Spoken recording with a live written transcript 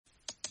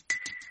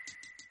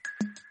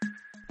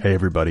Hey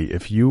everybody,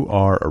 if you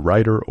are a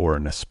writer or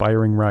an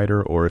aspiring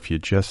writer, or if you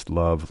just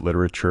love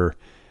literature,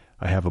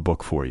 I have a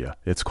book for you.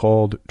 It's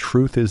called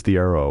Truth is the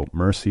Arrow,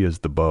 Mercy is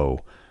the Bow,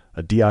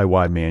 a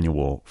DIY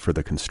manual for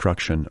the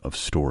construction of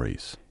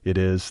stories. It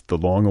is the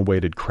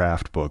long-awaited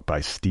craft book by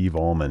Steve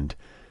Almond,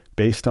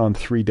 based on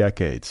 3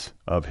 decades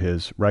of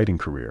his writing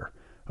career,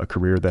 a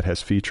career that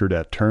has featured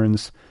at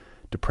turns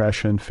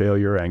depression,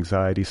 failure,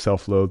 anxiety,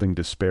 self-loathing,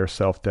 despair,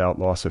 self-doubt,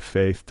 loss of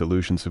faith,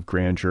 delusions of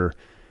grandeur,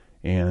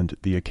 and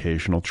the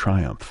occasional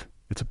triumph.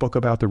 It's a book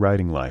about the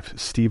writing life.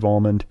 Steve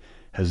Almond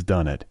has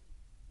done it.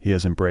 He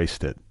has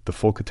embraced it, the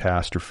full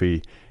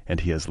catastrophe, and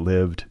he has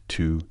lived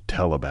to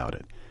tell about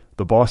it.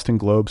 The Boston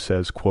Globe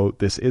says, quote,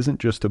 "This isn't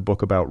just a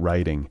book about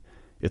writing,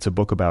 it's a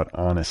book about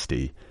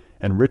honesty."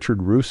 And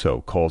Richard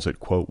Russo calls it,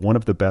 quote, "one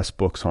of the best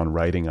books on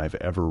writing I've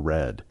ever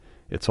read.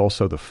 It's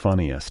also the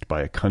funniest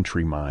by a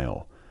country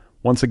mile."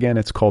 Once again,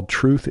 it's called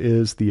Truth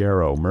is the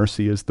Arrow,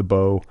 Mercy is the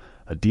Bow,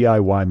 a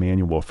DIY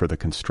manual for the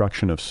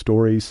construction of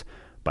stories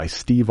by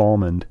Steve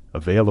Almond,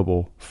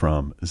 available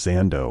from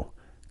Zando.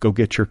 Go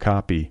get your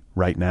copy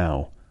right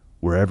now,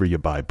 wherever you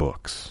buy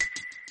books.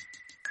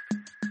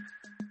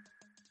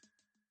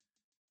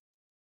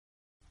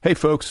 Hey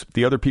folks,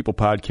 the Other People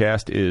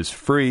podcast is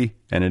free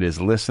and it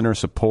is listener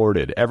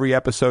supported. Every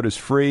episode is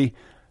free.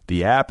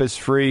 The app is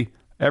free.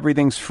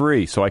 Everything's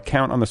free. So I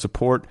count on the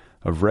support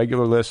of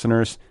regular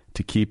listeners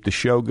to keep the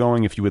show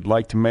going. If you would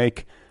like to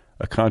make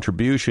a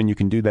contribution, you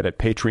can do that at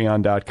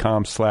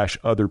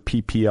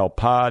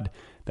patreon.com/otherpplpod.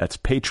 That's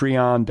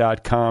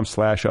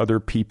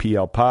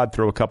patreon.com/otherpplpod.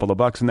 Throw a couple of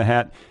bucks in the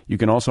hat. You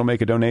can also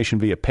make a donation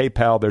via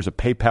PayPal. There's a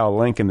PayPal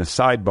link in the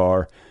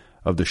sidebar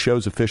of the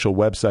show's official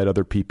website,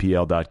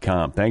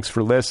 otherppl.com. Thanks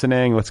for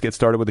listening. Let's get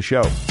started with the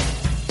show.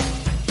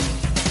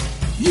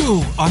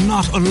 You are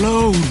not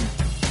alone.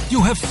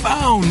 You have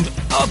found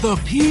other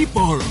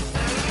people.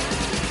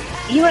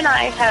 You and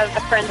I have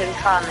a friend in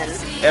common.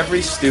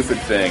 Every stupid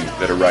thing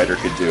that a writer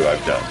could do,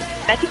 I've done.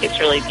 I think it's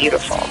really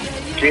beautiful.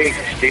 Jesus,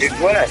 dude,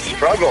 what a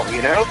struggle,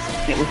 you know?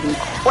 It was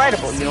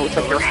incredible. You know, it's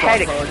like your head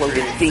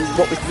exploded seeing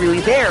what was really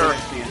there.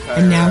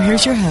 And now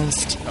here's your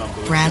host,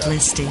 Brad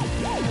Listy.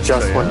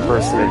 Just one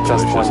person at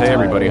just one time. Hey,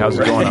 everybody. How's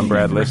it going? I'm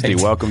Brad Listy.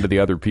 Welcome to the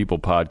Other People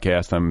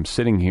podcast. I'm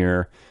sitting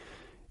here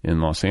in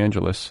Los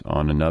Angeles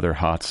on another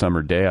hot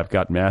summer day. I've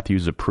got Matthew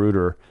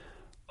Zapruder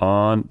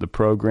on the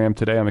program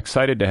today. I'm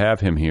excited to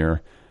have him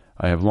here.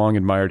 I have long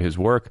admired his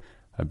work.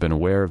 I've been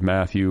aware of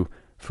Matthew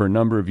for a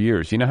number of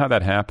years. You know how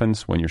that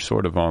happens when you're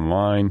sort of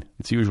online?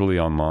 It's usually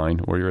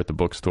online, or you're at the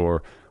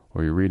bookstore,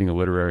 or you're reading a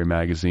literary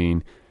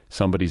magazine.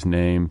 Somebody's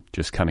name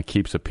just kind of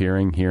keeps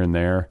appearing here and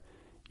there.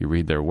 You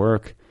read their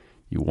work.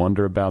 You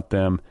wonder about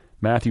them.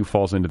 Matthew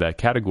falls into that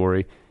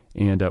category,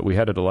 and we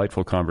had a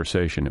delightful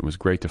conversation. It was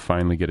great to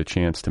finally get a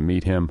chance to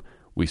meet him.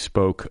 We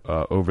spoke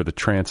over the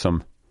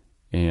transom,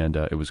 and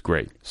it was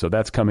great. So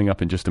that's coming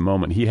up in just a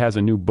moment. He has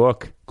a new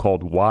book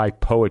called Why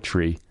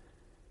Poetry.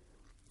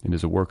 It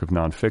is a work of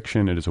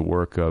nonfiction. It is a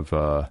work of,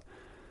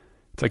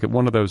 it's like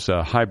one of those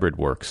hybrid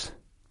works.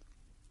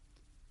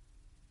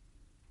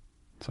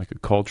 It's like a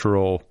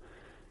cultural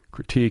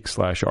critique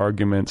 /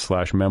 argument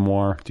 /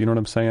 memoir. Do you know what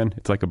I'm saying?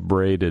 It's like a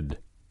braided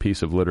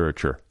piece of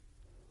literature.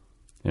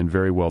 And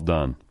very well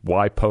done.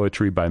 Why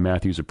Poetry by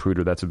Matthew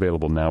Zapruder. That's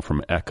available now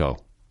from Echo.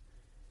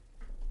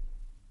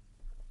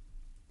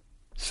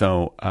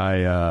 So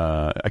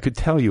I could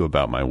tell you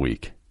about my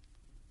week.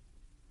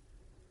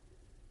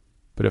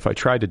 But if I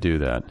tried to do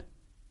that,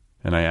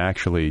 and I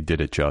actually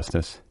did it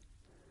justice,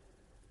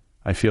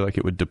 I feel like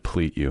it would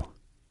deplete you.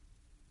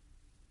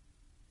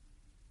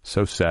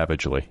 So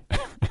savagely.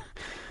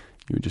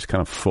 You would just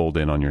kind of fold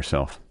in on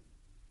yourself.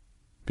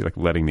 Be like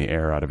letting the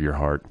air out of your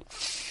heart.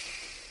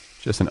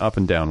 Just an up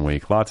and down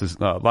week. A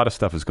lot of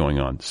stuff is going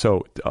on.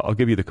 So I'll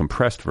give you the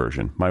compressed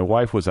version. My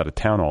wife was out of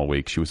town all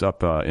week. She was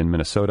up in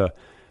Minnesota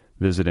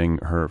visiting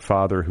her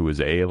father, who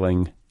is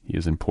ailing. He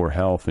is in poor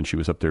health, and she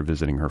was up there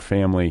visiting her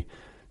family.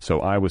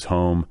 So I was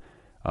home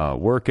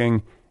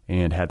working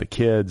and had the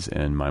kids,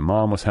 and my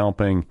mom was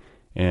helping.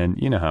 And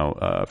you know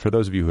how, for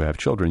those of you who have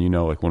children, you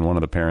know, like when one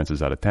of the parents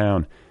is out of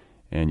town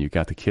and you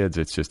got the kids,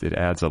 it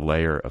adds a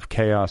layer of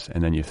chaos,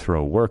 and then you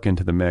throw work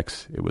into the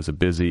mix. It was a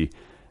busy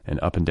and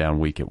up and down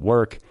week at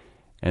work.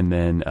 And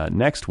then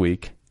next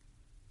week,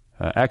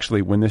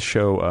 actually when this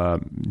show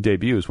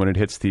debuts, when it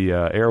hits the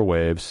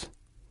airwaves,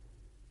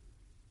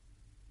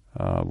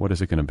 what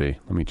is it going to be?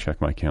 Let me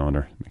check my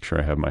calendar, make sure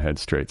I have my head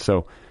straight.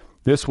 So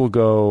this will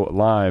go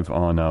live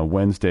on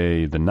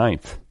Wednesday the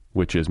 9th,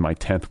 which is my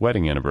 10th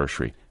wedding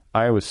anniversary.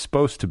 I was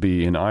supposed to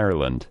be in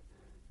Ireland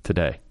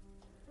today,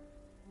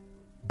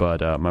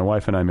 but my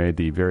wife and I made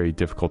the very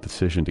difficult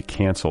decision to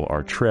cancel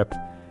our trip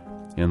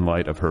in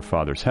light of her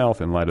father's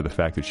health, in light of the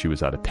fact that she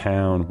was out of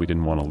town. We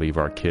didn't want to leave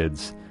our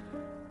kids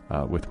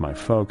with my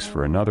folks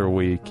for another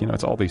week. You know,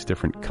 it's all these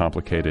different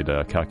complicated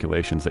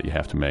calculations that you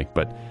have to make,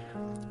 but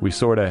we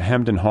sort of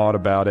hemmed and hawed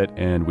about it,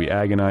 and we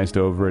agonized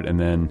over it, and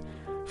then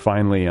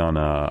finally on,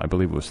 I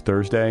believe it was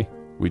Thursday,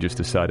 we just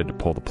decided to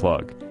pull the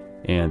plug.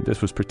 And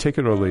this was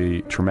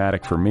particularly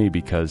traumatic for me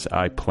because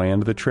I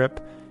planned the trip,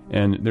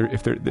 And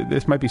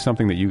this might be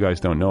something that you guys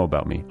don't know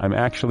about me. I'm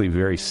actually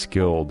very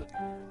skilled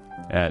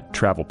at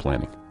travel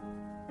planning.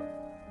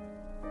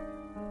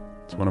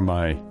 It's one of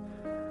my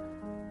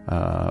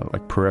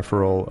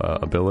peripheral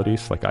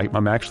abilities.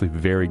 I'm actually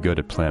very good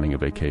at planning a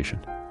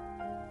vacation,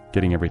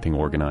 getting everything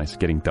organized,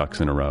 getting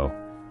ducks in a row,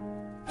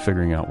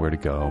 figuring out where to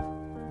go,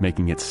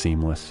 making it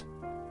seamless.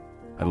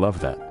 I love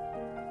that.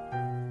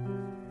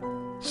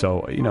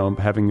 So,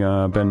 having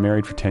been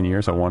married for 10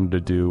 years, I wanted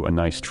to do a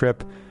nice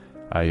trip.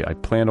 I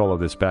planned all of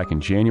this back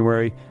in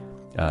January.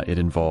 It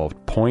involved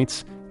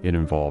points. It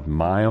involved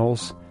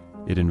miles.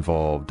 It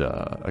involved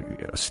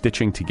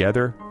stitching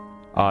together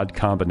odd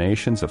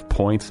combinations of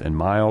points and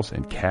miles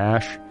and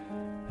cash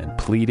and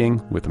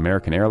pleading with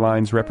American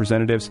Airlines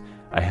representatives.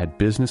 I had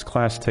business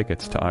class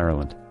tickets to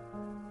Ireland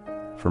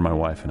for my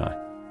wife and I.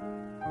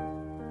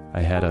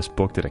 I had us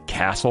booked at a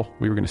castle.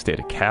 We were going to stay at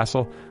a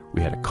castle.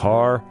 We had a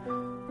car.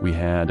 We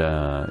had,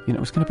 it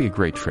was going to be a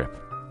great trip.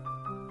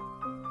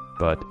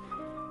 But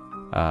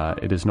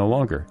it is no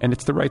longer. And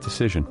it's the right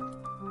decision.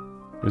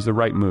 It was the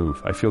right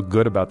move. I feel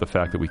good about the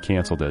fact that we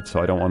canceled it,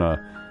 so I don't want to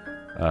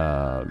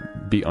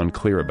be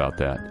unclear about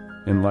that.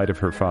 In light of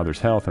her father's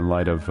health, in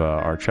light of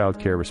our child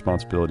care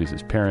responsibilities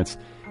as parents,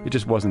 it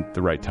just wasn't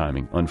the right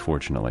timing,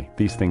 unfortunately.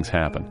 These things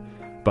happen.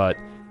 But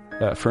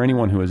for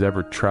anyone who has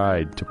ever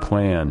tried to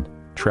plan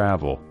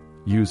travel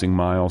using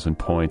miles and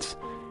points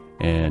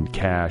and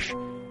cash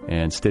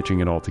and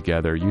stitching it all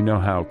together, you know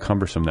how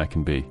cumbersome that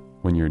can be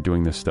when you're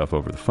doing this stuff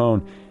over the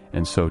phone.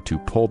 And so to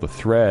pull the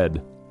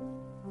thread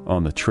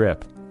on the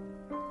trip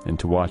and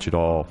to watch it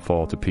all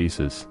fall to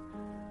pieces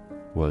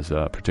was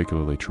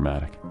particularly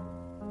traumatic.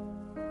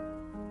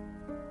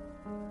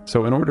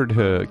 So in order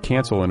to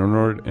cancel and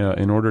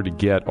in order to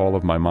get all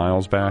of my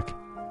miles back,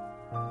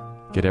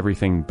 get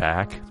everything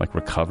back,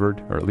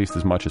 recovered, or at least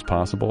as much as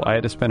possible, I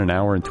had to spend an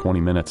hour and 20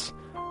 minutes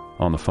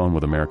on the phone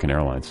with American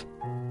Airlines.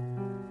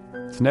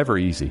 It's never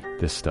easy,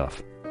 this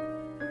stuff.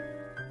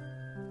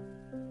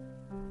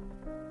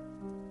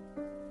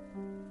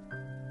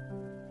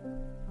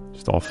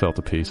 Just all fell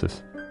to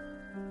pieces.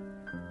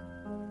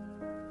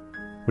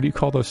 What do you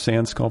call those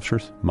sand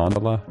sculptures?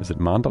 Mandala? Is it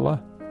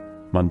mandala?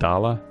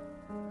 Mandala?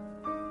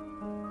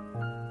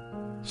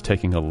 It's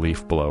taking a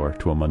leaf blower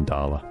to a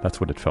mandala.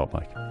 That's what it felt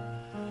like.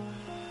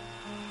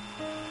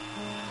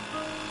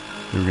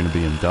 We were going to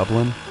be in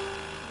Dublin.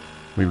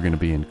 We were going to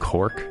be in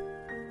Cork.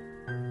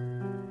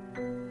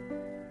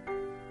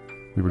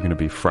 We were going to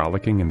be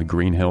frolicking in the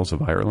green hills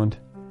of Ireland.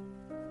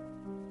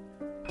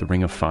 The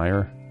Ring of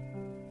Fire.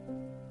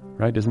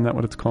 Right? Isn't that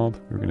what it's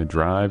called? We were going to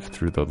drive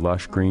through the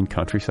lush green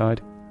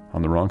countryside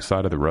on the wrong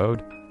side of the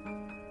road.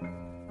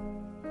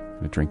 We're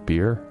going to drink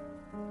beer.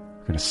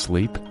 We're going to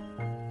sleep.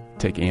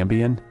 Take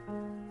Ambien.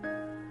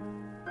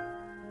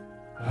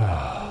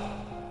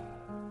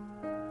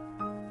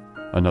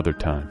 Another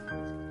time.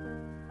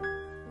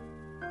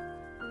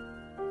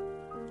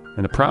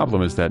 And the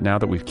problem is that now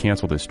that we've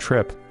canceled this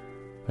trip,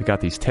 I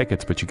got these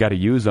tickets, but you got to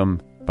use them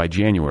by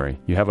January.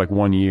 You have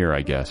 1 year,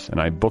 I guess,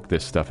 and I booked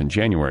this stuff in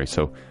January,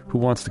 so who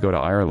wants to go to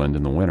Ireland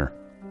in the winter?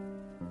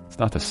 It's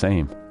not the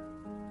same.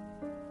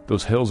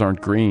 Those hills aren't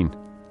green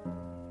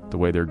the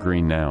way they're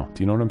green now.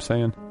 Do you know what I'm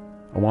saying?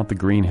 I want the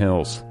green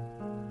hills.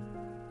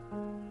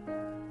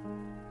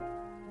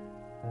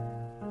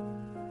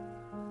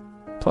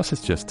 Plus,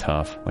 it's just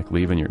tough,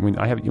 leaving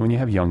when you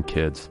have young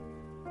kids.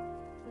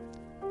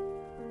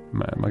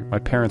 My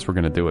parents were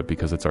going to do it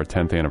because it's our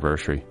 10th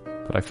anniversary,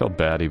 but I felt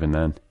bad even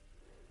then.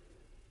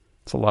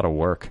 It's a lot of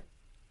work.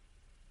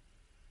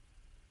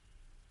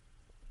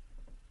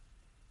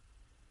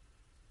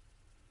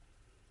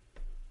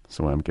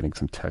 So I'm getting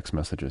some text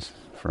messages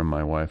from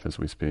my wife as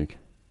we speak.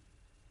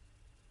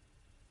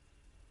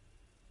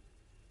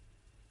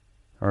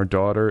 Our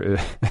daughter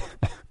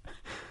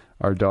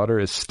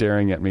is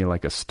staring at me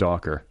like a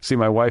stalker. See,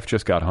 my wife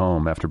just got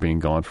home after being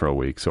gone for a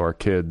week, so our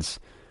kids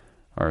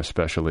are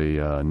especially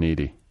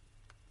needy.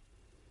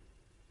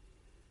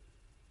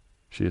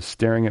 She is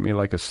staring at me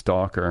like a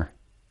stalker.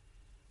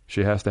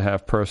 She has to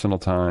have personal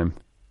time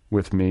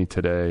with me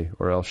today,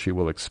 or else she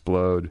will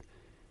explode.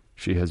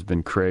 She has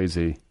been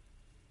crazy,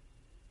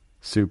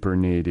 super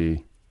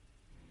needy,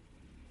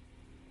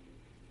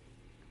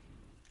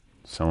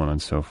 so on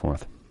and so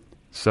forth.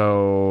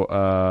 So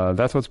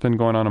that's what's been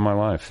going on in my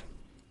life.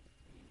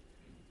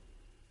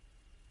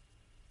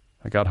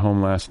 I got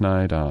home last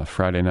night,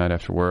 Friday night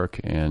after work,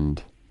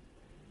 and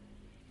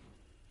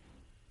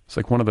it's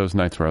one of those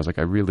nights where I was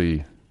I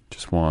really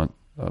just want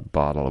a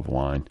bottle of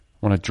wine.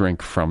 I want to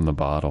drink from the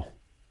bottle.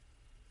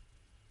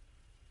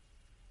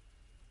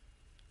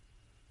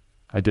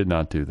 I did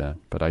not do that,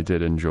 but I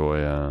did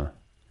enjoy a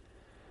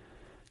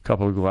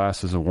couple of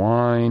glasses of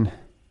wine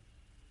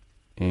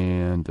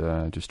and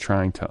just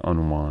trying to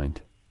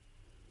unwind.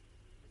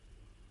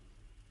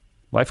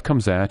 Life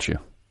comes at you.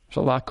 There's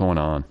a lot going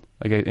on,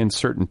 in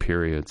certain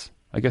periods.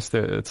 I guess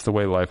it's the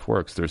way life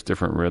works. There's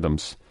different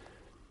rhythms.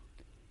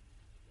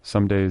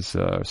 Some days,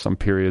 some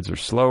periods are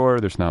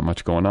slower. There's not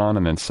much going on,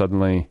 and then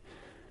suddenly,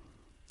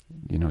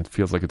 it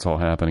feels like it's all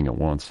happening at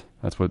once.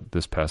 That's what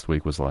this past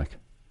week was like.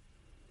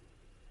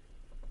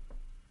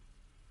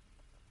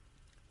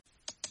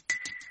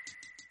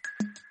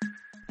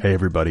 Hey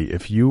everybody,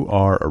 if you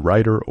are a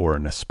writer or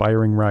an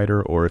aspiring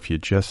writer, or if you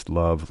just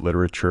love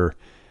literature,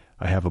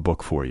 I have a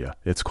book for you.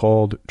 It's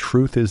called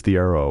Truth is the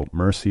Arrow,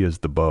 Mercy is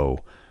the Bow,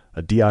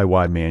 a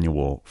DIY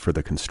manual for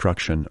the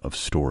construction of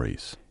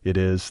stories. It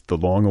is the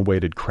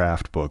long-awaited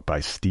craft book by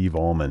Steve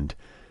Almond,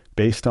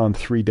 based on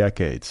 3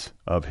 decades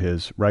of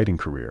his writing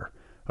career,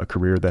 a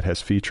career that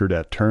has featured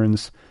at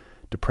turns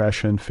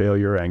depression,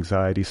 failure,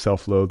 anxiety,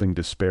 self-loathing,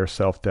 despair,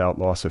 self-doubt,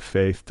 loss of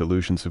faith,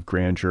 delusions of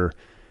grandeur,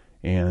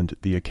 and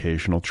the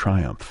occasional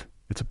triumph.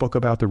 It's a book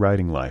about the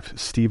writing life.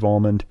 Steve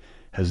Almond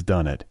has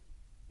done it.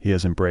 He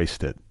has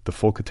embraced it, the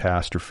full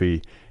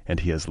catastrophe, and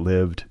he has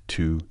lived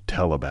to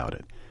tell about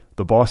it.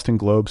 The Boston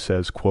Globe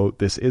says, quote,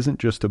 "This isn't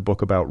just a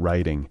book about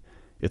writing,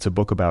 it's a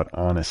book about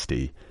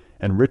honesty."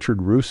 And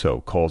Richard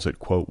Russo calls it,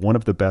 quote, "one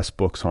of the best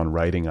books on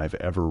writing I've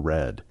ever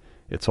read.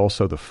 It's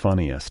also the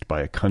funniest by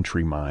a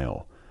country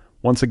mile."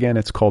 Once again,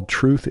 it's called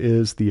Truth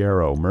is the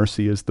Arrow,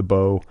 Mercy is the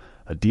Bow,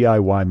 a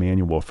DIY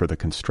manual for the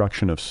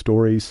construction of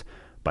stories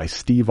by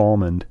Steve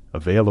Almond,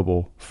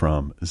 available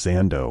from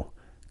Zando.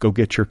 Go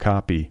get your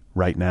copy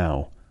right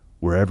now,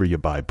 wherever you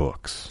buy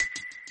books.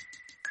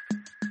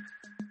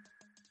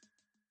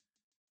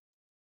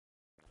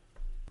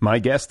 My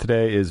guest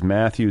today is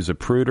Matthew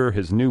Zapruder.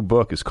 His new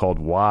book is called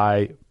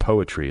Why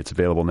Poetry. It's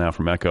available now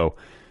from Echo.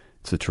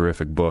 It's a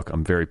terrific book.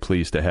 I'm very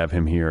pleased to have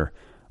him here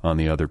on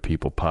the Other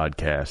People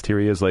podcast. Here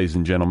he is, ladies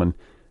and gentlemen.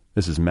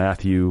 This is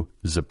Matthew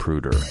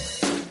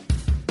Zapruder.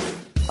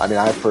 I mean,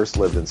 I first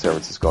lived in San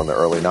Francisco in the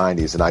early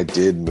 90s, and I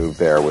did move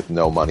there with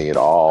no money at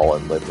all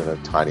and lived in a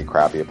tiny,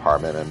 crappy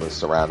apartment and was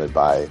surrounded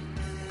by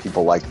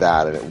people like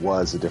that. And it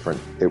was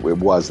it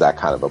was that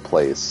kind of a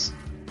place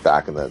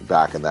back in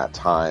that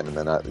time. And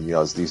then,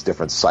 as these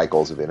different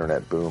cycles of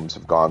internet booms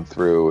have gone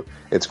through,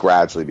 it's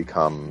gradually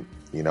become,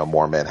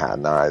 more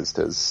Manhattanized,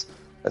 as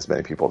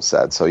many people have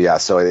said. So yeah,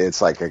 so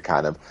it's like a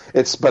kind of,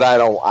 but I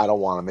don't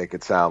want to make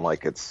it sound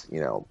like it's,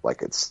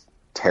 like it's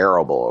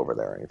terrible over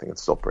there or anything.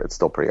 It's still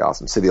pretty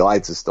awesome. City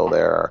Lights is still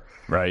there.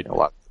 Right. A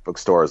lot of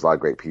bookstores, a lot of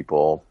great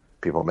people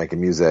making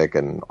music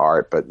and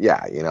art. But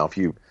yeah, if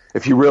you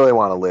really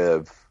want to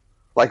live,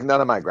 like none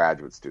of my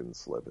graduate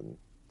students live in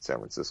San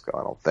Francisco,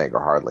 I don't think, or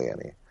hardly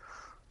any.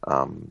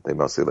 They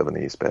mostly live in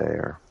the East Bay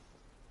or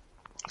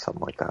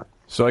something like that.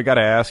 So I got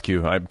to ask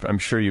you, I'm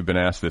sure you've been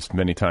asked this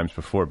many times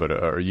before, but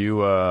are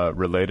you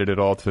related at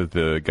all to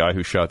the guy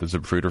who shot the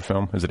Zapruder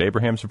film? Is it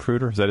Abraham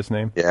Zapruder? Is that his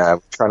name? Yeah, I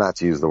try not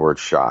to use the word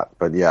shot,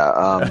 but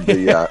yeah,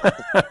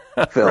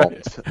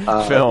 filmed.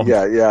 Filmed.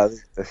 Yeah,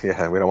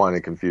 we don't want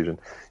any confusion.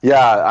 Yeah,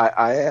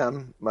 I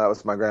am. That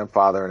was my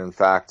grandfather, and in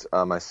fact,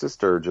 my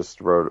sister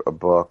just wrote a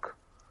book,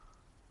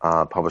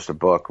 published a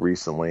book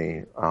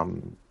recently,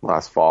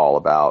 last fall,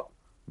 about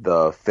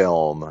the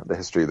film, the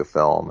history of the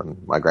film,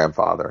 and my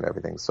grandfather and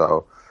everything.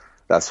 So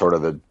that's sort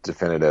of the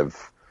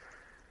definitive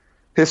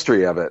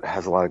history of it.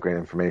 Has a lot of great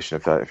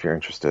information if you're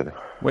interested.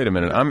 Wait a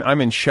minute,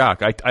 I'm in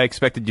shock. I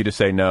expected you to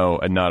say no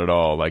and not at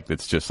all. Like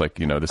it's just like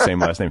the same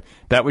last name.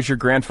 That was your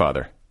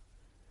grandfather.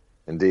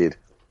 Indeed.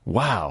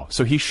 Wow.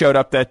 So he showed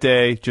up that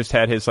day, just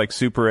had his like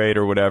Super 8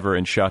 or whatever,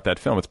 and shot that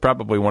film. It's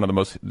probably one of the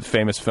most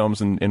famous films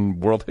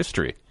in world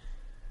history.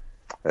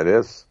 It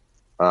is.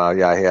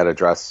 Yeah, he had a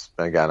dress.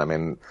 Again, I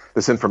mean,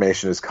 this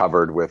information is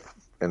covered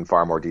in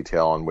far more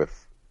detail and with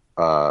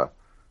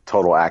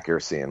total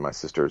accuracy in my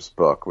sister's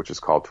book, which is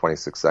called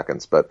 26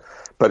 Seconds. But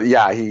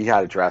yeah, he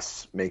had a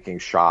dressmaking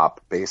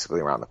shop basically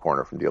around the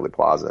corner from Dealey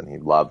Plaza, and he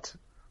loved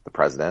the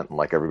president. And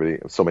like everybody,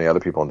 so many other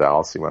people in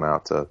Dallas, he went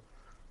out to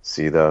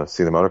see the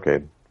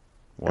motorcade.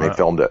 Wow. And he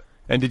filmed it.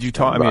 And did you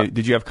talk?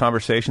 Did you have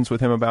conversations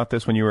with him about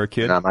this when you were a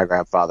kid? No, my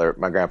grandfather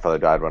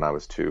died when I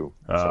was 2,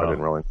 so I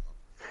didn't really.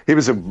 He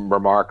was a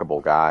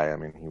remarkable guy. I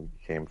mean,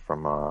 he came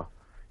from,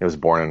 he was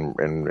born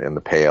in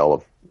the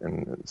Pale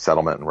in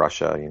settlement in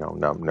Russia,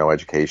 no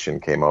education,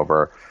 came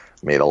over,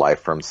 made a life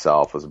for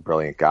himself, was a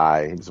brilliant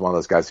guy. He was one of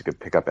those guys who could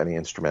pick up any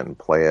instrument and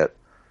play it.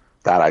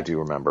 That I do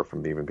remember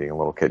from even being a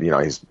little kid.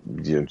 He's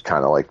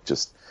kind of like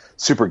just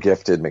super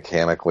gifted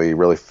mechanically,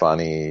 really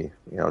funny,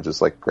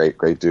 just like great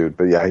dude.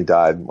 But yeah, he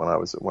died when I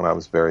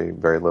was very,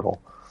 very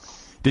little.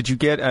 Did you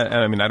get?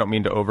 I mean, I don't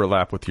mean to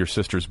overlap with your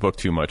sister's book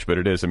too much, but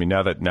it is. I mean,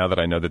 now that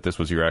I know that this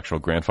was your actual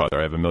grandfather,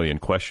 I have a million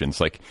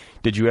questions. Like,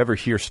 did you ever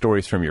hear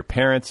stories from your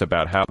parents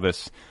about how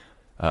this?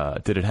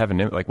 Did it have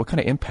what kind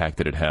of impact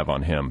did it have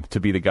on him to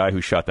be the guy who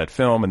shot that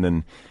film? And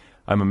then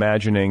I'm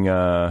imagining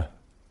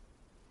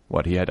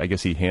what he had. I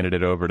guess he handed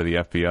it over to the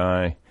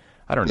FBI.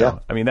 I don't know. Yeah.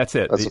 I mean, that's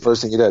it. That's the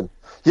first thing he did.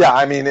 Yeah,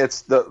 I mean,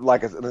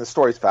 the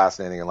story's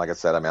fascinating, and like I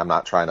said, I mean, I'm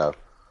not trying to,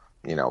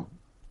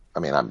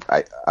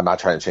 I'm not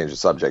trying to change the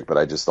subject, but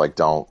I just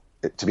don't.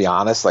 To be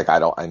honest, I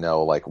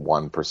know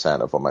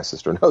 1% of what my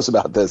sister knows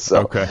about this.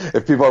 So okay.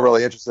 If people are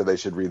really interested, they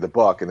should read the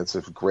book, and it's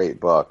a great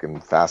book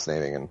and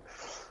fascinating. And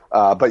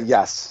but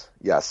yes,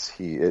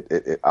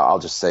 I'll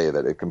just say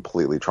that it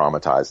completely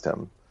traumatized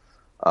him.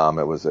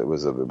 It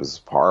was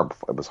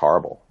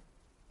horrible.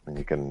 And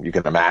you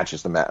can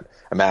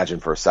imagine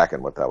for a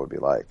second what that would be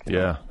like.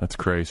 Yeah, that's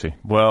crazy.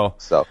 Well,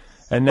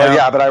 And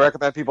now, but I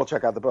recommend people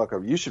check out the book.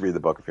 Or you should read the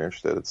book if you're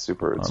interested. It's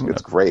super.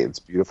 It's great. It's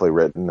beautifully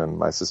written. And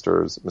my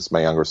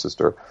younger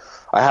sister.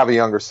 I have a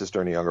younger sister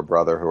and a younger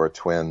brother who are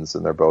twins,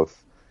 and they're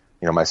both.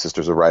 My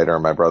sister's a writer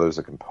and my brother's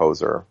a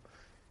composer.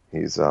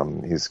 He's a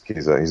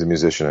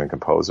musician and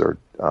composer,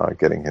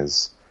 getting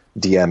his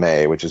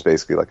DMA, which is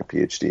basically like a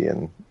PhD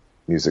in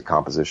music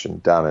composition,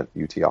 down at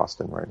UT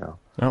Austin right now.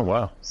 Oh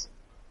wow!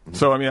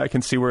 So I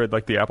can see where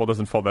like the apple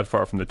doesn't fall that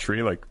far from the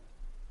tree. Like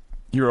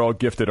you're all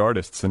gifted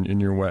artists in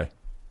your way.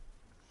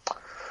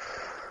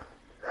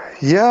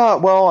 Yeah,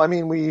 well,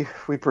 we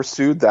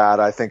pursued that.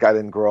 I think I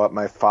didn't grow up.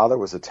 My father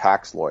was a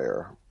tax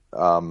lawyer,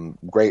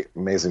 great,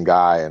 amazing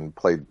guy, and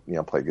played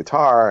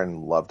guitar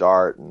and loved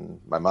art.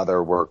 And my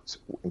mother worked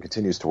and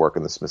continues to work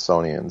in the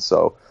Smithsonian.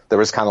 So there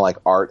was kind of like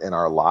art in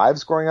our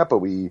lives growing up. But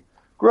we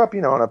grew up,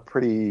 in a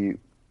pretty,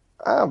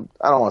 I don't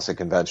want to say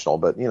conventional,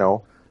 but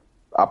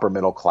upper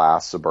middle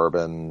class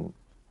suburban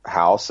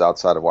house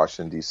outside of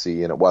Washington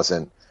D.C. And it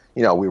wasn't,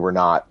 we were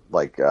not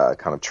like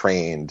kind of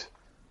trained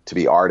to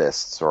be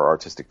artists or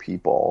artistic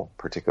people,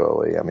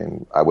 particularly.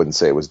 I wouldn't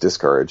say it was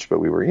discouraged, but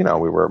we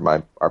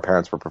were, our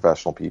parents were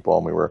professional people,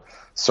 and we were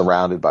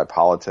surrounded by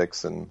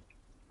politics and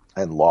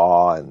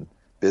law and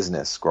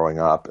business growing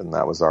up, and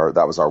that was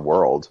our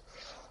world.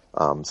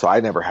 So I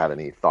never had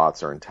any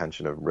thoughts or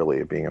intention of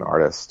really being an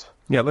artist.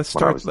 Yeah, let's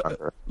start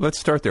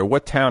there.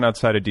 What town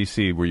outside of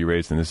D.C. were you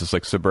raised in? Is this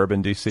like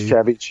suburban D.C.?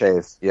 Chevy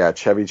Chase. Yeah,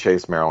 Chevy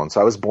Chase, Maryland.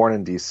 So I was born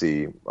in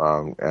D.C.,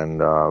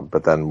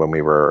 but then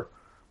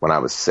when I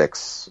was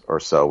 6 or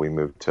so, we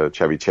moved to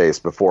Chevy Chase.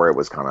 Before it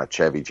was kind of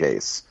Chevy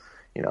Chase,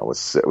 it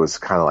was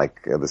kind of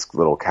like this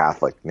little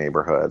Catholic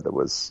neighborhood that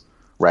was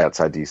right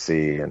outside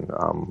D.C. and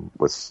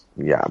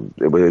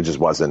it just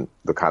wasn't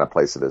the kind of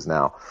place it is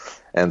now.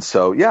 And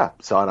so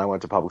and I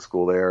went to public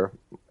school there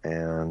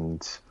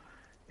and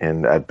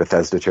at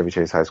Bethesda Chevy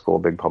Chase High School,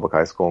 big public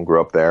high school, and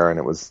grew up there. And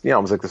it was it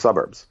was like the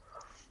suburbs,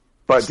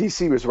 but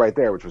D.C. was right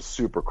there, which was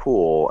super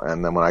cool.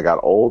 And then when I got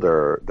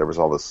older, there was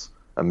all this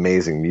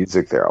amazing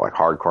music there, like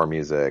hardcore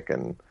music,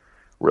 and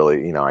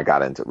really, I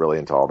got really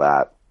into all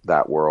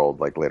that world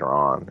like later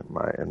on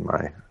in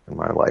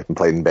my life, and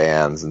played in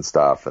bands and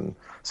stuff. And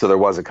so there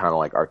was a kind of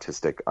like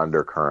artistic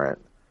undercurrent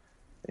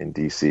in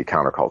DC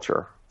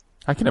counterculture.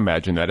 I can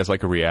imagine that as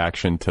like a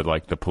reaction to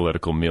like the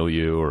political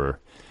milieu, or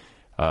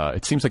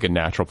it seems like a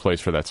natural place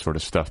for that sort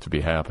of stuff to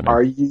be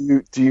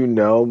happening. Do you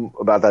know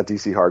about that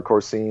DC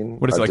hardcore scene?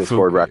 What is it, like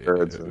Discord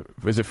Records?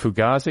 Is it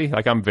Fugazi?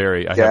 Like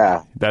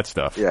that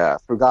stuff. Yeah,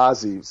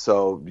 Fugazi.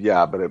 So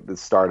yeah, but it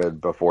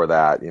started before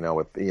that.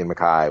 With Ian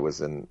MacKaye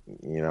was in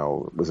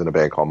a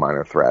band called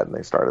Minor Threat, and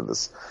they started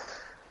this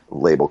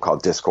label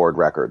called Discord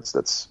Records.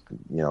 That's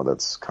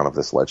kind of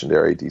this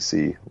legendary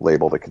DC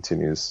label that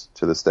continues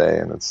to this day,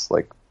 and it's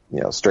like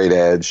straight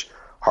edge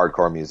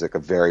hardcore music, a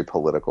very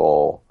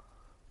political.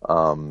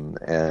 And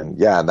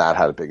that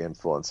had a big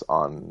influence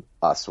on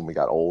us when we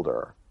got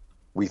older.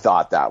 We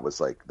thought that was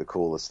like the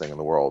coolest thing in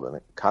the world, and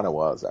it kind of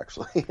was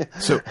actually.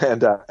 So,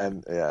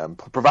 and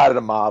provided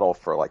a model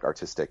for like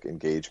artistic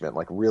engagement,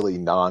 like really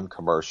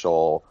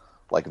non-commercial,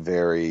 like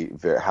very,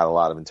 very had a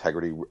lot of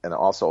integrity, and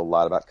also a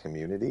lot about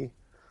community.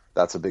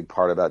 That's a big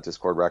part about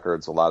Discord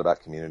Records. A lot about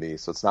community.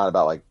 So it's not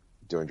about like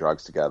doing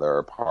drugs together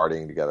or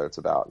partying together. It's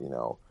about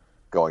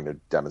going to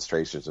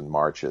demonstrations and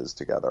marches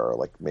together, or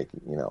like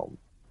making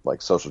like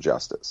social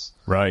justice.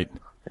 Right.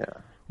 Yeah.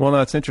 Well,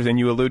 no, it's interesting.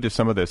 You allude to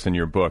some of this in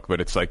your book,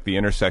 but it's like the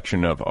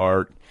intersection of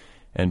art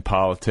and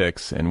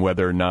politics, and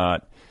whether or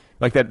not,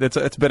 like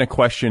it's been a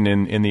question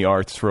in the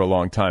arts for a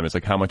long time. It's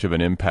like, how much of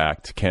an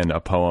impact can a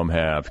poem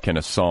have? Can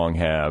a song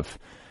have?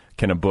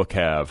 Can a book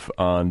have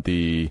on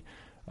the,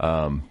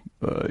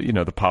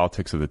 the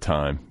politics of the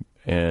time?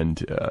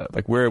 And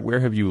like, where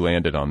have you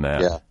landed on that?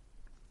 Yeah.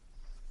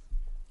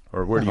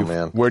 Or where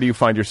do you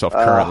find yourself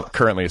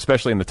currently,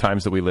 especially in the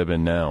times that we live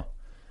in now?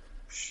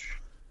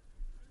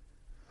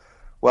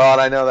 Well,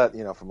 and I know that,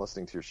 from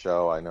listening to your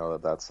show, I know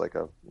that that's like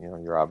you're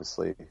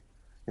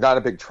not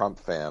a big Trump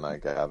fan, I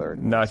gather.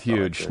 Not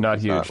huge, no.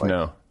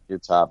 Your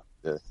top.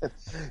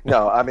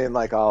 No,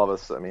 like all of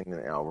us, we're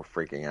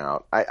freaking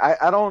out.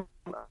 I don't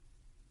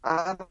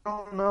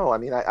know.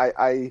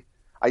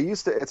 I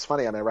used to, it's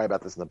funny, I write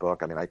about this in the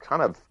book. I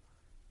kind of,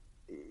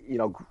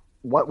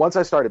 once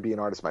I started being an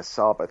artist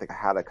myself, I think I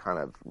had a kind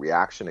of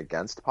reaction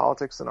against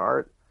politics and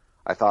art.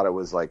 I thought it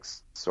was like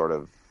sort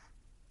of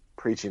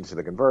preaching to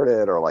the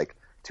converted, or like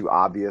too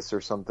obvious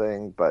or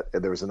something. But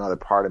there was another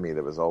part of me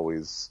that has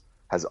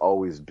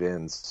always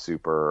been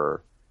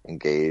super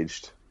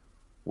engaged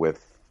with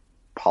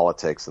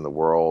politics and the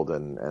world,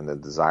 and the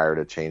desire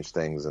to change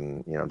things,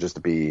 and just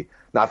to be,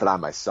 not that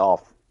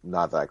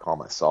I call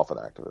myself an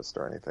activist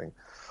or anything,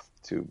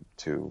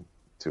 too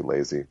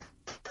lazy.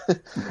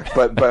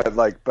 but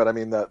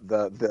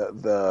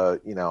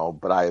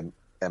I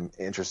am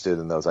interested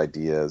in those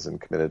ideas and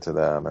committed to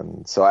them,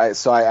 and so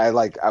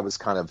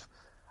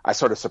I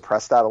sort of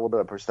suppressed that a little bit,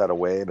 I pushed that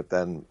away. But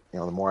then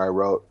the more I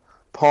wrote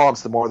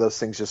poems, the more those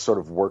things just sort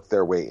of worked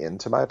their way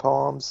into my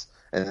poems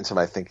and into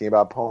my thinking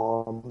about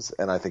poems.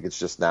 And I think it's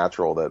just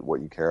natural that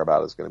what you care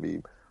about is going to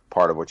be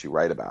part of what you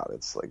write about.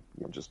 It's like,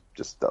 you know,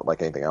 just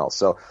like anything else.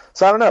 So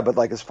I don't know, but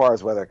like as far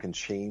as whether it can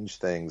change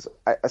things,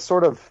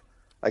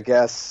 I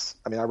guess,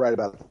 I mean, I write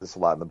about this a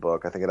lot in the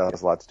book. I think it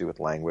has a lot to do with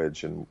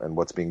language and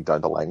what's being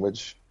done to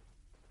language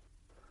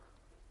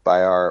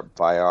by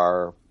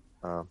our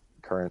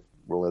current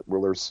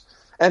rulers,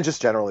 and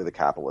just generally the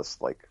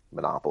capitalist like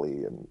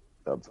monopoly and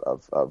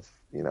of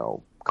you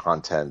know,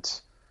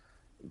 content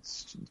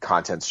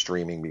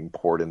streaming being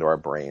poured into our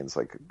brains.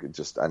 Like,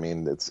 just, I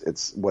mean,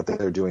 it's what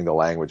they're doing to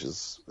language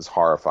is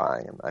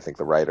horrifying, and I think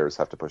the writers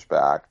have to push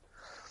back.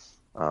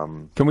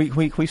 Can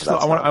we slow?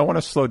 I want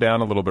to slow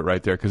down a little bit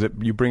right there, because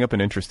you bring up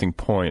an interesting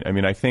point. I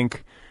mean, I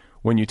think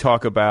when you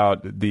talk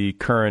about the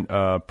current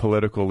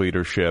political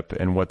leadership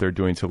and what they're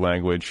doing to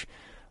language,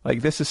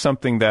 like, this is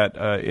something that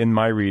in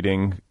my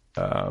reading,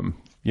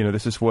 you know,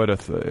 this is what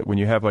when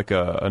you have like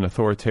an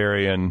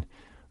authoritarian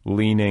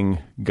leaning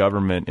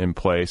government in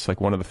place, like,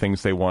 one of the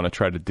things they want to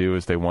try to do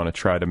is they want to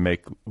try to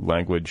make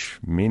language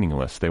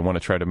meaningless. They want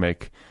to try to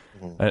make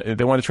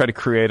they want to try to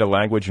create a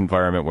language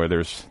environment where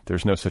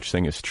there's no such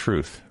thing as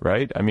truth,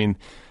 right? I mean,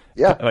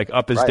 yeah, like,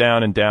 up is right,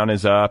 down and down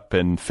is up,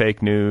 and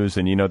fake news,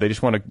 and, you know, they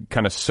just want to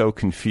kind of sow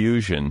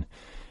confusion,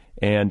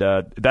 and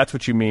that's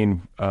what you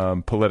mean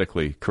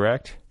politically,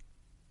 correct?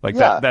 Like,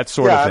 that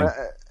sort of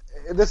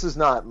thing. This is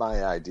not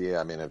my idea.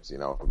 I mean, it's, you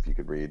know, if you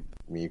could read,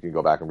 I mean, you can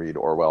go back and read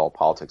Orwell,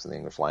 Politics in the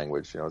English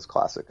Language, you know, his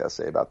classic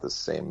essay about this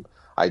same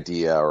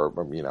idea, or,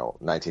 you know,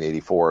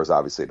 1984 is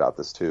obviously about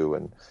this too,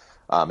 and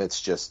it's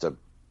just a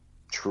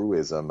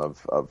truism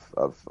of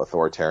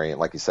authoritarian,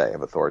 like you say, of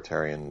the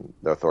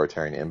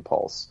authoritarian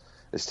impulse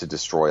is to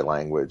destroy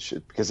language,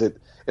 because it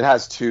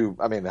has two,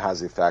 I mean, it has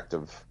the effect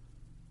of,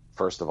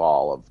 first of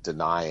all, of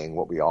denying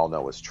what we all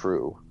know is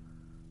true.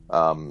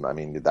 I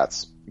mean,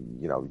 that's,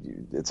 you know,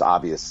 it's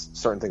obvious,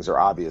 certain things are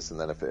obvious, and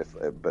then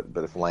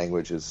but if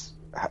language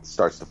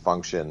starts to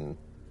function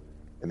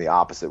in the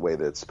opposite way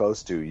that it's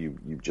supposed to,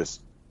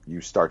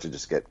 you start to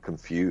just get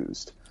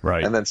confused.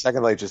 Right. And then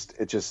secondly, it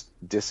just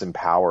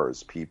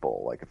disempowers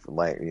people. Like,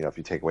 if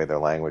you take away their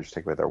language,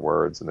 take away their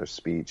words and their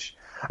speech.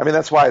 I mean,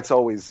 that's why it's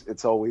always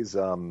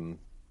you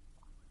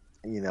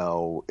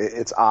know,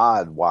 it's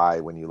odd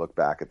why, when you look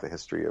back at the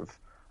history of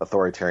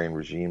authoritarian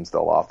regimes,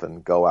 they'll often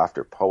go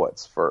after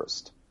poets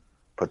first,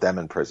 put them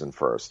in prison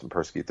first, and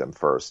persecute them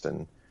first.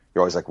 And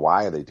you're always like,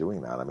 why are they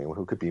doing that? I mean,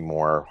 who could be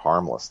more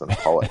harmless than a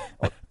poet?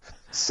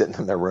 Sitting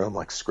in their room,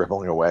 like,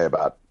 scribbling away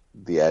about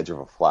the edge of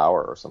a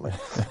flower or something.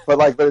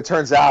 But it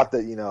turns out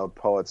that, you know,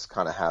 poets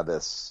kind of have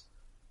this,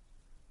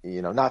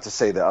 you know, not to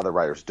say that other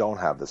writers don't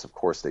have this, of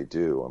course they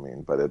do. I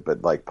mean,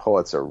 but like,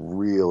 poets are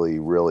really,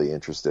 really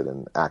interested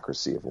in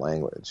accuracy of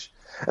language.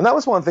 And that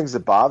was one of the things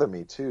that bothered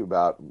me too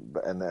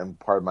and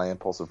part of my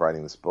impulse of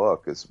writing this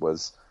book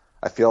was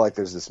I feel like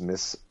there's this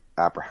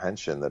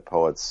misapprehension that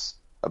poets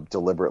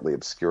deliberately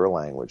obscure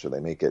language, or they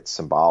make it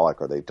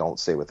symbolic, or they don't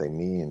say what they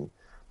mean.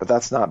 But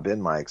that's not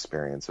been my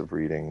experience of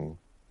reading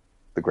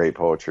the great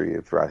poetry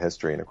throughout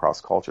history and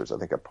across cultures. I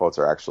think that poets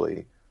are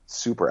actually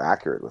super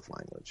accurate with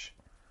language.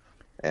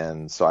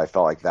 And so I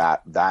felt like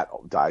that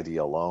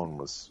idea alone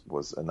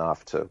was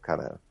enough to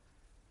kind of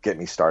get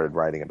me started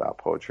writing about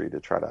poetry, to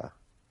try to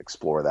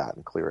explore that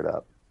and clear it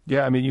up.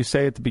 Yeah, I mean, you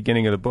say at the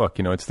beginning of the book,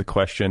 you know, it's the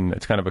question,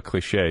 it's kind of a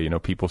cliche, you know,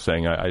 people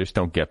saying, I just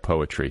don't get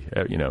poetry.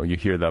 You know, you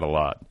hear that a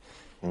lot.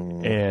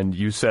 Mm. And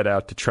you set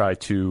out to try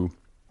to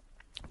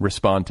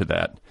respond to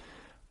that.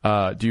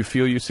 Do you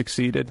feel you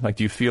succeeded? Like,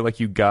 do you feel like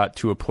you got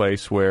to a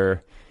place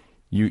where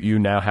you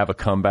now have a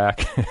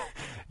comeback?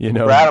 You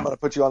know, Brad, I'm going to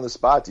put you on the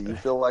spot. Do you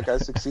feel like I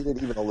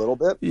succeeded even a little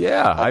bit?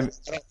 Yeah, you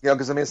know,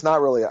 because I mean, it's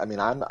not really. I mean,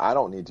 I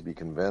don't need to be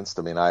convinced.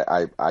 I mean,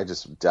 I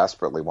just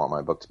desperately want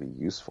my book to be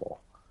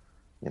useful,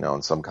 you know,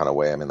 in some kind of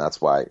way. I mean, that's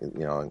why,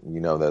 you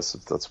know this.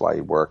 That's why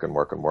you work and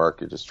work and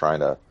work. You're just trying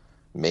to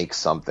make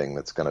something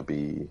that's going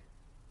to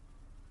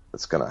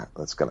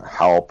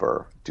help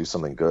or do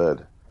something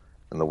good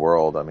in the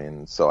world. I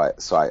mean, so I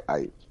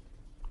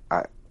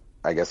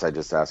guess I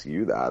just ask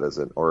you that, is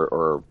it,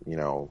 or you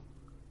know,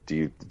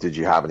 did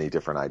you have any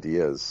different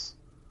ideas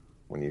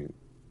when you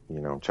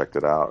checked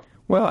it out?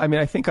 Well, I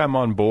mean, I think I'm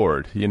on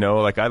board, you know,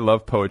 like, I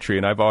love poetry,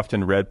 and I've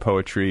often read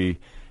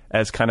poetry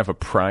as kind of a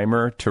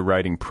primer to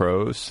writing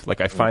prose. Like,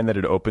 I find that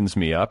it opens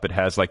me up. It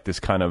has like this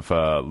kind of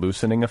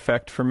loosening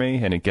effect for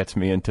me, and it gets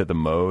me into the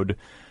mode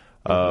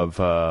of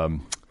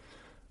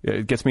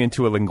it gets me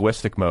into a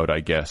linguistic mode, I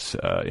guess,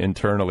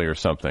 internally or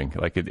something.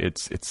 Like,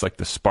 it's like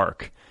the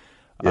spark.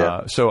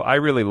 Yeah. So I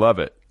really love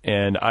it.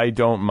 And I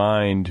don't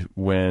mind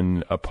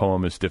when a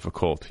poem is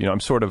difficult. You know,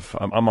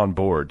 I'm on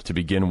board to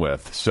begin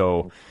with.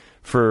 So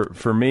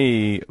for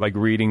me, like,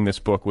 reading this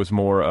book was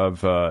more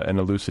of an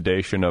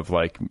elucidation of,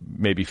 like,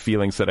 maybe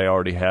feelings that I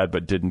already had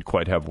but didn't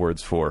quite have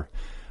words for,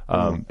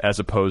 as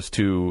opposed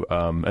to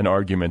an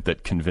argument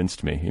that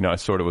convinced me. You know, I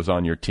sort of was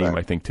on your team, right,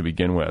 I think, to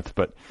begin with.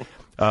 But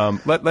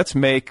let's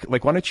make,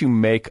 like, why don't you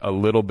make a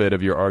little bit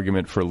of your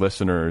argument for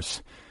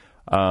listeners,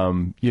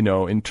 you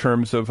know, in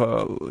terms of,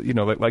 you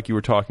know, like you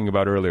were talking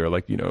about earlier,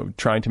 like, you know,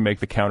 trying to make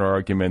the counter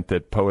argument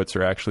that poets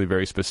are actually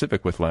very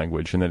specific with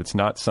language, and that it's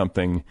not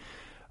something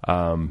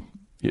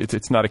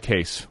It's not a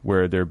case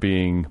where they're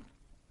being,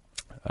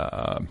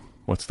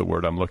 what's the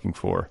word I'm looking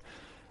for?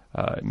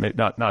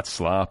 Not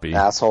sloppy.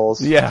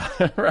 Assholes. Yeah,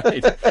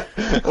 right.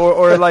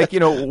 or like,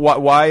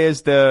 why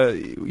is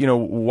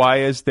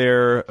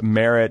there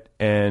merit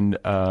and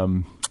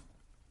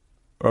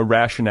a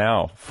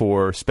rationale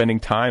for spending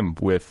time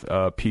with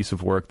a piece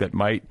of work that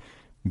might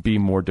be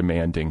more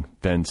demanding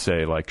than,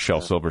 say, like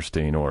Shel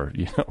Silverstein or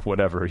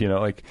whatever.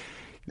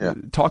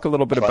 Talk a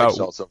little bit about.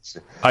 Shel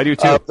Silverstein. I do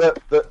too.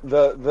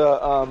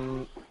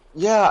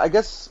 I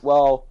guess.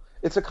 Well,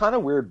 it's a kind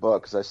of weird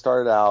book because I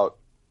started out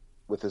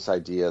with this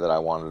idea that I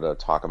wanted to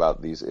talk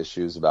about these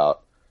issues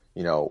about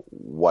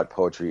what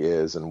poetry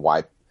is and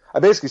why.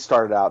 I basically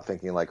started out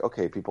thinking like,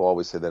 okay, people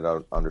always say they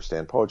don't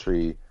understand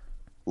poetry.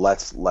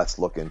 Let's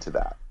look into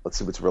that. Let's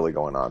see what's really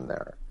going on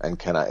there.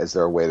 And is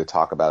there a way to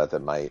talk about it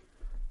that might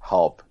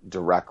help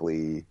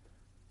directly,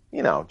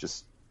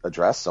 just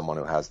address someone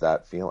who has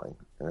that feeling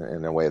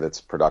in a way that's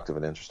productive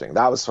and interesting.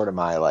 That was sort of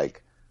my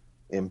like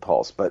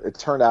impulse. But it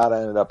turned out I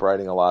ended up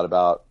writing a lot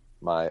about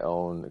my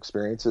own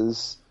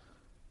experiences,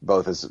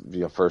 both as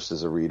first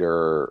as a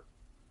reader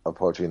of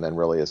poetry and then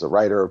really as a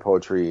writer of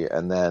poetry.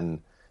 And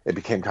then it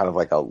became kind of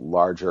like a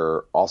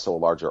larger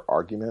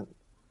argument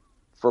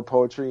for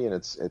poetry and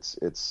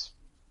its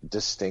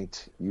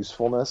distinct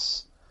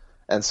usefulness.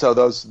 And so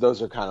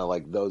those are kind of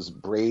like those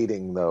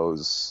braiding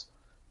those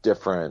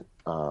different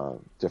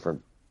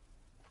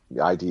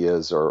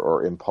ideas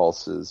or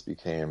impulses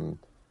became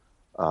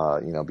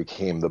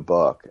the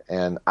book.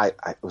 And I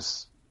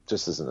was,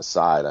 just as an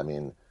aside, I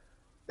mean,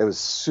 it was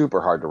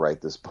super hard to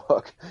write this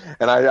book.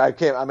 And I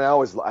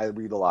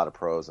read a lot of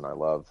prose and I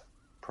love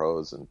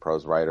prose and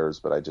prose writers,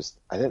 but I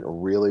didn't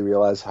really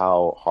realize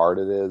how hard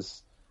it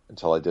is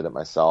until I did it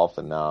myself.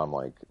 And now I'm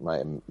like,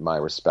 my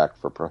respect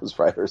for prose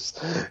writers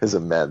is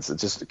immense.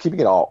 It's just keeping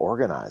it all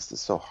organized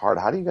is so hard.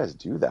 How do you guys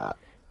do that?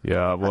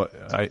 Yeah, well,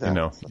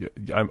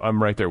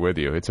 I'm right there with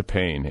you. It's a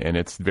pain and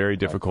it's very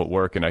difficult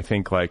work. And I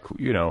think like,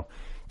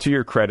 to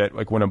your credit,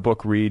 like when a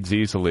book reads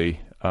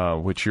easily,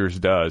 which yours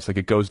does, like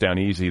it goes down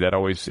easy, that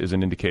always is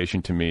an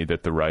indication to me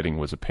that the writing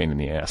was a pain in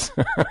the ass.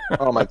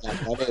 Oh my God.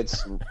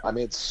 I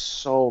made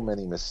so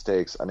many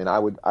mistakes. I mean, I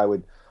would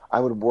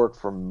work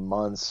for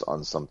months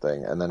on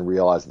something and then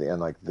realize at the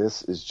end, like,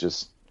 this is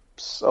just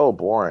so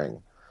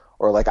boring.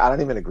 Or like, I don't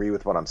even agree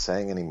with what I'm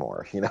saying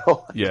anymore,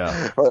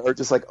 Yeah. or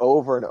just like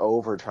over and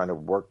over trying to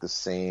work the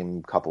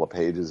same couple of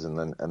pages and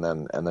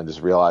then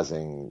just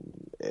realizing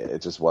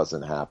it just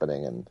wasn't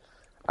happening. And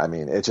I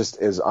mean, it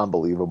just is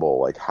unbelievable,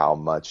 like how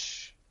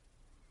much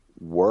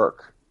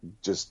work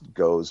just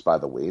goes by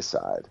the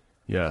wayside.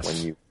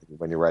 Yes.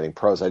 When you're writing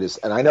prose.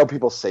 And I know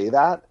people say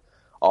that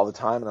all the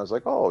time. And I was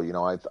like,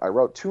 I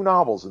wrote 2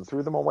 novels and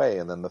threw them away.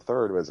 And then the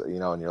third was, and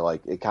you're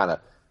like, it kind of,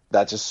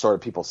 that just sort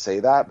of people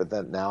say that, but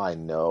then now I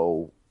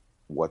know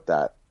what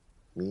that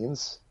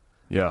means.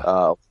 Yeah.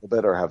 A little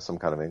bit, or have some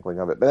kind of inkling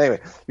of it. But anyway,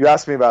 you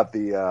asked me about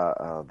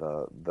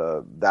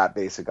that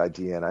basic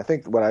idea. And I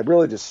think what I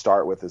really just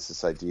start with is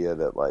this idea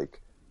that like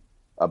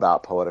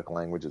about poetic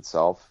language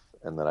itself.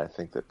 And then I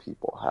think that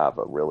people have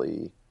a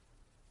really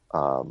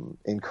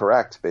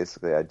incorrect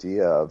basically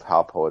idea of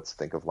how poets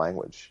think of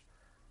language.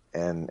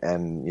 And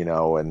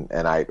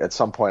I, at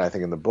some point, I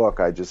think in the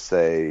book, I just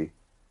say,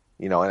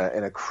 in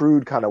a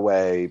crude kind of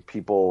way,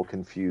 people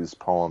confuse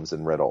poems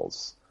and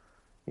riddles.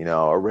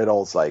 A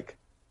riddle's like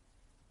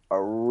a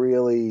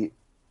really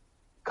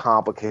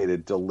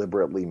complicated,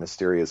 deliberately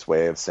mysterious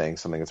way of saying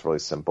something that's really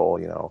simple.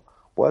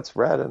 What's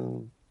red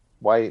and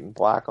white and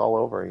black all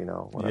over?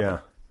 Whatever. Yeah.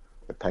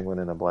 A penguin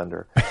in a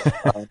blender.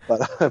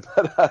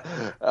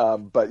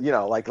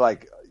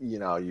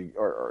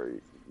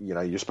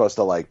 You're supposed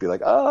to like be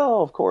like,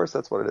 oh, of course,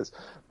 that's what it is.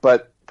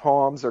 But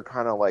poems are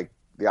kind of like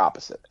the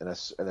opposite in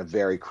a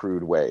very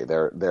crude way.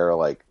 They're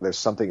like, there's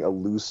something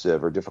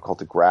elusive or difficult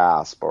to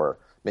grasp or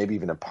maybe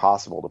even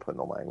impossible to put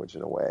into language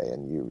in a way.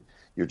 And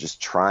you're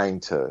just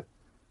trying to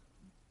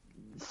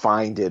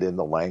find it in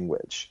the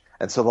language.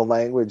 And so the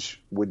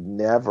language would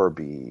never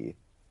be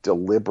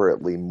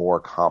deliberately more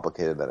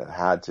complicated than it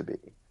had to be.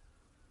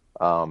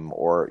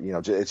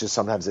 It's just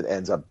sometimes it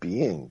ends up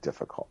being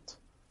difficult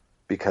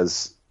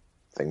because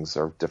things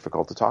are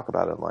difficult to talk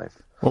about in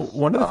life. Well,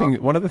 one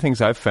of the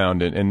things I've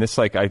found, and this,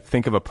 like, I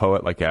think of a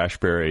poet like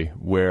Ashbery,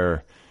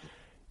 where,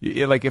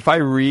 like, if I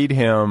read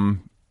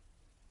him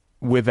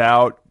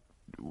without,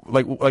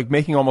 like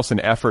making almost an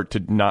effort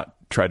to not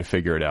try to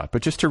figure it out,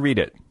 but just to read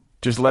it,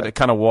 just let it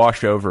kind of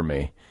wash over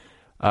me,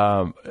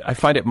 I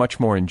find it much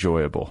more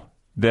enjoyable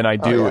than I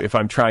do if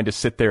I'm trying to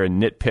sit there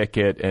and nitpick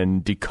it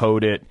and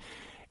decode it.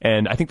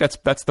 And I think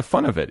that's the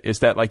fun of it, is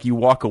that like you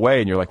walk away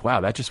and you're like,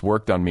 wow, that just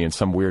worked on me in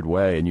some weird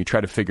way. And you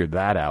try to figure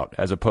that out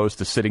as opposed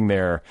to sitting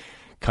there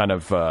kind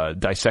of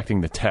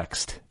dissecting the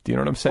text. Do you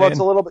know what I'm saying? Well, it's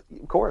a little bit,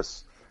 of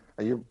course.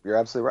 You're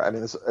absolutely right. I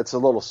mean, it's a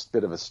little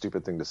bit of a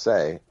stupid thing to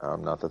say.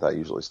 Not that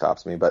usually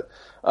stops me, but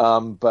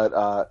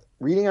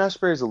reading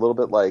Ashbery is a little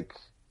bit like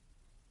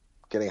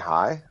getting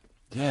high.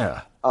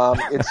 Yeah.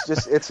 It's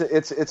just,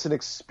 it's an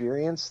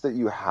experience that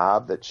you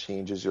have that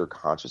changes your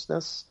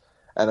consciousness.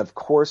 And of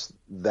course,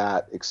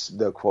 that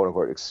the quote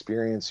unquote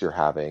experience you're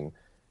having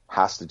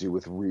has to do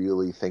with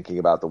really thinking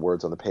about the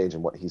words on the page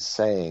and what he's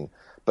saying.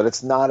 But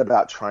it's not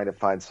about trying to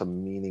find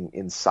some meaning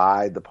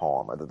inside the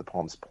poem or that the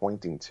poem's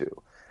pointing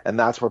to. And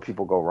that's where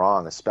people go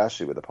wrong,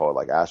 especially with a poet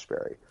like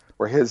Ashbery,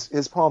 where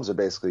his poems are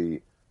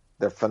basically,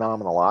 they're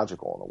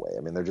phenomenological in a way.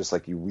 I mean, they're just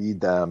like you read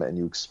them and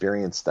you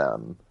experience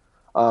them.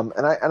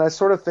 And I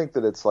sort of think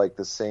that it's like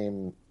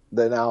the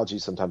analogy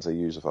sometimes I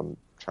use if I'm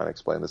trying to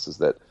explain this is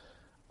that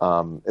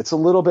it's a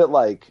little bit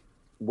like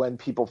when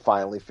people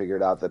finally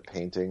figured out that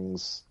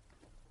paintings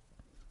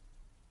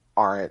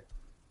aren't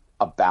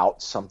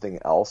about something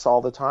else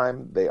all the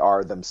time. They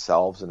are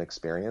themselves an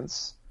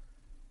experience.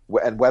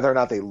 And whether or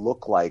not they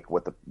look like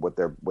what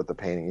the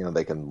painting,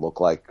 they can look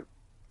like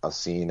a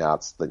scene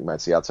that you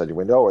might see outside your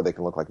window, or they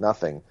can look like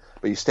nothing.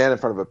 But you stand in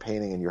front of a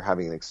painting and you're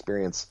having an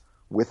experience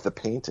with the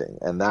painting,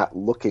 and that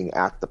looking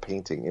at the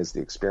painting is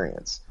the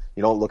experience.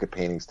 You don't look at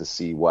paintings to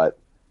see what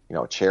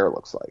a chair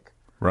looks like.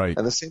 Right.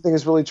 And the same thing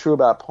is really true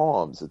about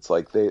poems. It's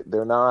like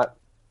they're not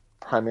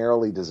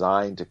primarily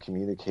designed to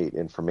communicate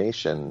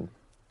information,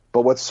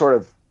 but what's sort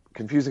of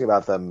confusing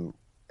about them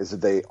is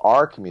that they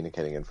are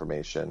communicating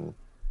information,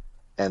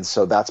 and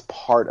so that's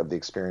part of the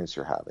experience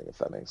you're having, if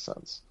that makes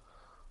sense.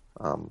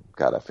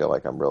 God, I feel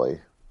like I'm really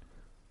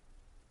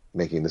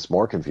making this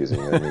more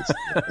confusing than it needs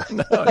to be.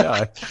 No,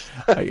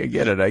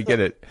 I get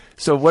it.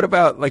 So what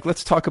about,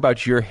 let's talk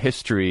about your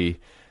history,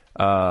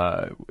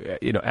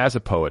 as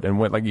a poet, and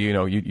what,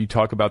 you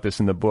talk about this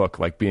in the book,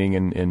 like being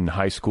in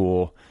high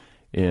school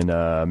in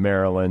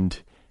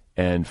Maryland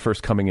and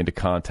first coming into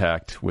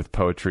contact with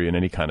poetry in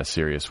any kind of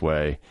serious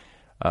way,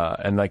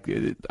 and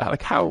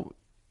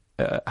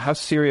how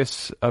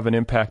serious of an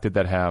impact did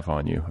that have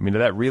on you? I mean,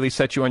 did that really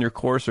set you on your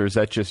course, or is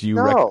that just you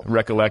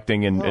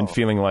recollecting and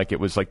feeling like it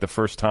was like the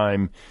first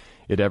time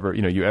you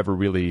ever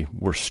really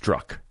were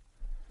struck?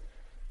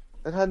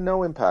 It had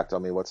no impact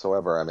on me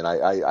whatsoever. I mean,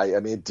 I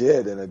mean, it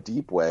did in a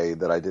deep way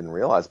that I didn't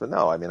realize. But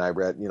no, I mean, I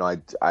read,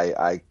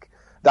 I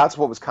that's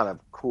what was kind of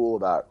cool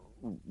about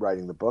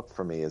writing the book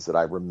for me, is that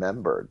I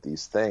remembered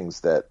these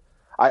things that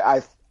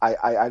I'd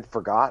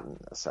forgotten,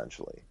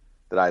 essentially,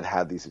 that I'd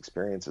had these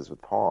experiences with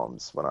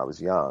poems when I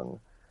was young,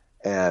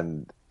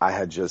 and I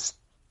had just,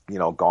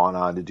 gone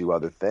on to do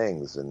other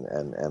things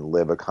and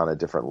live a kind of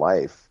different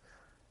life.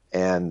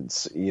 And,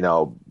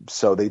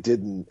 so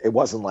it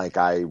wasn't like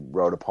I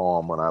wrote a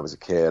poem when I was a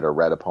kid or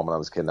read a poem when I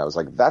was a kid and I was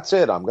like, that's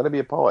it, I'm going to be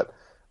a poet.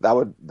 That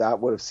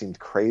would have seemed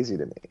crazy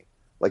to me.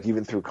 Like,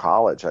 even through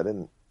college, I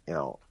didn't,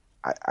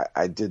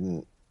 I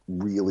didn't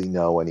really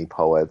know any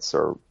poets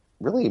or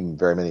really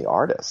very many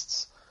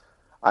artists.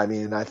 I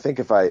mean, I think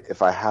if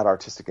I had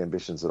artistic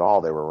ambitions at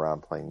all, they were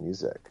around playing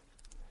music.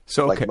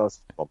 So, okay. Like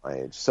most people my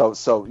age. So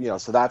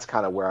that's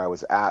kind of where I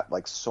was at,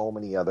 like so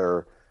many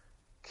other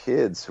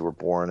kids who were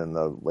born in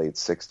the late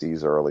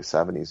 60s or early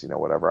 70s,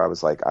 whatever. I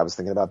was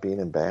thinking about being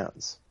in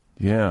bands.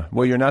 Yeah.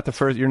 Well, you're not the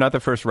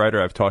first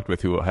writer I've talked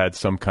with who had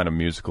some kind of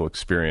musical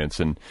experience.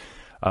 And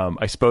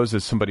I suppose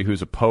as somebody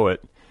who's a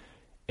poet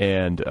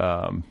and,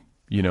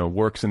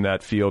 works in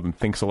that field and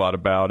thinks a lot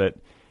about it,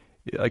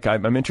 like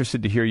I'm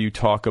interested to hear you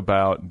talk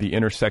about the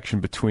intersection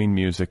between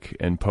music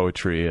and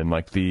poetry, and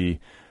like the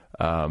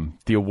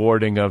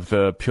awarding of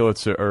the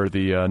Pulitzer or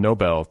the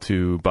Nobel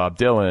to Bob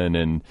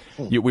Dylan. And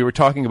we were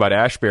talking about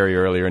Ashbery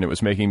earlier, and it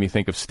was making me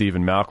think of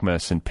Stephen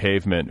Malkmus and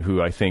Pavement,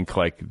 who I think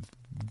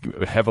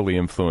heavily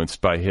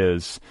influenced by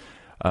his,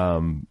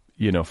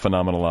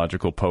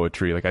 phenomenological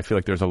poetry. Like, I feel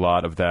like there's a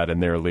lot of that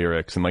in their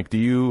lyrics. And what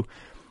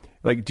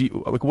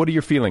are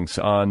your feelings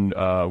on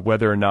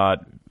whether or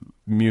not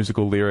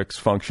musical lyrics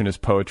function as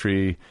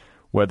poetry,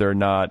 whether or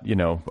not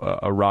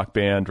a rock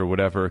band or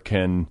whatever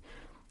can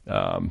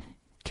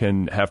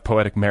have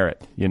poetic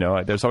merit?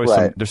 There's always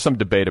some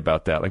debate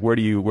about that. Like, where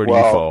do you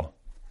fall?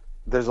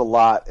 There's a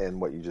lot in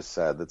what you just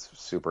said that's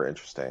super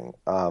interesting.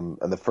 And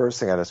the first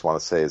thing I just want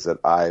to say is that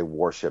I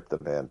worship the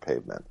band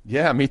Pavement.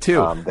 Yeah, me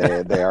too.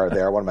 They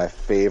are one of my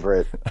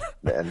favorite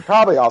and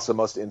probably also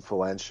most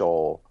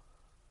influential,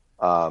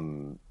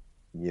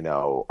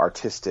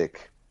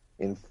 artistic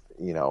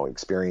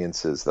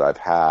experiences that I've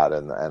had,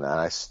 and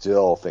I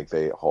still think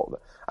they hold.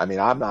 I mean,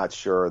 I'm not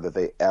sure that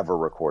they ever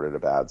recorded a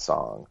bad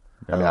song.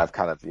 No. I mean, I've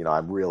kind of,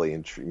 I'm really,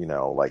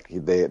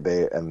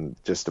 they and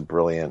just a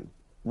brilliant,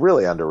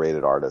 really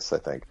underrated artist, I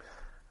think.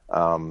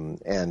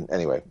 And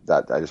anyway,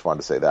 that I just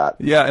wanted to say that.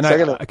 Yeah, and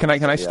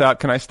can I stop?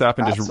 Can I stop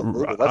and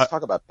Absolutely. just let's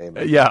talk about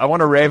Pavement? Yeah, I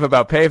want to rave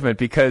about Pavement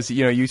because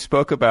you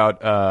spoke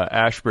about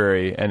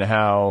Ashbery and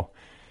how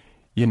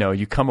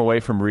you come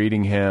away from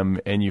reading him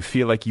and you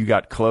feel like you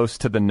got close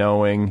to the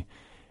knowing,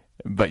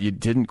 but you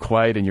didn't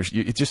quite, and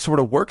it just sort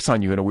of works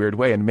on you in a weird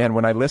way. And man,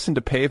 when I listen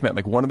to Pavement,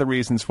 like one of the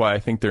reasons why I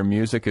think their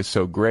music is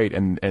so great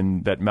and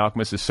that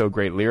Malkmus is so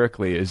great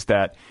lyrically is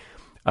that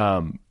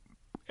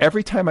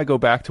every time I go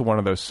back to one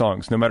of those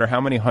songs, no matter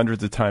how many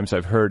hundreds of times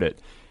I've heard it,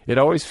 it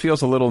always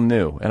feels a little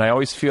new, and I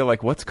always feel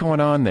like, what's going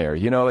on there?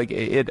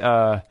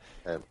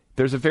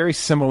 There's a very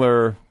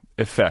similar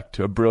effect,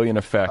 a brilliant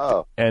effect,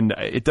 and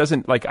it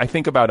doesn't, like, I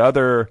think about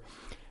other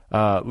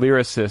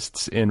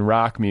lyricists in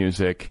rock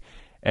music,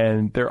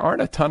 and there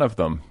aren't a ton of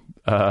them.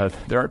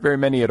 There aren't very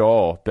many at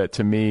all that,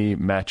 to me,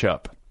 match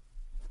up.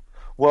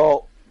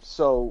 Well,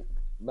 so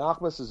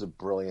Malkmus is a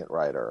brilliant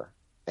writer,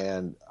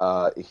 and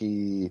I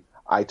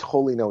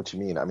totally know what you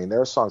mean. I mean,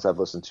 there are songs I've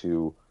listened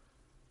to,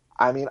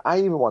 I mean, I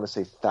even want to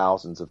say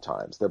thousands of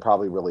times. There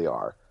probably really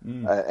are.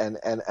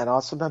 And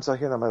sometimes I'll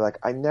hear them, I'm like,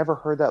 I never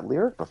heard that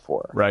lyric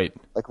before. Right.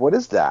 Like, what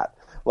is that?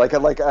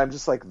 Like I'm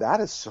just like, that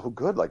is so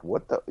good. Like,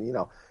 what the,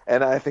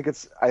 and I think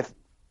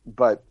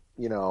but,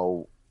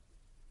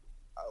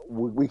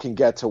 we can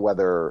get to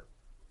whether,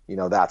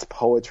 that's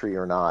poetry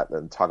or not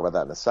and talk about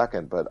that in a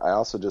second. But I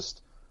also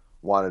just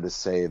wanted to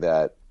say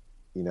that,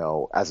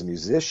 as a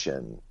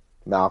musician,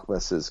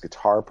 Malkmus's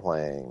guitar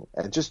playing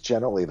and just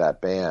generally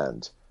that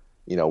band,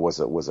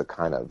 was a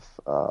kind of,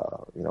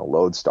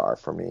 lodestar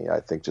for me.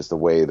 I think just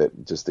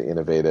the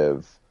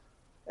innovative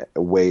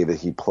way that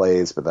he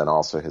plays, but then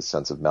also his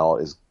sense of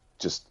melody is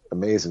just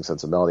amazing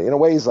sense of melody. In a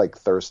way, he's like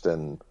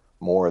Thurston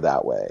Moore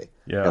that way.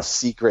 Yeah.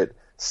 Secret,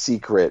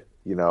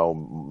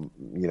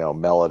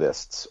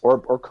 melodists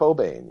or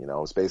Cobain,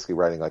 was basically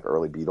writing like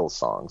early Beatles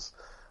songs.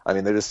 I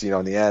mean, they're just,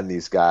 in the end,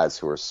 these guys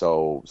who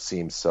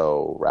seem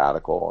so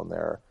radical in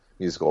their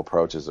musical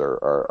approaches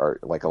are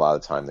like a lot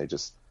of the time they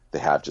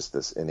have just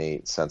this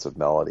innate sense of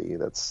melody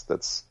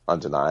that's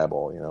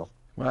undeniable,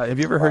 Well, have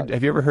you ever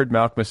heard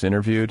Malkmus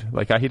interviewed?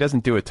 Like, he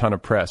doesn't do a ton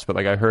of press, but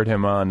like I heard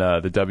him on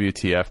the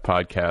WTF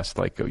podcast,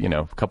 like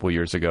a couple of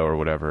years ago or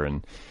whatever,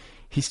 and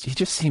he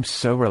just seems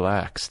so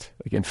relaxed,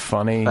 like, and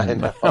funny. I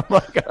know. I'm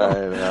like, I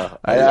know.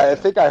 I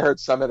think I heard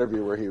some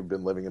interview where he'd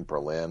been living in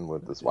Berlin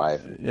with his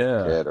wife and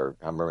kid, or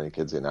I remember any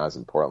kids, and now he's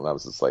in Portland. I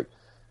was just like,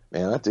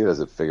 man, that dude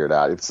has it figured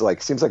out. It's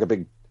like, seems like a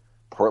big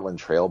Portland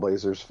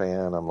Trailblazers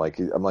fan. I'm like,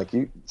 you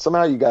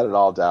somehow you got it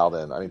all dialed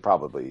in. I mean,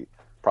 probably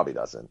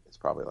doesn't. He's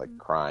probably like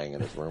crying in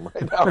his room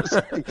right now.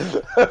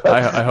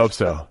 I hope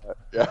so.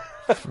 Yeah.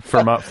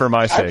 For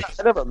my sake.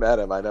 I never met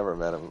him,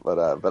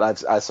 but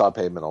I saw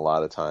Pavement a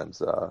lot of times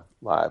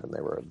live, and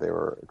they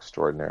were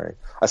extraordinary.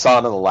 I saw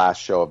him in the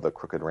last show of the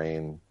Crooked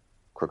Rain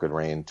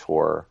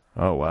tour.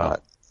 Oh wow.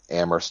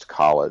 Amherst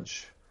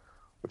College,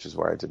 which is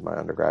where I did my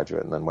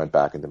undergraduate, and then went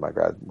back and did my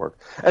grad work.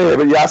 Anyway,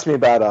 but you asked me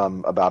about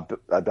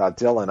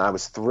Dylan. I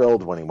was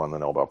thrilled when he won the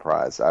Nobel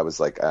Prize. I was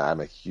like, I'm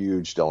a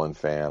huge Dylan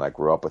fan. I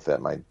grew up with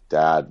it. My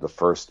dad, the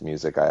first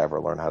music I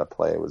ever learned how to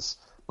play was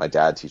my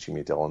dad teaching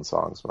me Dylan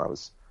songs when I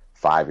was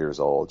 5 years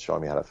old,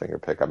 showing me how to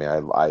fingerpick. I mean,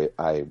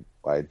 I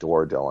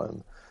adore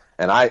Dylan,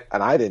 and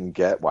I didn't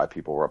get why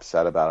people were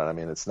upset about it. I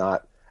mean, it's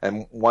not.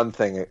 And one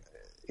thing,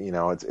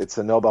 it's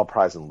a Nobel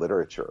Prize in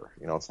literature.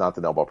 It's not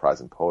the Nobel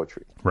Prize in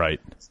poetry. Right.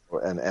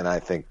 And I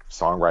think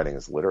songwriting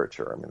is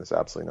literature. I mean, there's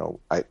absolutely no.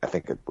 I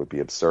think it would be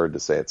absurd to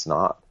say it's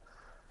not.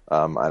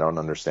 I don't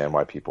understand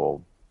why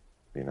people,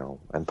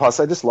 And plus,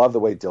 I just love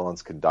the way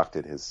Dylan's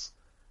conducted his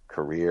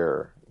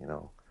career.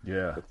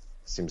 Yeah. It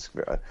seems,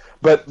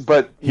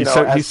 but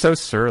he's so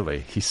surly.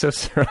 He's so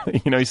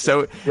surly. He's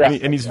so,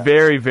 and he's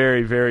very,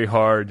 very, very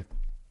hard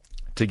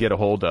to get a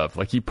hold of.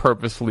 Like, he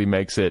purposefully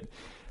makes it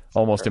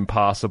almost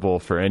impossible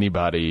for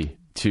anybody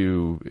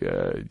to,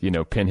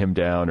 pin him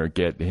down or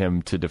get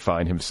him to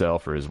define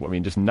himself or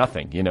just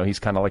nothing. He's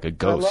kind of like a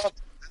ghost.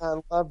 I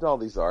loved all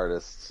these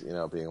artists,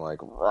 being like,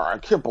 I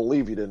can't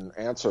believe you didn't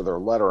answer their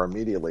letter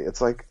immediately.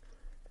 It's like,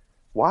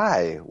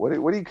 why? What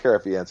do you care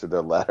if he answered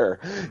their letter?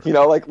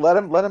 Like, let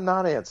him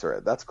not answer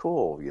it. That's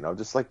cool.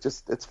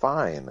 Just it's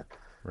fine.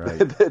 Right.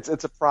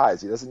 It's a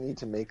prize. He doesn't need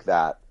to make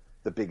that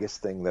the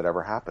biggest thing that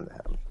ever happened to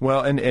him.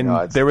 Well, and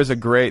there was a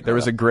great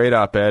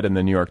op-ed in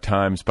the New York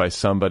Times by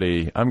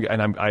somebody.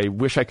 I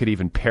wish I could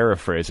even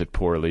paraphrase it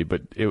poorly,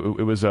 but it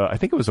was I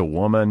think it was a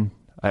woman.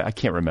 I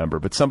can't remember,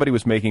 but somebody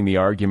was making the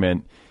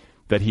argument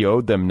that he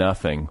owed them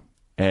nothing,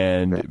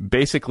 and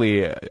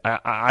basically,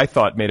 I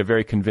thought made a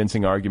very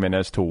convincing argument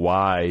as to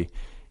why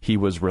he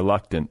was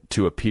reluctant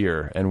to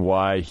appear and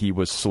why he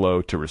was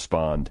slow to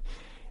respond,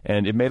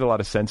 and it made a lot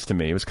of sense to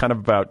me. It was kind of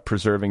about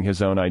preserving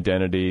his own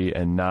identity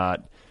and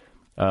not.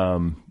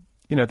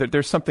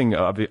 There's something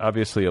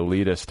obviously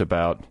elitist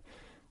about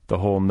the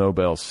whole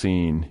Nobel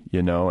scene,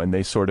 and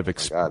they sort of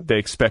they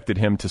expected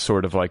him to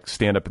sort of like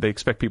stand up. They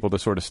expect people to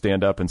sort of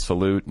stand up and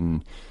salute,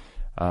 and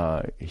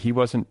he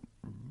wasn't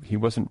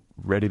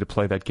ready to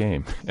play that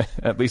game.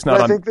 At least not.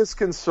 I think this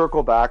can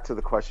circle back to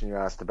the question you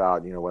asked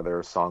about,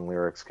 whether song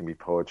lyrics can be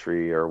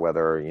poetry or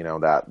whether,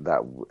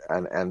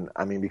 and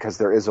I mean, because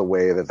there is a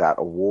way that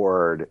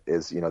award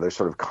is, they're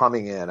sort of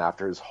coming in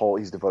after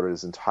he's devoted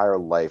his entire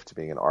life to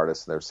being an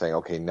artist, and they're saying,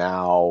 okay,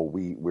 now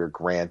we're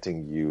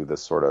granting you the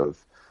sort of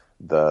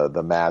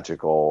the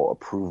magical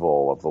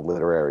approval of the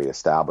literary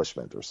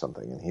establishment or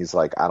something. And he's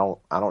like, I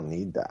don't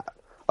need that.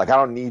 Like, I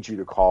don't need you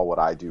to call what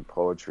I do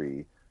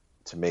poetry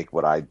to make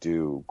what I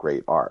do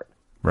great art.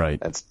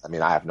 Right.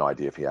 I have no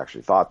idea if he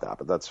actually thought that,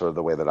 but that's sort of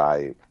the way that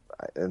I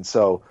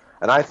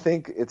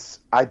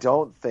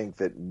don't think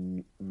that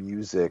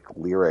music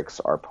lyrics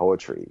are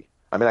poetry.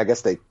 I mean, I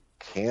guess they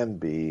can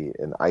be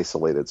in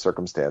isolated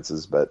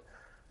circumstances, but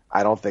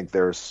I don't think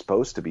they're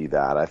supposed to be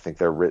that. I think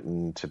they're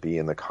written to be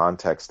in the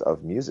context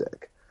of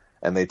music,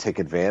 and they take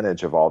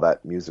advantage of all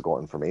that musical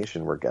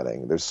information we're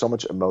getting. There's so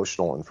much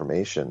emotional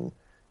information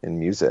in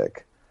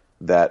music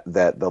that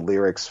the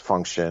lyrics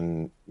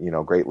function,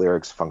 great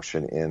lyrics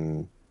function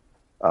in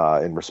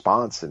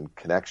response and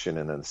connection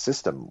and in a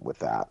system with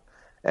that.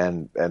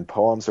 And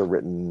poems are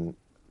written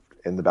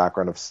in the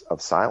background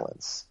of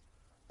silence.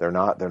 They're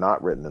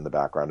not written in the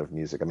background of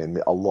music. I mean,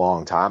 a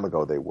long time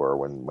ago they were,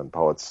 when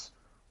poets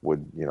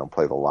would,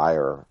 play the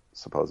lyre,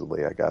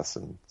 supposedly, I guess,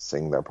 and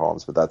sing their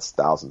poems, but that's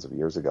thousands of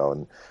years ago.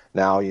 And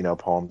now,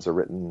 poems are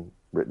written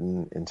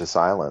into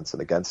silence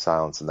and against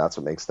silence, and that's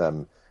what makes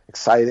them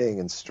exciting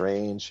and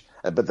strange.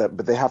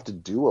 But they have to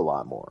do a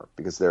lot more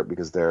because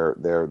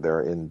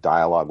they're in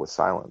dialogue with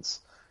silence,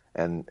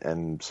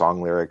 and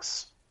song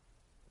lyrics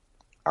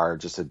are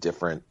just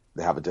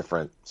they have a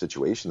different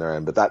situation they're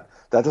in. But that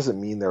doesn't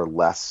mean they're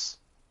less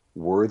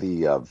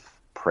worthy of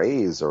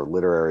praise or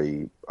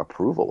literary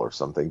approval or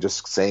something.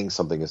 Just saying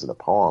something isn't a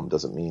poem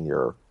doesn't mean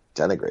you're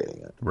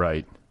denigrating it.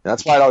 Right. And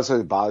that's why it always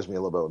bothers me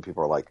a little bit when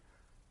people are like,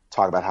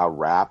 talk about how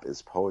rap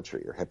is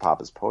poetry or hip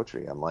hop is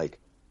poetry. I'm like,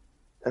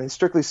 I mean,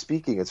 strictly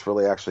speaking, it's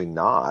really actually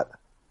not.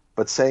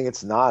 But saying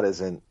it's not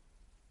isn't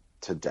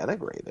to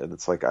denigrate it.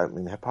 It's like, I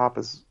mean, hip hop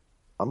is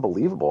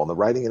unbelievable, and the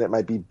writing in it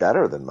might be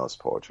better than most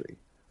poetry.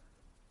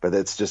 But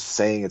it's just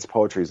saying it's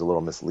poetry is a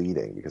little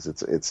misleading because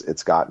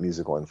it's got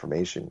musical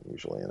information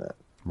usually in it.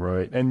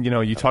 Right. And,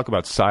 you talk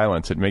about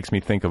silence. It makes me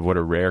think of what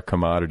a rare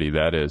commodity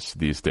that is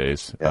these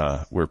days,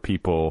 Yes. where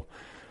people,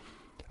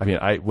 I mean,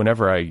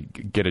 whenever I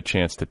get a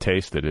chance to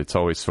taste it, it's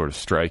always sort of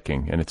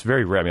striking. And it's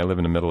very rare. I mean, I live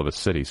in the middle of a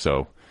city,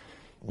 so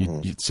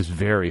it's just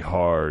very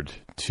hard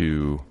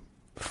to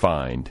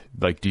find.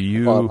 Like, do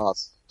you... Well,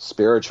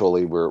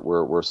 spiritually,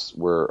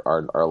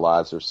 our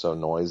lives are so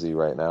noisy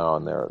right now,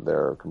 and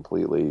they're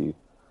completely,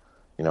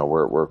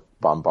 we're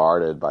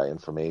bombarded by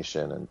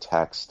information and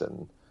text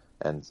and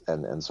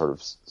sort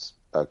of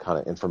a kind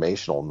of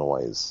informational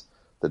noise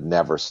that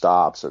never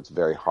stops. So it's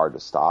very hard to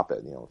stop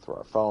it, through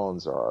our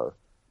phones or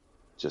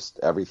just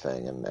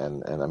everything.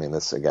 And I mean,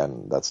 this,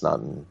 again, that's not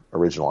an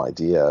original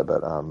idea,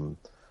 but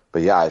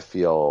yeah, I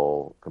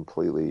feel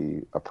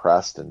completely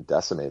oppressed and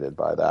decimated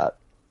by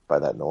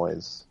that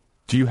noise.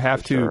 Do you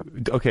have to? Sure.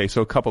 Okay,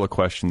 so a couple of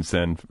questions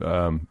then.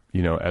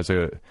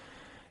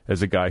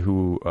 As a guy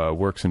who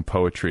works in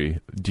poetry,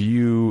 do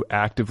you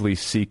actively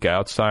seek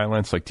out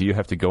silence? Like, do you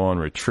have to go on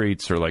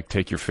retreats or like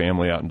take your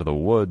family out into the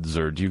woods,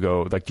 or do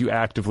you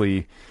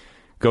actively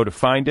go to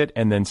find it?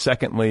 And then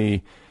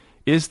secondly,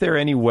 is there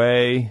any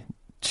way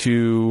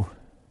to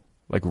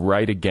like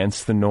write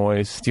against the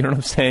noise? Do you know what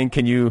I'm saying?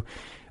 Can you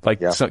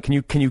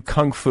can you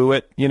kung fu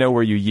it,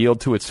 where you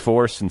yield to its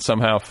force and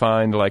somehow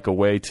find like a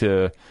way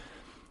to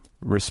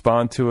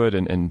respond to it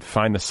and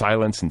find the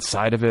silence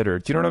inside of it? Or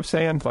do you know what I'm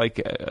saying?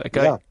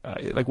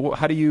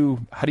 How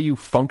do you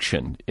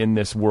function in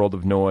this world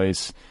of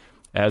noise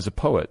as a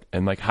poet?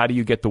 And like, how do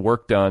you get the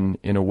work done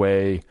in a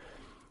way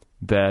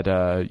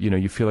that,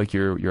 you feel like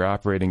you're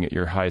operating at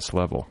your highest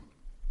level?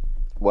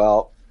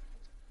 Well,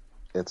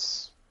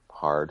 it's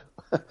hard.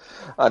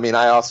 I mean,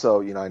 I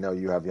also, I know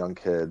you have young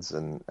kids,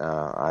 and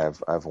I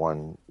have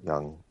one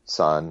young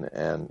son,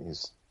 and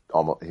he's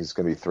going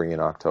to be 3 in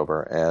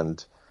October,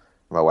 and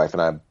my wife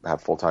and I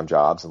have full-time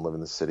jobs and live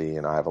in the city,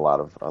 and I have a lot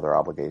of other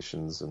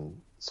obligations,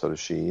 and so does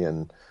she.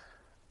 And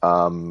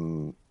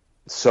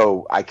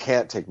so I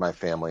can't take my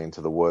family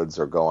into the woods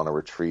or go on a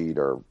retreat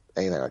or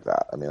anything like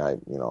that. I mean, I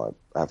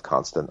have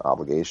constant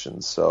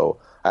obligations, so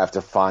I have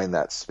to find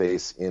that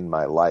space in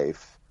my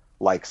life,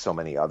 like so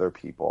many other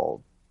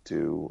people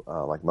do,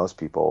 like most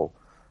people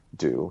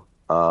do.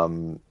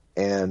 But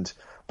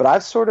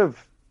I've sort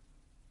of,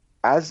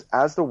 as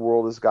the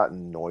world has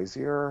gotten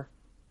noisier,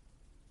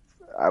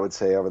 I would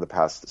say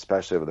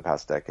especially over the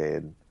past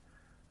decade,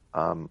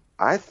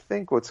 I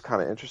think what's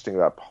kind of interesting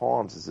about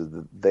poems is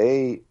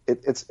that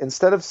it's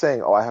instead of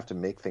saying, oh, I have to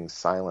make things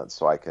silent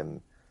so I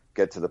can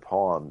get to the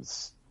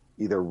poems,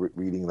 either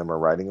reading them or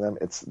writing them,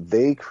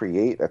 they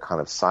create a kind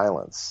of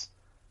silence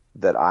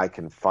that I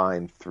can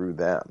find through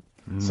them.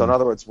 So in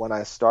other words, when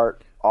I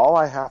start, all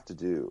I have to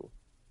do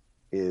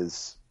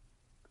is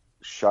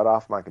shut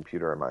off my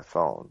computer and my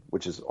phone,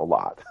 which is a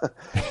lot,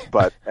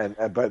 but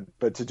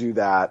to do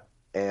that,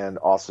 and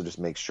also just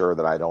make sure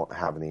that I don't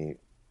have any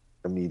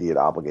immediate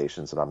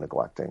obligations that I'm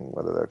neglecting,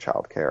 whether they're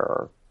childcare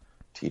or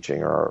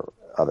teaching or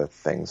other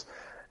things,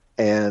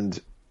 and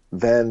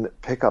then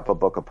pick up a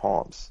book of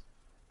poems.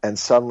 And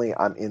suddenly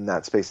I'm in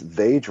that space.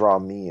 They draw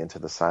me into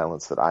the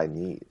silence that I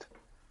need.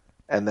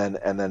 And then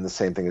the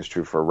same thing is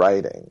true for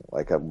writing.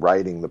 Like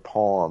writing the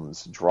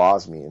poems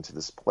draws me into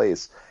this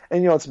place.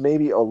 And, it's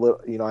maybe a little,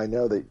 I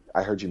know that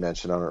I heard you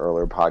mention on an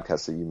earlier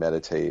podcast that you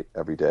meditate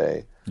every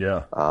day.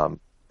 Yeah.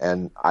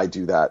 And I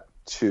do that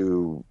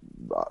too,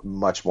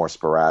 much more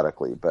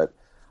sporadically. But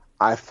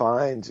I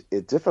find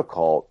it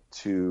difficult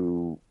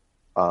to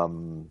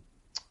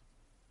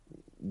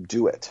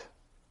do it,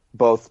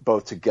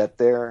 both to get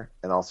there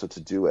and also to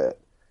do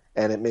it.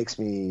 And it makes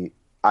me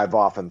I've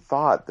often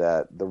thought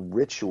that the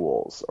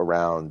rituals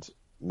around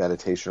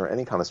meditation or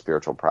any kind of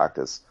spiritual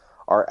practice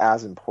are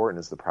as important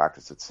as the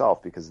practice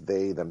itself, because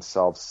they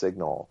themselves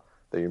signal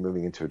that you're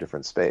moving into a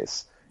different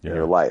space in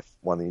your life,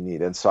 one that you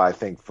need. And so I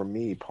think for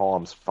me,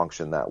 poems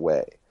function that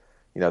way.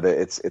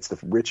 It's the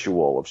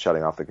ritual of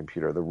shutting off the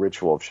computer, the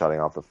ritual of shutting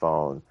off the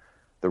phone,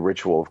 the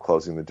ritual of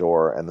closing the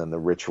door, and then the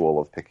ritual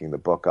of picking the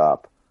book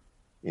up.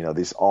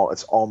 It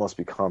almost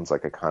becomes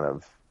like a kind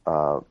of,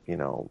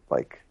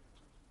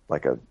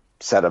 like a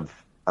set of,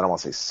 I don't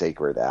want to say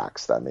sacred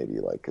acts, that maybe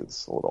like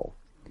is a little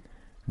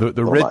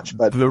much,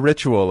 but the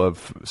ritual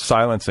of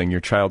silencing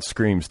your child's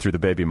screams through the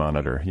baby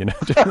monitor,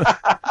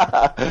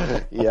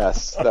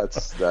 Yes,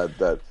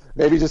 that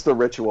maybe just the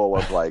ritual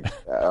of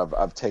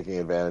of taking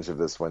advantage of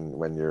this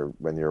when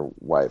your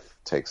wife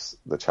takes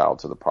the child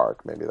to the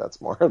park. Maybe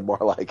that's more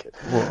like it.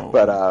 Whoa.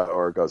 But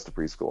or goes to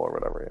preschool or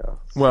whatever.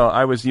 Yeah. Well,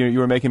 I was you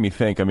were making me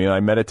think. I mean, I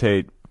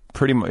meditate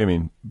pretty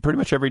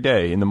much every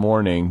day in the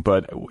morning,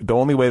 but the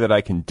only way that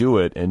I can do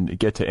it and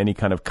get to any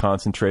kind of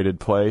concentrated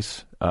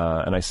place,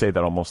 and I say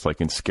that almost like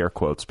in scare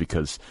quotes,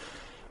 because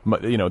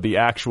the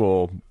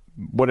actual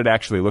what it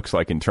actually looks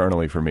like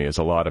internally for me is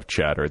a lot of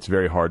chatter. It's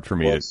very hard for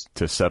me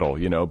to settle,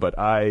 but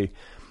I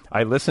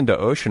listen to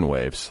ocean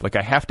waves. Like,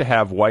 I have to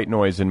have white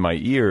noise in my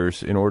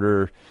ears in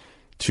order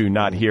to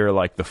not hear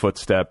like the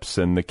footsteps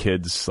and the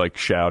kids like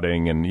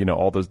shouting and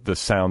all the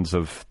sounds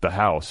of the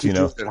house. Do you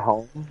do it at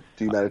home?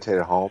 Do you meditate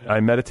at home? I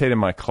meditate in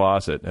my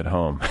closet at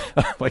home.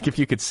 Like, if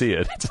you could see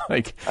it, it's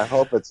like, I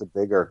hope it's a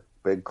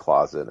big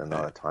closet and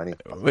not a tiny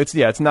closet.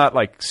 It's not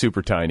like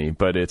super tiny,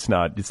 but it's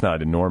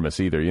not enormous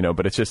either,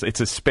 but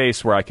it's a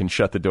space where I can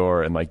shut the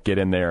door and like get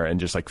in there and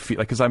just like feel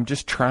like, because I'm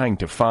just trying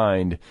to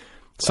find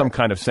some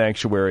kind of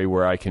sanctuary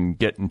where I can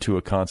get into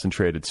a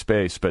concentrated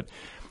space. But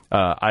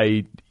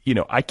I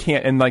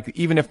can't, and like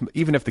even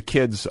if the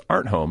kids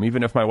aren't home,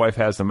 even if my wife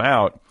has them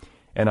out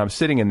and I'm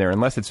sitting in there,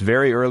 unless it's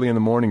very early in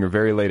the morning or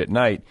very late at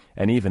night,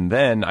 and even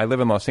then, I live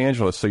in Los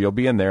Angeles, so you'll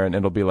be in there and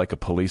it'll be like a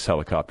police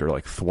helicopter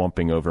like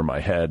thwumping over my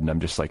head, and I'm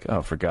just like,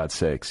 oh, for God's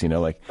sakes,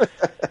 like,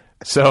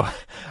 so,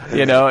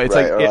 it's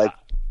right,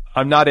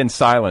 I'm not in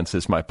silence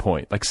is my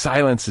point. Like,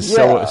 silence is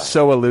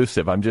so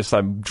elusive. I'm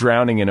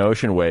drowning in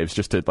ocean waves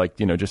just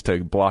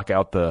to block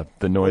out the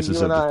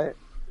noises of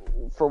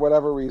for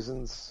whatever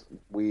reasons,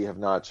 we have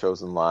not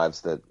chosen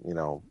lives that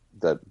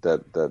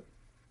that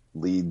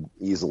lead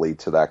easily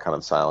to that kind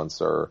of silence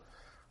or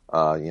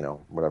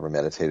whatever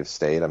meditative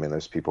state. I mean,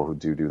 there's people who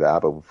do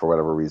that, but for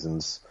whatever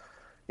reasons,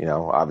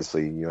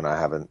 obviously you and I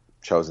haven't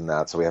chosen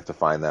that, so we have to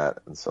find that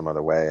in some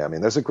other way. I mean,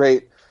 there's a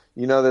great,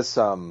 this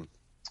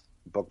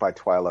book by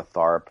Twyla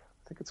Tharp.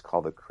 I think it's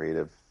called The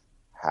Creative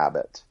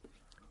Habit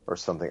or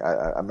something.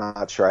 I'm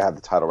not sure I have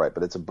the title right,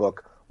 but it's a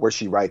book where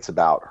she writes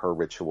about her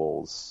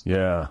rituals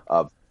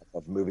of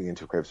moving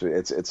into a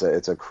creative.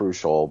 It's a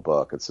crucial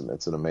book. It's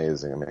an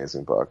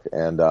amazing book.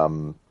 And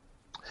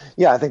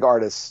I think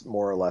artists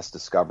more or less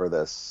discover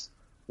this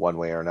one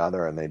way or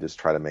another, and they just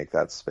try to make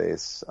that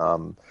space.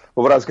 But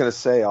what I was going to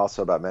say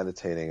also about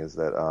meditating is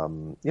that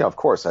of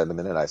course, the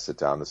minute I sit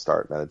down to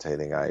start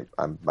meditating,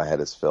 my head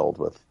is filled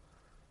with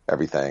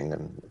everything,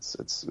 and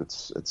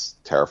it's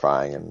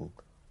terrifying and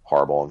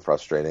horrible and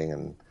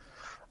frustrating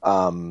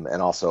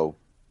and also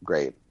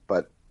great.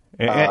 But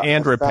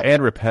and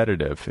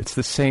repetitive. It's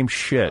the same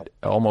shit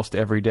almost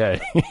every day.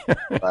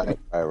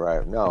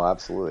 Right. No,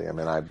 absolutely. I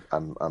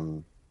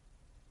mean,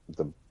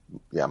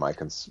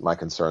 my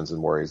concerns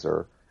and worries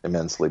are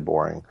immensely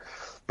boring.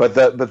 But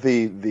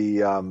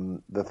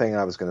the thing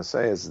I was going to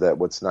say is that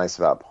what's nice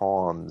about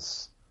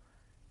poems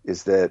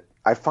is that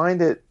I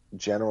find it,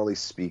 generally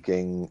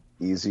speaking,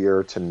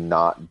 easier to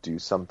not do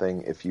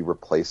something if you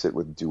replace it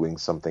with doing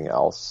something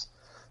else.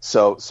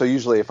 So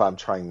usually if I'm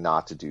trying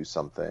not to do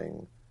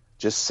something,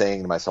 just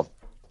saying to myself,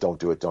 don't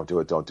do it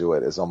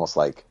is almost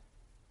like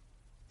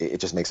it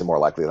just makes it more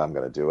likely that I'm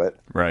going to do it.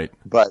 Right.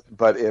 But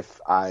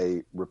if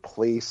I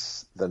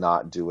replace the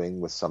not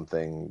doing with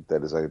something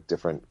that is a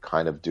different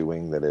kind of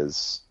doing that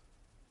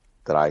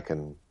I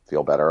can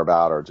feel better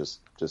about, or just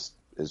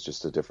is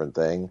just a different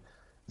thing,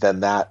 then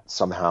that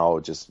somehow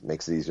just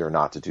makes it easier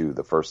not to do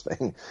the first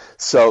thing.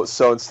 So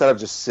instead of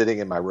just sitting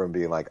in my room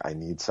being like, I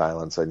need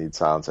silence,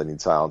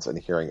 and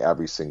hearing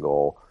every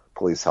single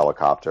police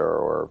helicopter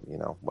or,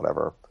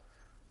 whatever,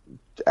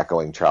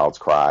 echoing child's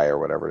cry or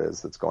whatever it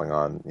is that's going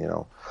on,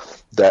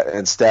 that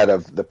instead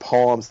of the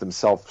poems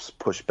themselves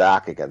push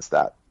back against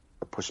that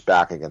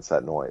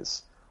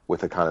noise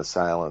with a kind of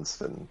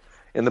silence. And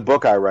in the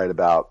book I write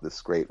about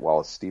this great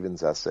Wallace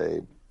Stevens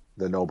essay,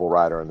 The Noble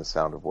Rider and the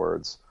Sound of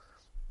Words,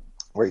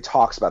 where he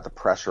talks about the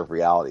pressure of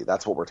reality.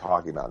 That's what we're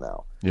talking about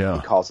now. Yeah.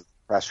 He calls it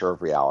pressure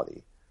of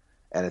reality.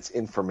 And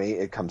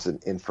it comes in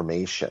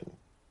information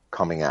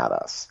coming at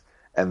us,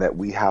 and that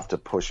we have to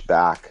push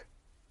back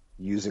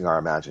using our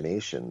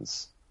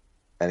imaginations.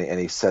 And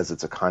he says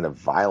it's a kind of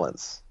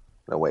violence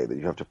in a way that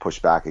you have to push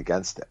back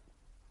against it.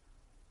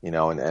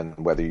 And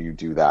whether you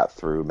do that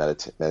through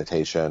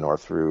meditation or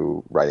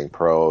through writing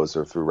prose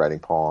or through writing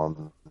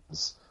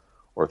poems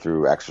or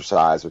through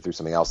exercise or through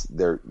something else.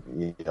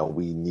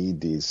 We need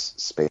these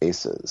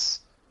spaces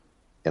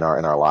in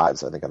our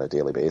lives, I think, on a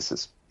daily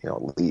basis,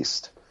 at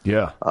least.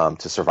 Yeah.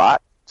 To survive.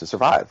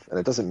 And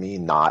it doesn't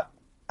mean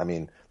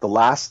the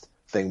last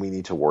thing we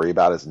need to worry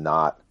about is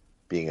not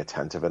being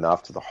attentive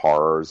enough to the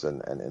horrors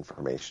and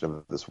information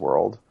of this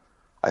world.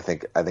 I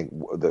think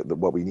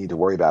what we need to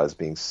worry about is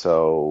being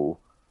so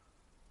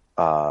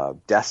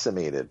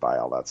decimated by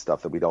all that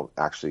stuff that we don't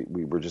actually,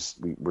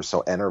 we're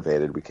so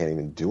enervated we can't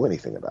even do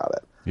anything about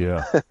it.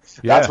 Yeah.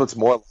 That's what's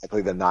more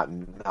likely than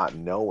not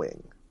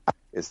knowing,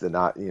 is the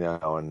not,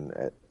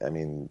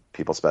 and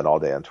people spend all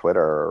day on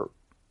Twitter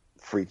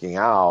freaking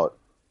out,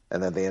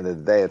 and at the end of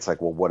the day, it's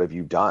like, well, what have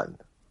you done?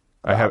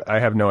 I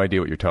have no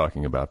idea what you're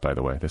talking about, by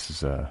the way. This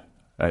is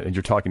and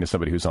you're talking to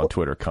somebody who's on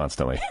Twitter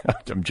constantly.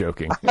 I'm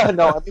joking.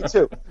 No, me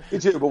too.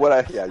 But you know what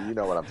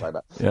I'm talking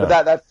about. Yeah.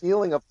 But that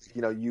feeling of,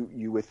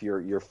 you with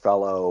your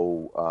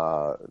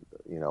fellow,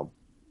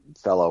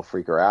 fellow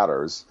freaker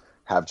outers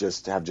have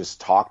just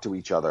talked to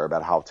each other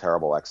about how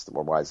terrible X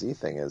or YZ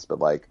thing is. But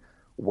like,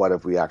 what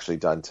have we actually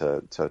done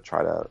to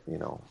try to,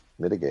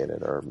 mitigate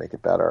it or make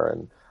it better?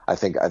 And I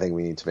think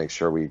we need to make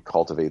sure we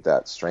cultivate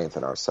that strength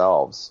in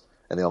ourselves.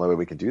 And the only way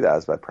we can do that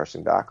is by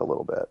pressing back a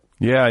little bit.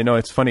 Yeah, I know.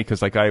 It's funny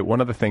because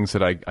one of the things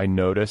that I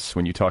notice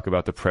when you talk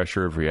about the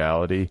pressure of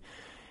reality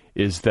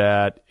is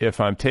that if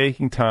I'm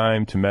taking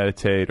time to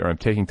meditate or I'm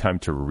taking time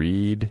to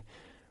read,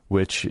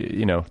 which,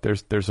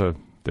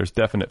 there's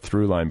definite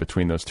through line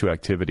between those two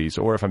activities,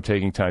 or if I'm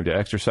taking time to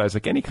exercise,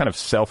 like any kind of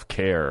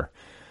self-care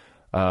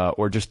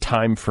or just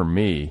time for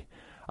me,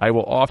 I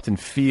will often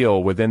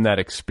feel within that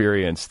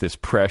experience this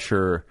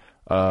pressure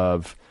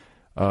of,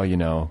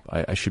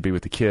 I should be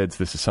with the kids.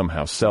 This is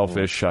somehow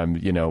selfish. I'm,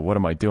 what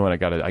am I doing?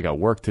 I got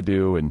work to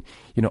do. And,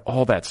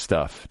 all that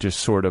stuff just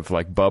sort of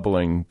like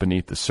bubbling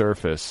beneath the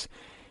surface.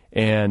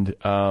 And,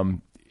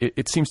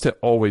 it seems to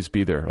always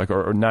be there, like,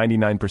 or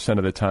 99%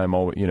 of the time,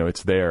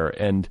 it's there.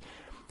 And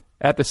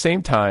at the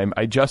same time,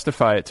 I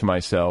justify it to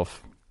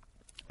myself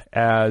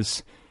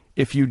as,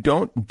 if you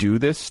don't do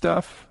this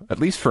stuff, at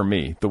least for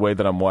me, the way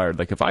that I'm wired,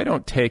 like if I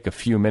don't take a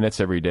few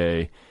minutes every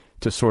day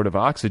to sort of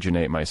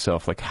oxygenate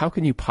myself, like how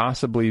can you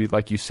possibly,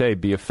 like you say,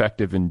 be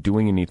effective in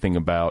doing anything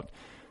about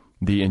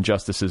the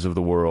injustices of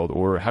the world?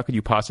 Or how could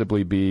you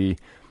possibly be,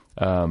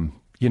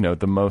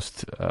 the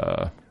most,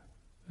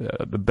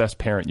 the best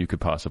parent you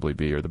could possibly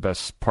be, or the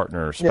best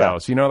partner or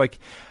spouse? Yeah.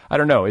 I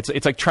don't know.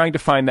 It's like trying to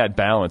find that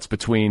balance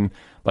between,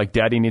 like,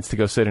 daddy needs to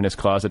go sit in his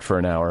closet for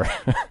an hour.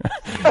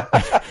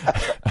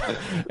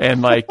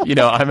 And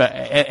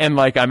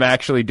I'm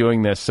actually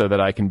doing this so that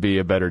I can be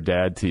a better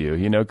dad to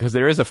you, because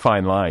there is a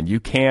fine line. You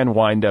can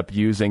wind up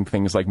using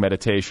things like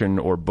meditation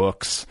or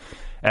books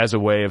as a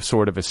way of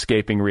sort of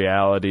escaping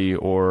reality,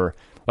 or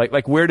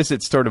like where does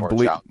it sort of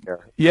bleed?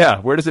 Yeah.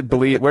 Where does it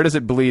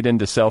bleed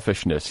into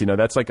selfishness?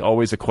 That's like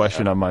always a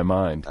question on my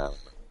mind.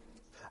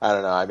 I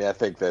don't know. I mean, I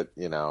think that,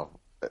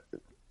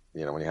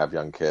 when you have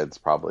young kids,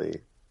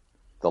 probably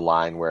the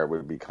line where it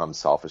would become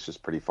selfish is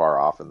pretty far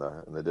off in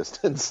the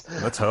distance.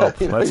 Let's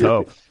hope. Let's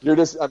hope. I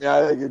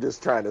think you're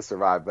just trying to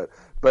survive.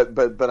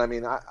 But I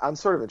mean, I'm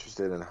sort of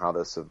interested in how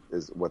this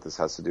is, what this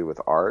has to do with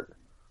art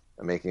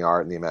and making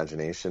art in the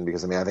imagination.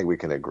 Because I think we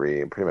can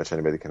agree, pretty much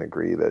anybody can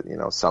agree that,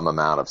 some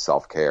amount of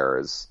self-care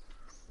is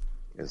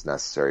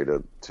necessary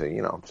to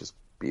just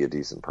be a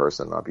decent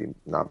person,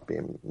 not be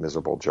a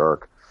miserable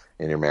jerk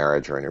in your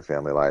marriage or in your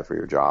family life or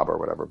your job or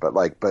whatever.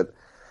 But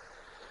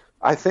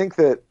I think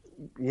that,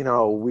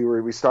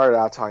 we started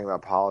out talking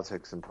about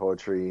politics and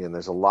poetry, and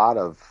there's a lot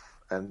of,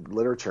 and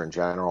literature in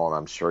general, and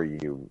I'm sure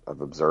you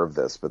have observed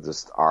this, but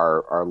just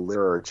our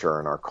literature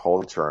and our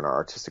culture and our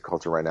artistic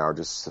culture right now are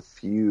just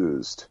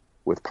suffused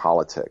with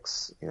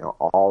politics,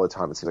 all the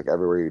time. It seems like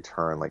everywhere you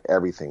turn, like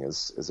everything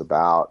is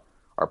about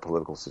our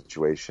political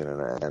situation,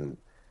 and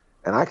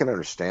I can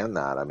understand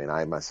that. I mean,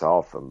 I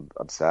myself am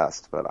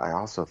obsessed, but I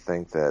also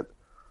think that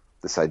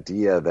this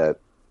idea that,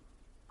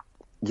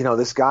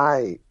 this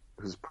guy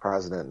who's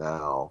president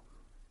now,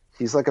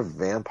 he's like a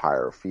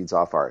vampire who feeds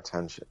off our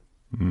attention.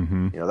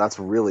 Mm-hmm. That's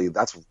really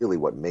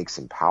what makes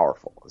him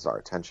powerful, is our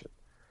attention.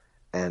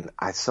 And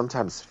I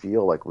sometimes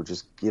feel like we're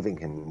just giving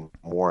him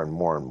more and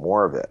more and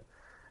more of it.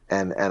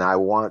 And I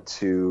want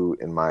to,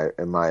 in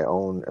my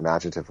own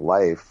imaginative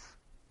life,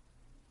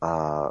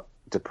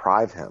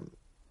 deprive him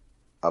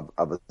of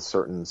a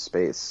certain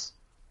space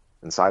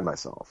inside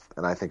myself.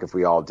 And I think if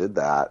we all did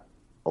that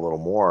a little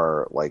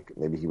more, like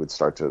maybe he would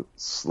start to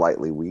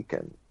slightly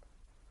weaken,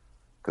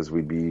 because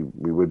we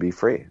would be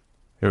free.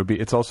 It would be.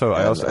 It's also.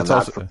 And, It's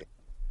also.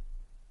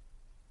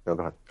 No,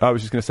 go ahead. I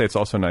was just going to say it's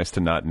also nice to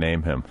not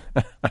name him.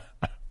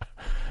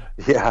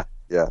 Yeah,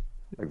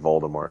 like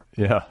Voldemort.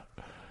 Yeah.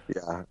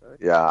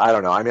 I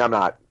don't know. I mean, I'm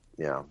not.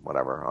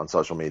 Whatever. On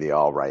social media,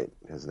 I'll write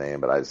his name,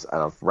 but I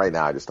don't. Right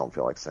now, I just don't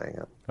feel like saying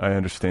it. I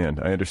understand,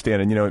 and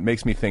it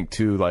makes me think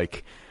too.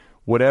 Like,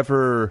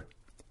 whatever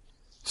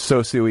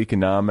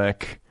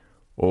socioeconomic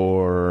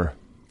or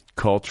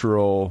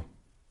cultural,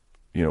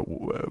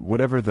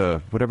 whatever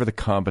the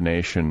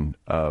combination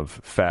of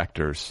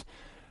factors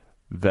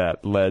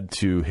that led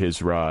to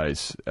his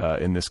rise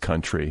in this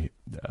country.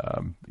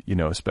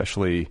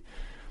 Especially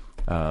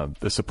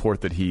the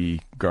support that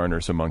he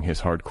garners among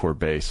his hardcore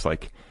base.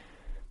 Like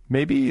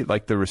maybe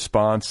like the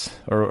response,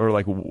 or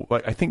like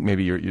I think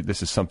maybe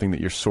this is something that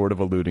you're sort of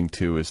alluding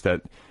to, is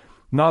that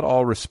not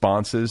all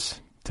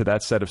responses to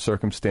that set of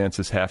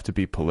circumstances have to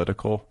be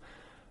political.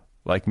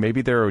 Like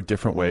maybe there are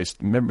different ways.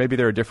 Maybe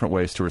there are different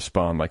ways to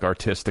respond, like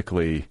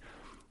artistically,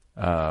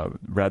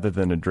 rather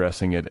than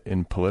addressing it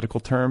in political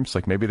terms.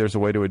 Like maybe there's a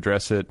way to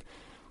address it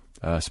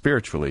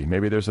spiritually.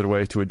 Maybe there's a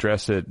way to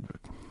address it.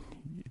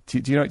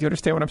 Do you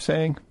understand what I'm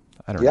saying?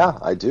 I don't know. Yeah,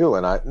 I do,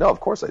 and of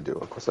course I do.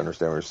 Of course I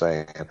understand what you're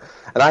saying, and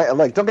I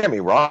like. Don't get me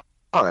wrong.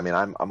 I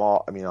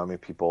mean,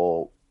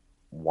 people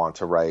want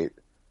to write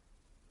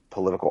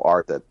political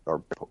art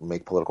or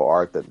make political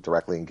art that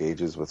directly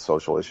engages with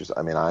social issues.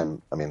 I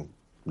mean,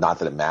 not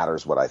that it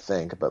matters what I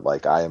think, but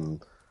like I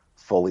am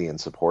fully in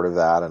support of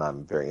that, and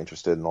I'm very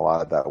interested in a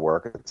lot of that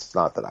work. It's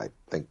not that I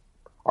think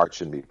art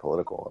shouldn't be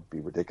political; it'd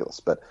be ridiculous.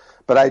 But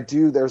I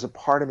do. There's a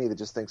part of me that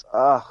just thinks,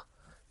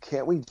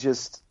 can't we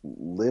just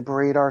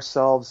liberate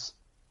ourselves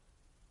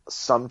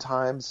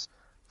sometimes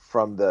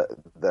from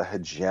the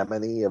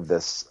hegemony of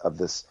this?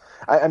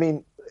 I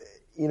mean,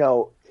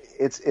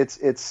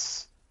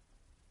 it's.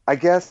 I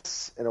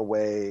guess in a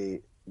way,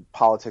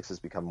 politics has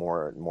become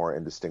more and more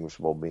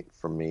indistinguishable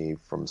from me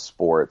from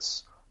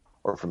sports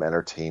or from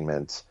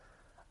entertainment.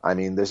 I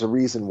mean, there's a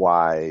reason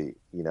why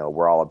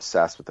we're all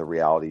obsessed with the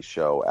reality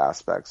show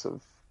aspects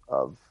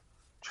of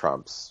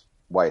Trump's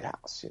White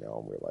House. And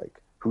we're like,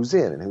 who's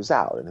in and who's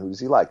out and who does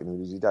he like and who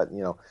does he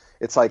not?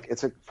 It's like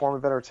it's a form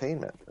of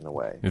entertainment in a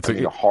way. It's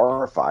a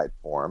horrified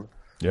form.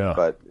 Yeah.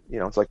 But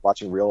it's like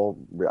watching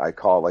I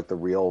call it like the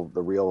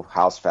real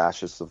house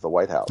fascists of the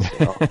White House.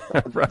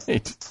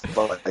 Right.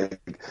 But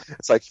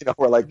it's like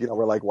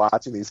we're like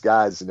watching these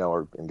guys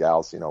or and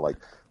gals like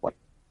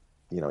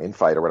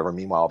infight or whatever.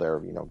 Meanwhile they're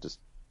just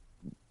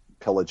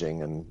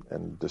pillaging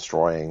and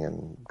destroying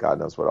and God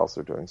knows what else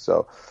they're doing.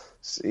 So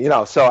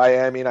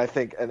I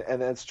think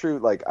and it's true.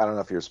 Like I don't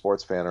know if you're a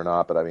sports fan or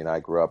not, but I mean I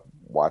grew up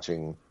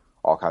watching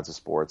all kinds of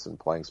sports and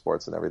playing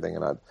sports and everything,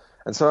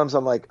 and sometimes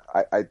I'm like,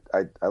 I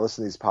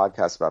listen to these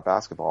podcasts about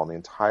basketball, and the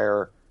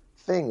entire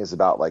thing is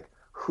about like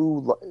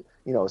who,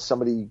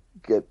 somebody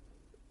get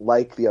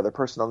like the other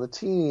person on the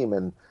team,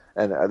 and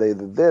are they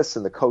this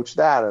and the coach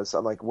that, and so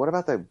I'm like, what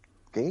about the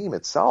game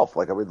itself?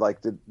 Like, I would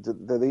like, do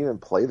they even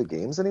play the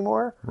games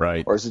anymore?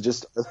 Right? Or is it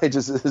just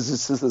is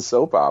this a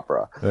soap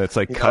opera? It's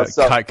like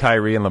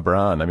Kyrie and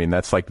LeBron. I mean,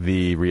 that's like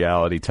the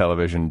reality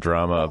television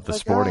drama of the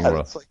sporting world.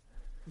 It's like,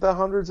 the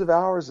hundreds of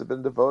hours have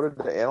been devoted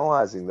to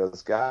analyzing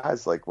those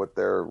guys, like what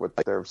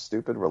their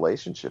stupid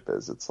relationship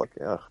is. It's like,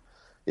 ugh.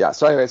 Yeah.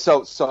 So anyway,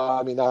 so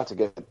I mean, not to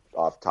get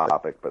off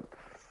topic, but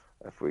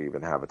if we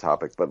even have a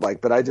topic,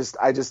 but I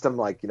just am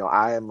like,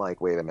 I am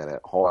like, wait a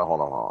minute, hold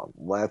on.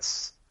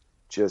 Let's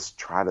just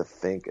try to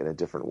think in a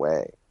different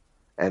way.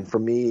 And for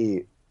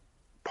me,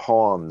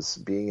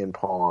 being in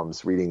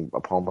poems, reading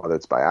a poem, whether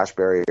it's by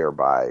Ashbery or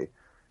by,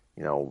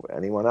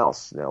 anyone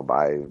else,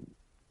 by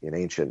an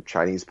ancient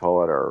Chinese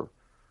poet or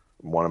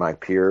one of my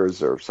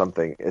peers or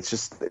something,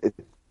 it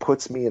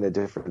puts me in a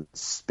different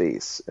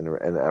space and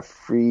a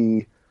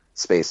free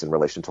space in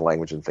relation to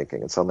language and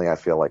thinking, and suddenly I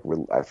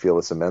feel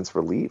this immense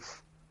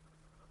relief,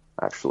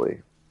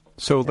 actually.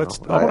 So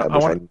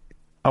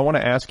I want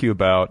to ask you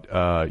about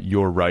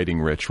your writing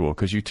ritual,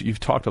 because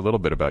you've talked a little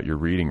bit about your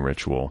reading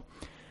ritual,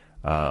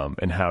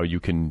 and how you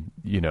can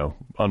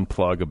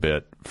unplug a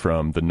bit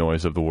from the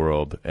noise of the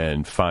world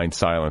and find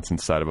silence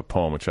inside of a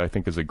poem, which I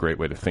think is a great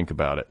way to think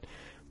about it.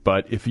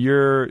 But if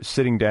you're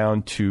sitting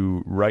down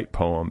to write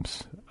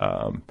poems,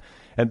 and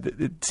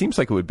it seems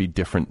like it would be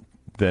different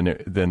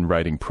than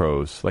writing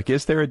prose. Like,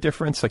 is there a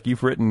difference? Like,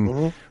 you've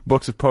written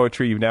books of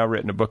poetry, you've now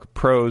written a book of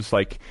prose.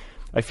 Like,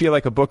 I feel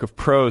like a book of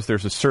prose,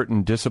 there's a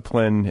certain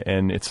discipline,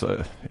 and it's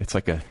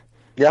like a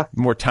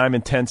more time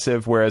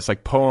intensive. Whereas like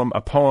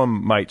a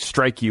poem might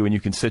strike you, and you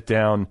can sit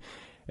down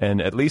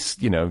and at least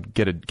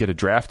get a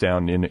draft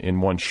down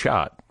in one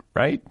shot,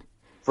 right?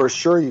 For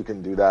sure, you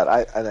can do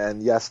that.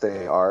 And yes,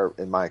 they are,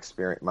 in my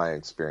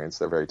experience,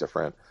 they're very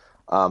different.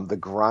 The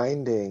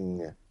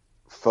grinding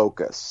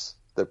focus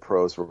that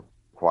prose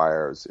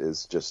requires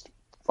is just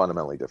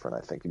fundamentally different,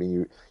 I think. I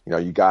mean,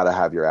 you got to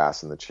have your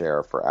ass in the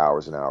chair for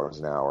hours and hours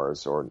and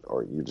hours, or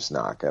you're just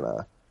not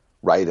gonna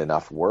write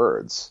enough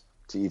words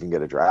to even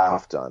get a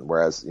draft done.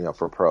 Whereas,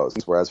 for prose,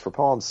 for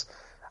poems,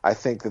 I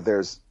think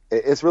that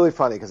it's really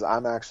funny because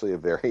I'm actually a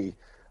very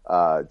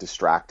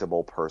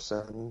distractible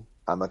person.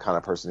 I'm the kind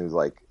of person who's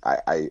like,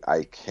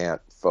 I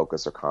can't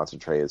focus or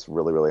concentrate. It's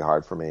really, really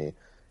hard for me.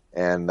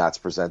 And that's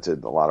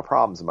presented a lot of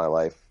problems in my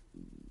life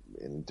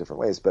in different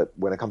ways. But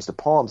when it comes to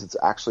poems, it's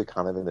actually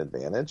kind of an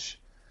advantage,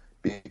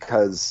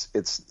 because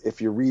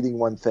if you're reading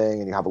one thing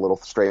and you have a little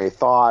stray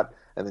thought,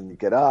 and then you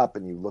get up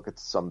and you look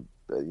at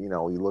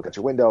you look at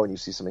your window and you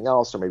see something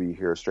else, or maybe you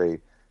hear a stray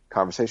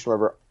conversation, or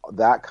whatever,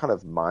 that kind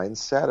of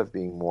mindset of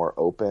being more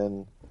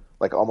open,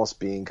 like almost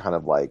being kind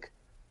of like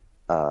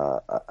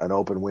an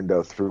open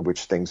window through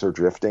which things are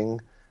drifting,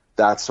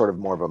 that's sort of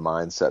more of a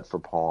mindset for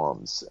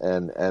poems.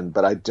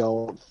 But I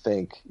don't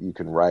think you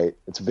can write.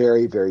 It's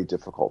very, very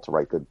difficult to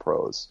write good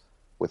prose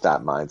with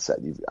that mindset.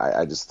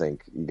 I just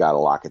think you got to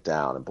lock it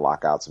down and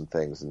block out some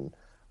things and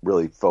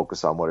really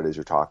focus on what it is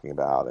you're talking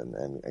about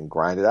and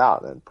grind it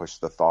out and push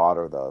the thought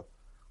or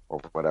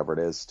whatever it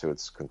is to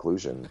its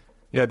conclusion.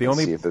 Yeah,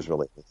 see if there's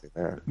really anything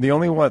there. The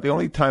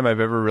only time I've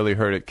ever really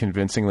heard it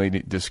convincingly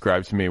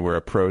described to me where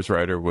a prose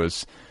writer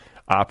was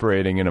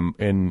operating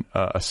in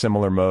a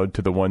similar mode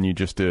to the one you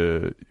just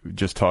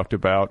talked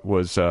about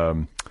was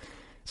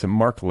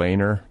Mark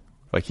Lehner.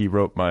 Like, he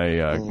wrote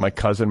my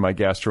cousin, my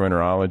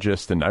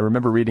gastroenterologist, and I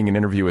remember reading an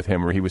interview with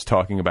him where he was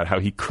talking about how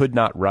he could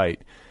not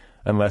write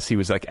unless he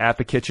was like at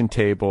the kitchen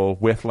table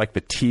with like the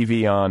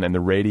TV on and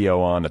the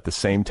radio on at the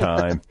same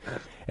time.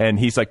 And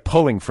he's like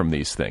pulling from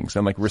these things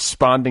and like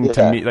responding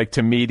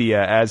to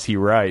media as he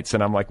writes.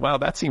 And I'm like, wow,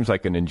 that seems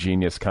like an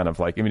ingenious kind of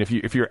like, I mean,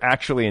 if you're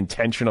actually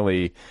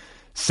intentionally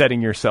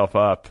setting yourself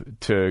up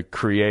to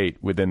create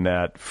within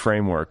that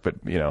framework, but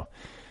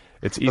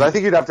it's easy. But I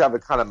think you'd have to have a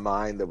kind of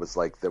mind that was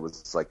like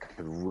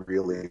could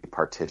really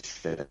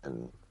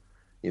partition.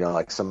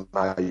 Like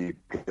somehow you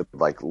could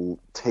like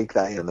take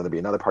that, and then there'd be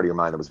another part of your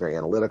mind that was very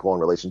analytical in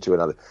relation to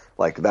another.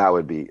 Like that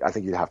would be, I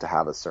think you'd have to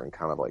have a certain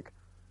kind of like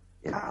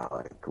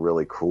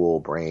really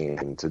cool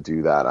brain to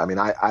do that. I mean,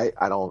 I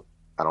don't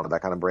have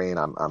that kind of brain.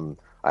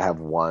 I have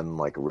one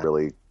like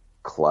really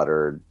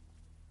cluttered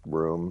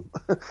room.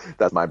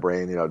 That's my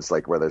brain, just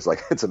like where there's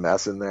like, it's a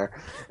mess in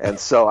there. And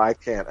so I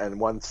can't, and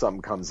once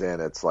something comes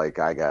in, it's like,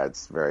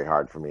 it's very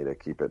hard for me to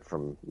keep it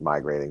from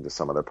migrating to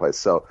some other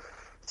place.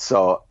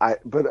 But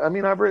I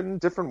mean, I've written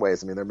different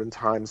ways. I mean, there've been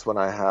times when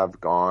I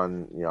have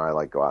gone, I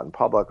like go out in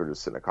public or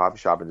just sit in a coffee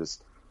shop and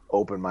just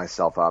open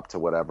myself up to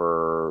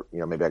whatever,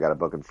 maybe I got a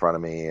book in front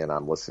of me and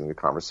I'm listening to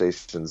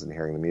conversations and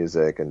hearing the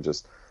music and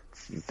just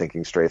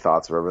thinking stray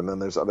thoughts or whatever. And then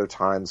there's other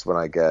times when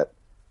I get,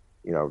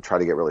 try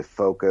to get really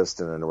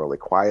focused and in a really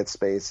quiet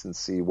space and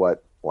see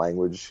what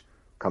language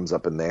comes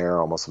up in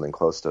there, almost something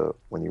close to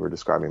when you were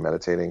describing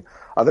meditating.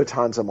 Other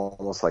times I'm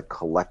almost like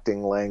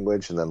collecting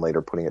language and then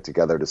later putting it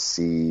together to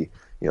see,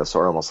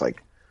 sort of almost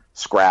like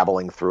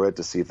scrabbling through it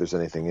to see if there's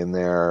anything in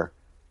there,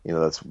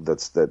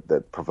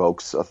 that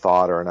provokes a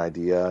thought or an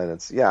idea. And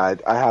it's, I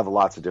have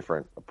lots of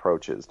different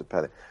approaches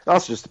depending. It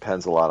also just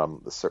depends a lot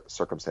on the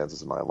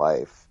circumstances of my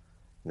life,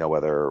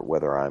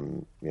 whether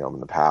I'm, in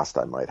the past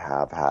I might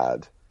have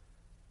had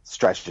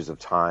stretches of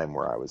time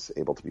where I was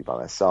able to be by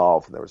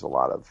myself and there was a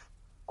lot of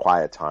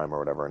quiet time or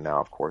whatever. And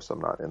now, of course, I'm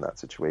not in that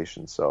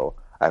situation. So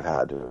I've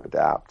had to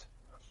adapt.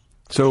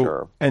 So,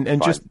 sure.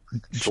 and just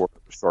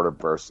shorter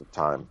bursts of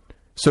time.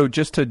 So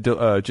just to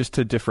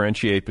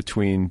differentiate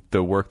between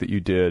the work that you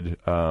did,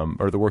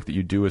 or the work that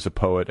you do as a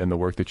poet, and the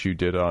work that you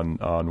did on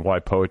Why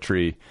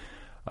Poetry,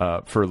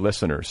 for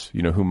listeners,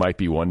 who might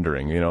be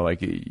wondering,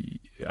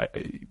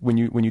 when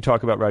you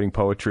talk about writing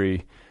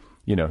poetry,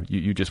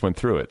 you just went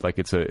through it. Like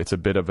it's a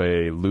bit of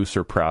a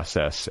looser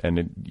process,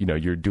 and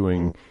you're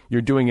doing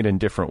it in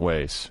different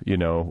ways,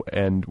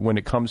 And when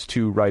it comes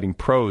to writing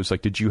prose,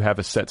 like, did you have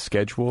a set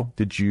schedule?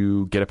 Did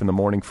you get up in the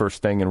morning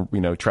first thing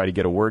and try to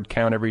get a word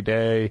count every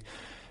day?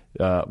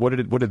 What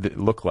did it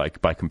look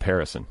like by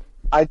comparison?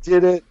 I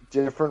did it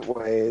different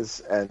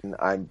ways, and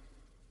I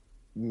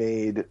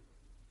made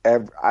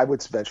I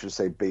would venture to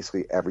say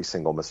basically every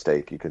single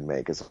mistake you can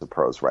make as a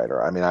prose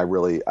writer. I mean, I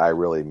really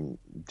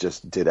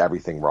just did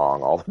everything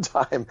wrong all the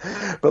time.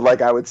 But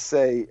like I would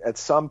say, at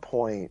some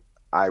point,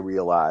 I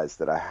realized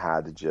that I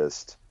had to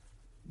just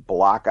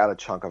block out a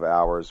chunk of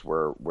hours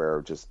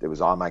where just it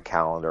was on my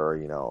calendar,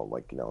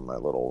 my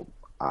little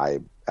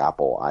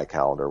Apple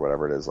iCalendar,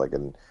 whatever it is, like,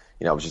 and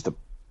it was just a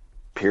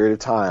period of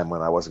time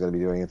when I wasn't going to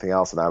be doing anything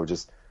else, and I would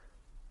just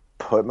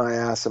put my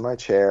ass in my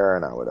chair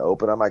and I would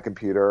open up my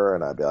computer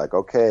and I'd be like,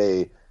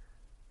 okay,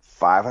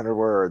 500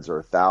 words or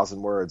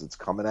 1,000 words, it's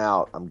coming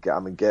out. I'm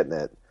getting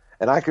it.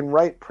 And I can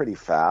write pretty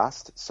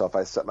fast. So if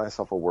I set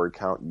myself a word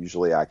count,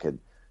 usually I could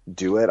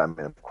do it. I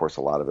mean, of course,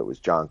 a lot of it was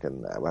junk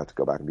and I would have to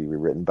go back and be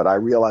rewritten. But I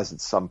realized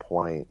at some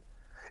point,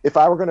 if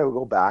I were going to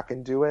go back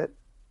and do it,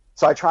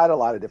 so I tried a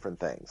lot of different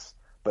things.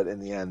 But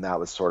in the end, that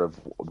was sort of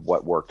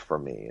what worked for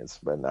me.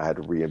 It's when I had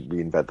to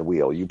reinvent the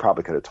wheel. You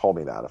probably could have told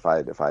me that if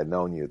I had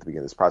known you at the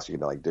beginning of this process. You'd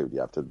be like, dude,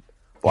 you have to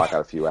block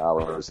out a few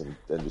hours and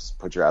just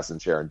put your ass in the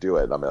chair and do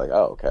it. And I'm like,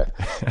 oh, okay.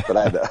 But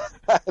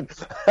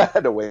I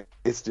had to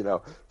waste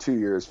 2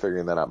 years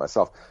figuring that out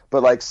myself.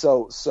 But like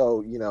so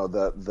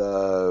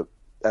the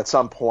at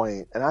some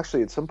point, and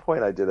actually at some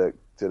point I did a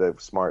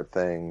smart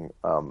thing,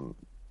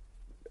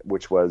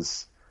 which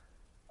was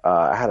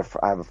I have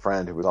a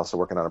friend who was also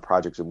working on a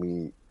project, and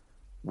we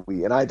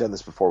and I had done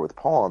this before with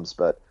poems,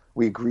 but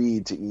we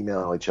agreed to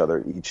email each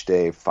other each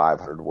day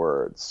 500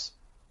 words.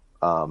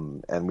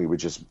 And we would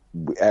just,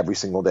 every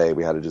single day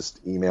we had to just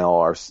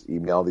email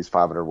these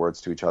 500 words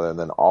to each other. And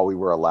then all we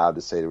were allowed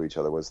to say to each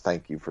other was,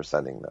 thank you for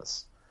sending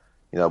this.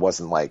 It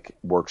wasn't like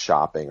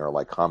workshopping or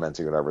like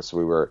commenting or whatever.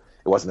 So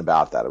it wasn't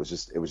about that. It was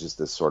just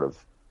this sort of,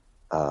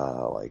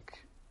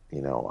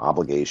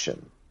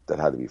 obligation that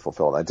had to be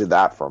fulfilled. And I did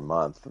that for a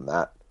month, and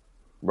that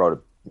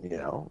wrote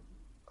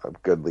a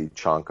goodly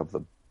chunk of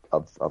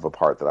a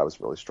part that I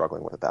was really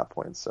struggling with at that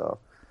point. So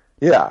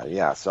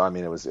yeah. So I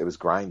mean, it was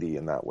grindy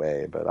in that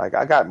way, but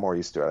I got more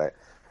used to it.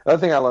 Another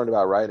thing I learned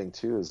about writing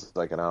too is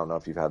like, and I don't know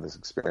if you've had this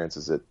experience,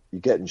 is that you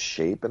get in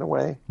shape in a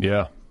way.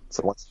 Yeah.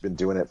 So once you've been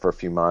doing it for a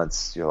few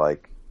months, you're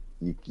like,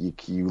 you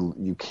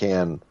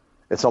can.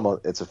 It's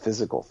a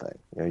physical thing.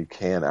 You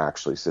can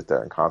actually sit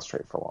there and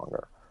concentrate for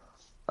longer.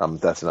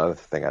 That's another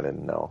thing I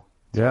didn't know.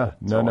 Yeah,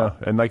 no,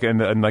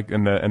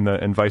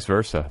 and vice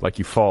versa. Like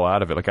you fall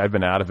out of it. Like I've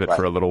been out of it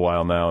for a little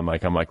while now, and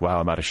like I'm like, wow,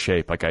 I'm out of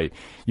shape. Like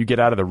you get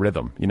out of the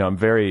rhythm. I'm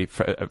very,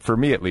 for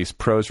me at least,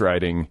 prose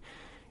writing.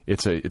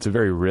 It's a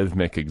very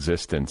rhythmic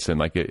existence, and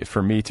like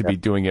for me to be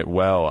doing it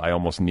well, I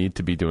almost need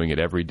to be doing it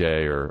every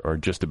day or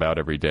just about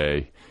every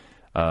day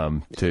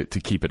to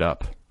keep it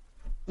up.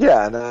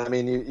 Yeah, and I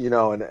mean,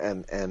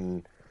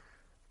 and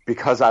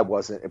because it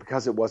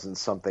wasn't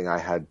something I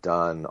had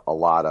done a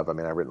lot of. I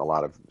mean, I've written a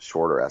lot of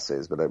shorter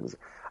essays, but it was.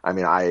 I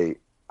mean, I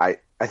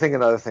think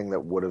another thing that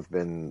would have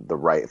been the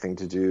right thing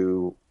to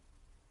do,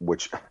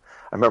 which I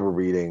remember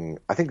reading.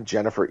 I think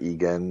Jennifer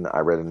Egan. I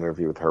read an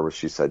interview with her where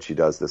she said she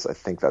does this. I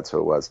think that's who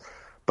it was,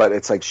 but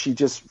it's like she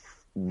just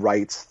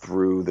writes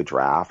through the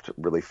draft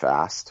really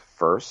fast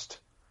first,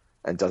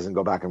 and doesn't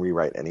go back and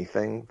rewrite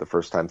anything the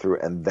first time through,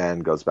 and then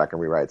goes back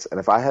and rewrites. And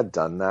if I had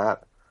done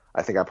that,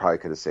 I think I probably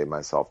could have saved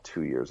myself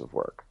 2 years of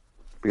work,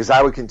 because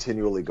I would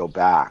continually go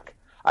back.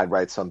 I'd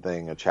write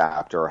something, a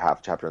chapter or half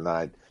a chapter, and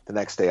then the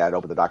next day I'd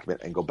open the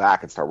document and go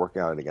back and start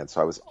working on it again.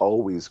 So I was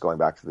always going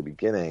back to the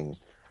beginning,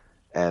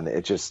 and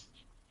it just,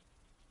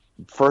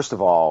 first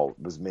of all,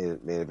 made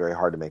it very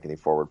hard to make any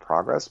forward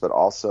progress, but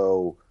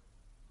also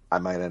I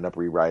might end up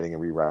rewriting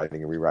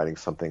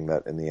something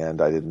that in the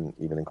end I didn't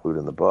even include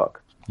in the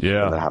book.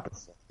 Yeah. And that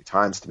happens so many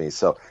times to me.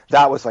 So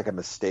that was like a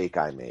mistake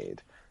I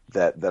made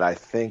that I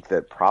think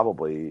that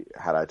probably,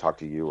 had I talked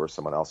to you or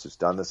someone else who's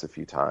done this a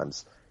few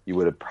times, you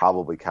would have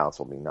probably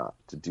counseled me not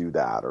to do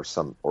that,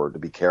 or to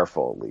be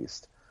careful at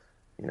least,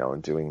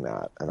 in doing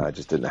that. And I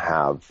just didn't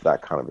have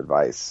that kind of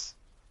advice.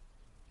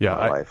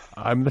 Yeah,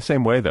 I'm the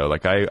same way though.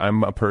 Like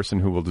I'm a person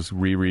who will just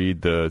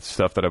reread the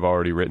stuff that I've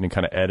already written and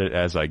kind of edit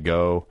as I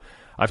go.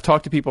 I've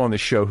talked to people on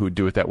this show who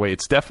do it that way.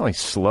 It's definitely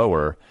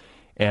slower.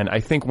 And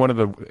I think one of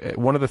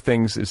the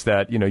things is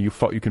that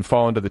you can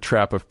fall into the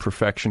trap of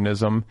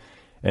perfectionism,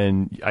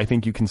 and I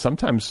think you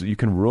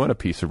can ruin a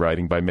piece of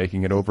writing by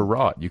making it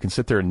overwrought. You can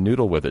sit there and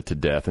noodle with it to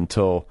death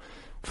until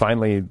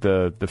finally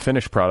the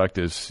finished product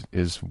is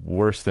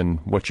worse than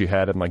what you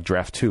had in like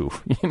draft 2,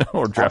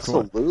 or draft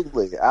 1.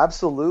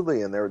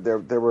 Absolutely. And there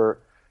were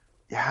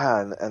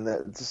and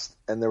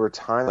there were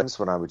times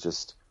when I would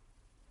just,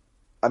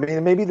 I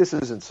mean, maybe this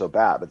isn't so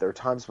bad, but there were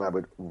times when I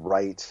would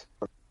write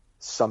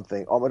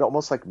something, I would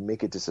almost like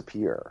make it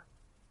disappear.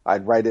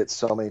 I'd write it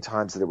so many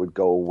times that it would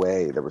go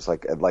away. There was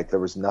like there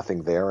was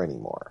nothing there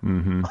anymore.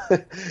 Mm-hmm.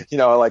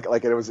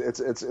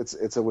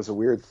 It was a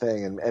weird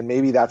thing, and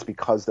maybe that's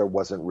because there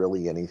wasn't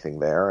really anything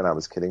there, and I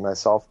was kidding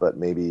myself. But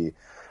maybe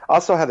I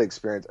also had the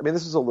experience. I mean,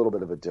 this was a little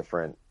bit of a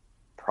different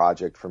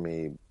project for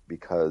me,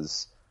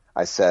 because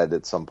I said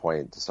at some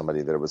point to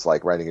somebody that it was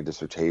like writing a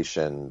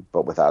dissertation,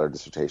 but without a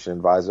dissertation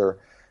advisor.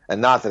 And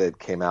not that it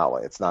came out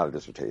like, it's not a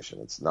dissertation,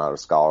 it's not a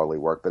scholarly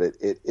work, but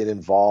it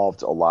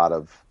involved a lot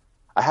of,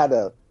 I had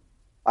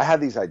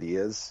these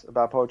ideas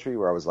about poetry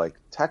where I was like,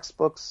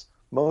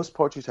 most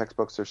poetry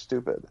textbooks are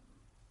stupid.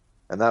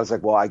 And I was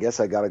like, well, I guess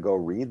I got to go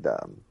read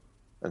them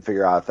and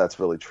figure out if that's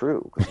really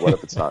true. Because what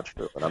if it's not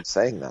true? And I'm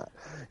saying that,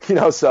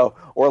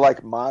 or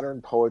like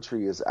modern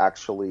poetry is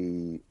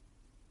actually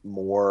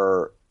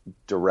more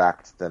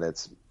direct than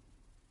it's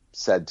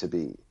said to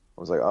be.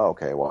 I was like, oh,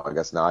 okay, well, I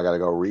guess now I got to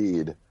go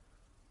read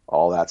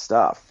all that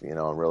stuff,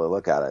 and really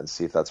look at it and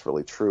see if that's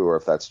really true, or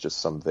if that's just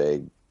some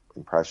vague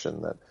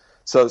impression that.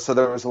 So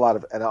there was a lot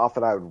of, and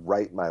often I would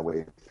write my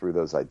way through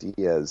those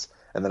ideas,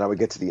 and then I would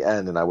get to the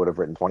end and I would have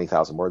written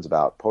 20,000 words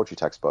about poetry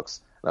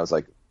textbooks, and I was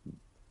like,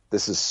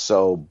 this is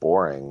so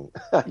boring.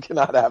 I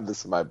cannot have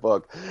this in my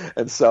book.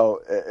 And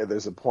so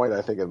there's a point,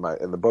 I think, in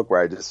the book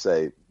where I just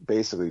say,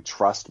 basically,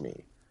 trust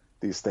me,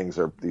 these things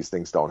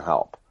don't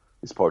help.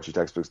 These poetry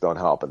textbooks don't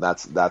help, and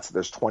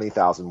there's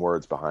 20,000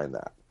 words behind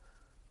that.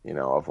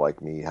 Of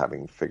like me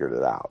having figured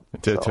it out.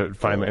 To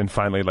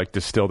finally like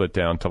distilled it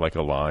down to like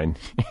a line.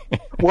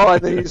 Well,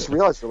 and then you just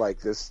realize you're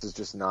like, this is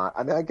just not,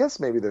 I mean, I guess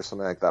maybe there's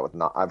something like that with,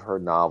 I've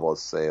heard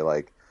novelists say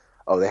like,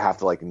 oh, they have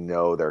to like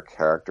know their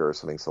character or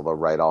something, so they'll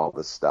write all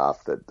this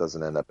stuff that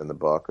doesn't end up in the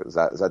book. Is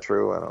that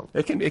true? I don't know.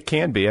 It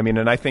can be. I mean,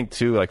 and I think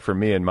too, like for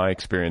me, in my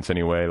experience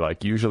anyway,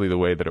 like usually the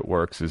way that it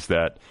works is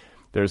that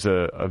there's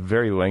a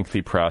very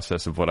lengthy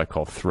process of what I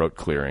call throat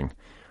clearing,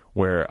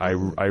 where I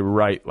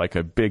write like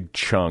a big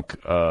chunk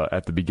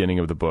at the beginning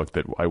of the book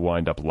that I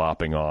wind up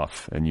lopping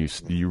off, and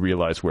you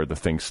realize where the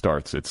thing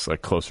starts. It's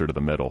like closer to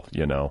the middle,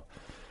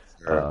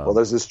 Sure. Well,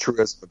 there's this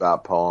truism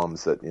about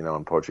poems that,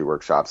 in poetry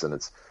workshops, and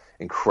it's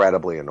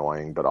incredibly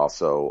annoying, but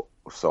also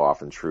so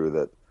often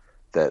true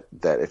that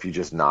if you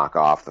just knock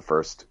off the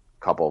first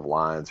couple of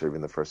lines or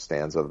even the first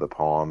stanza of the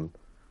poem,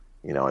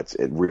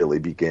 it really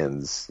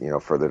begins,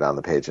 further down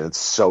the page. And it's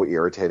so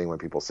irritating when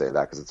people say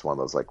that, because it's one of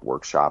those like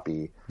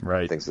workshoppy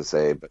things to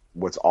say. But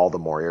what's all the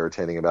more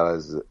irritating about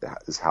it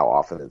is how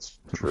often it's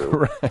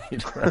true.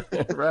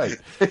 Right.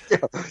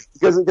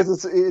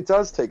 Because it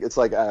does take. It's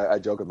like I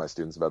joke with my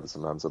students about this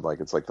sometimes. I'm like,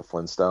 it's like the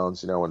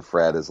Flintstones, when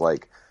Fred is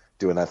like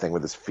doing that thing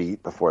with his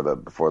feet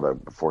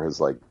before his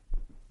like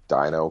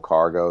dino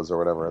car goes or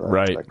whatever.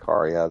 That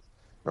car he has.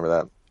 Remember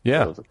that?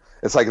 Yeah.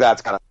 It's like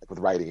that's kind of like with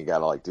writing. You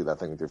gotta like do that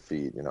thing with your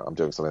feet. I'm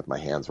doing something with my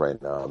hands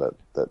right now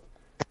that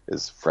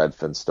is Fred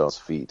Flintstone's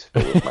feet,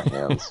 but with my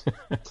hands.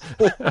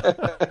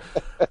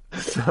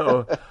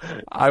 So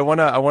I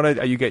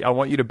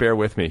want you to bear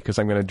with me, because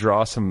I'm going to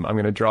draw some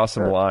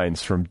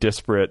lines from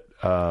disparate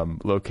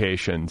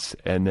locations,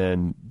 and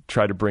then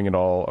try to bring it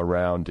all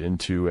around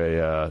into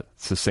a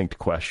succinct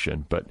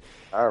question. But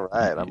all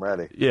right, I'm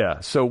ready. Yeah.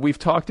 So we've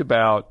talked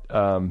about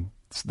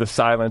the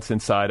silence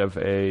inside of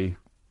a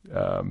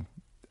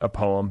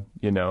poem,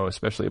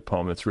 especially a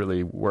poem that's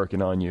really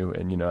working on you.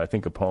 And, I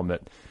think a poem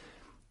that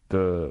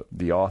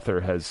the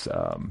author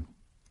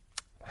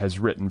has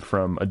written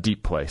from a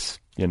deep place,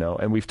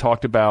 and we've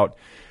talked about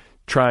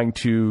trying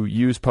to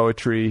use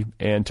poetry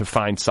and to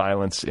find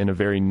silence in a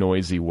very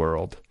noisy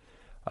world.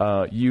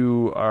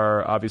 You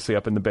are obviously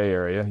up in the Bay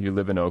Area. You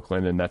live in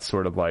Oakland, and that's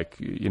sort of like,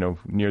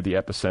 near the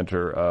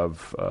epicenter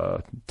of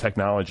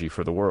technology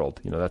for the world.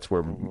 That's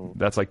where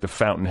that's like the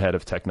fountainhead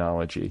of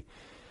technology.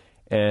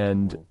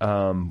 And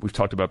we've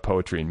talked about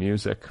poetry and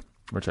music,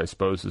 which I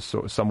suppose is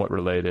somewhat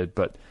related.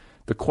 But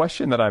the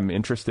question that I'm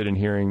interested in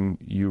hearing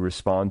you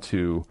respond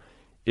to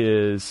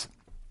is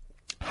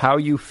how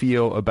you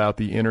feel about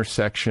the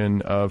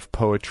intersection of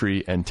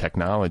poetry and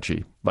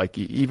technology, like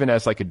even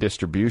as like a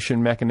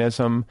distribution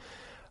mechanism.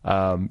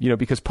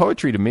 Because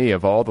poetry to me,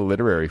 of all the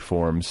literary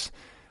forms,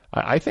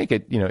 I think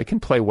it can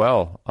play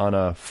well on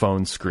a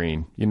phone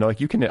screen. I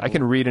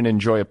can read and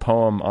enjoy a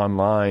poem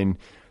online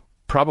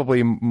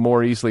probably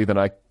more easily than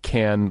I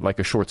can like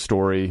a short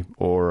story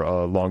or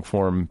a long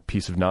form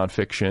piece of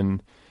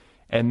nonfiction.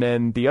 And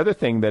then the other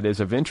thing that is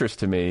of interest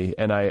to me,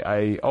 and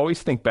I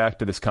always think back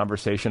to this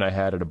conversation I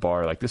had at a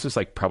bar, like this is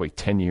like probably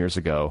 10 years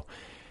ago.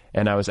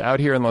 And I was out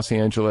here in Los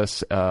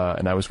Angeles,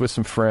 and I was with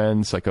some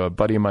friends, like a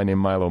buddy of mine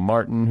named Milo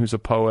Martin, who's a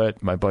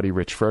poet, my buddy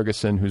Rich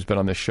Ferguson, who's been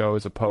on this show,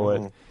 is a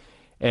poet. Mm.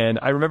 And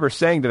I remember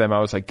saying to them, I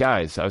was like,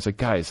 guys, I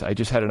think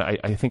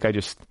I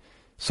just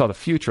saw the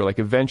future. Like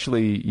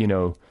eventually,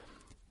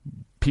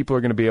 people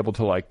are going to be able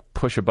to like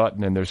push a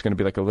button and there's going to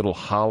be like a little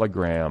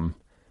hologram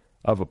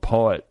of a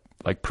poet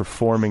like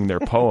performing their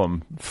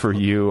poem for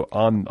you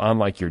on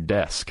like your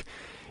desk,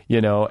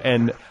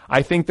 and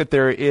I think that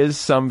there is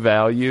some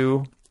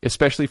value,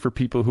 especially for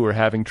people who are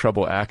having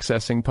trouble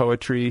accessing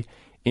poetry,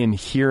 in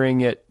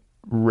hearing it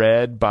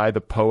read by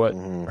the poet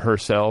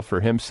herself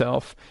or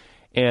himself.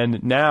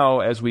 And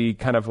now as we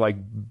kind of like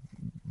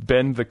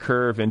bend the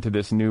curve into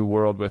this new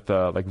world with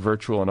like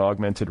virtual and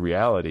augmented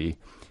reality,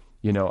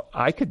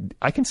 I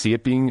can see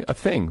it being a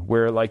thing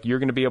where like you're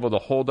going to be able to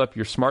hold up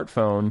your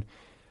smartphone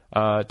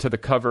to the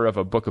cover of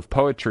a book of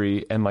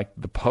poetry, and like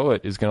the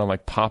poet is going to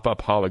like pop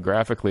up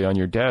holographically on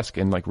your desk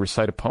and like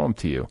recite a poem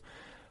to you.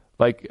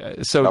 Like,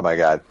 so oh my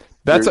God,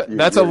 that's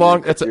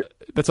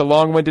a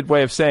long-winded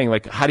way of saying,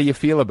 like, how do you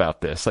feel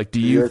about this? Like,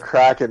 you're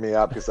cracking me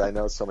up, because I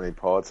know so many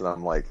poets, and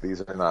I'm like, these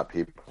are not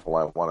people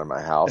I want in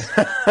my house,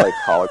 like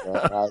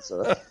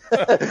hologram.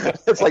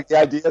 It's like the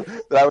idea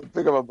that I would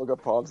pick up a book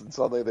of poems and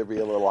suddenly there'd be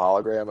a little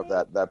hologram of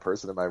that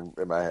person in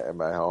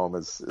my home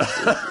is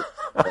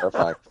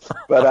terrifying.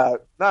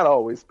 But not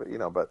always, but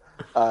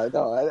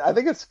no, I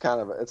think it's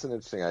it's an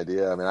interesting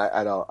idea. I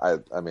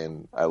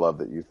mean, I love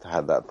that you've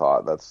had that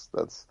thought. That's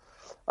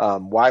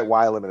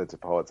why limit it to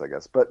poets, I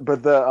guess. But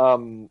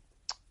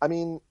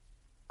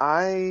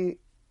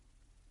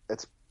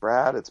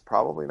Brad, it's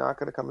probably not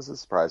going to come as a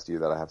surprise to you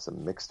that I have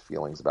some mixed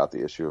feelings about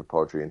the issue of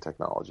poetry and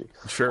technology.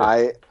 Sure.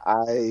 I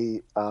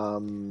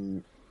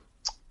on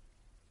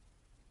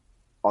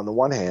the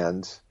one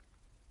hand,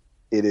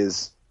 it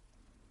is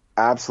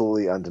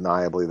absolutely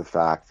undeniably the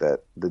fact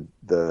that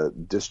the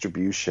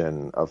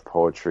distribution of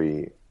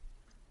poetry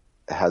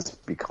has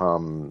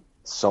become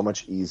so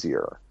much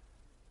easier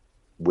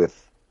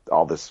with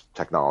all this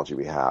technology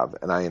we have.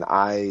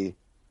 And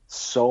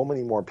so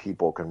many more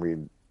people can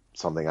read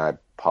something I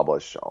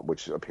publish,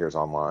 which appears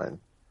online.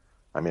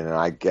 And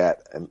I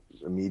get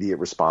immediate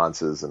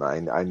responses, and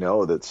I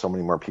know that so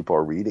many more people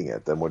are reading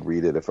it than would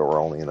read it if it were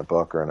only in a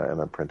book or in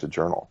a printed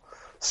journal.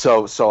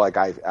 So like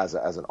as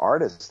an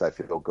artist, I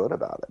feel good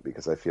about it,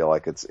 because I feel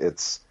like it's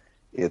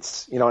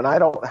and I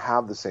don't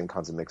have the same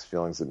kinds of mixed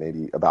feelings that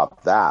maybe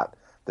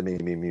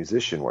maybe a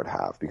musician would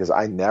have, because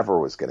I never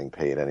was getting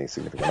paid any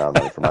significant amount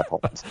of money for my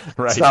poems.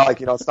 Right. It's not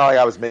like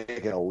I was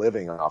making a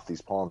living off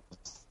these poems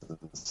and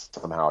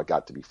somehow it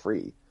got to be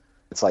free.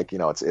 It's like,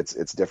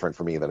 it's different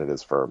for me than it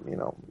is for,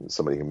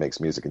 somebody who makes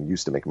music and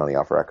used to make money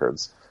off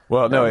records.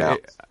 Well, no,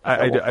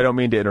 I don't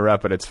mean to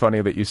interrupt, but it's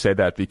funny that you say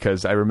that,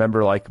 because I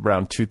remember like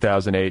around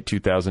 2008,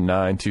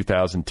 2009,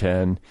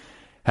 2010,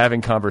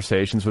 having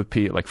conversations with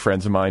like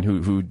friends of mine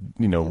who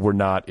were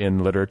not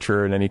in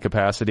literature in any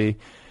capacity,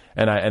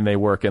 and they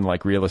work in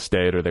like real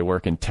estate or they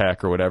work in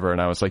tech or whatever,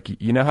 and I was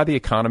like, you know how the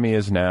economy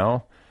is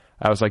now?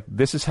 I was like,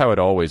 this is how it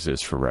always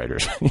is for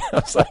writers.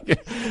 It's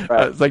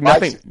like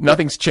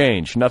nothing's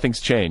changed.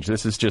 Nothing's changed.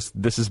 This is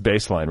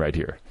baseline right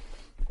here.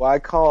 Well, I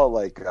call it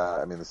like,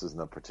 this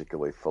isn't a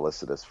particularly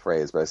felicitous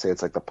phrase, but I say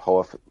it's like the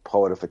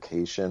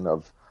poetification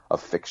of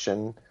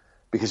fiction.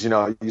 Because,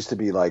 it used to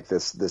be like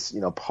this,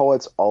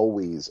 poets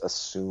always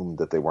assumed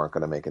that they weren't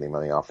going to make any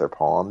money off their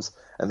poems,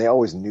 and they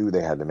always knew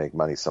they had to make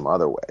money some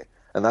other way.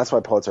 And that's why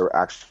poets are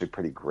actually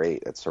pretty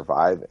great at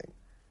surviving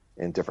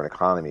in different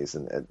economies,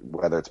 and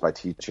whether it's by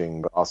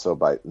teaching, but also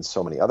in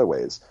so many other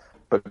ways.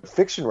 But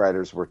fiction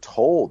writers were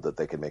told that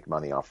they could make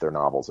money off their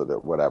novels or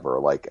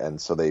whatever, and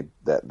so they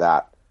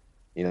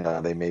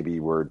maybe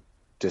were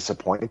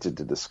disappointed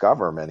to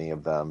discover, many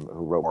of them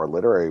who wrote more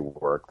literary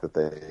work, that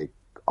they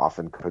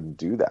often couldn't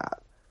do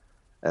that.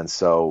 And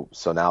so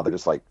now they're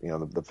just like,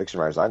 the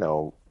fiction writers I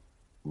know,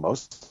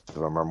 most of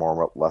them are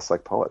more or less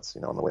like poets,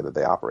 in the way that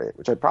they operate,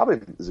 which probably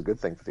is a good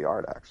thing for the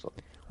art, actually.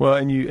 Well,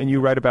 and you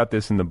write about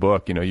this in the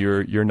book.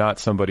 You're not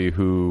somebody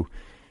who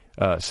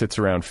sits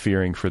around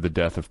fearing for the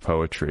death of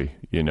poetry.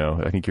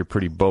 I think you're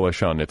pretty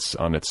bullish on its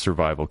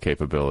survival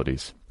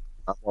capabilities.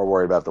 I'm more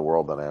worried about the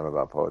world than I am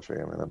about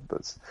poetry.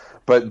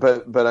 But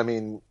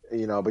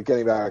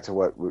getting back to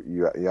what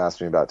you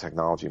asked me about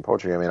technology and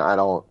poetry, I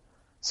don't.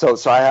 So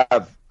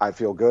I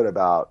feel good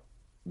about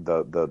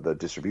the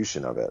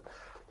distribution of it,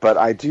 but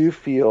I do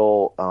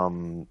feel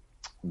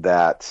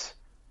that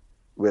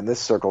when this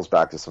circles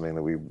back to something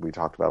that we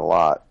talked about a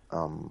lot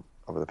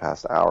over the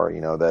past hour,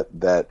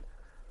 that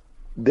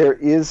there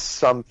is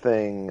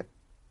something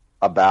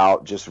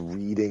about just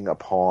reading a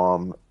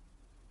poem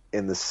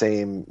in the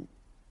same,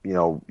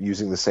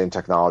 using the same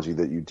technology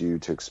that you do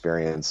to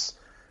experience,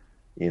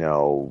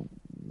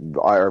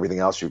 everything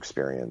else you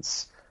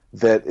experience,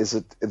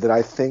 that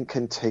I think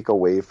can take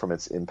away from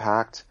its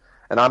impact.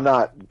 And I'm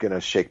not going to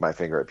shake my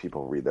finger at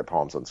people who read their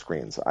poems on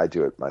screens. I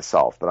do it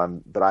myself,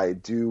 but I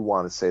do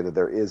want to say that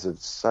there is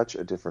such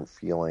a different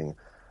feeling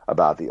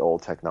about the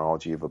old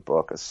technology of a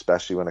book,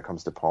 especially when it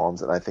comes to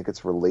poems. And I think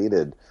it's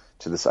related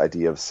to this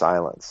idea of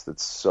silence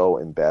that's so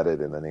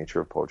embedded in the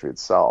nature of poetry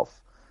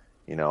itself.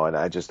 And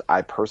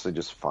I personally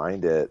just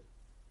find it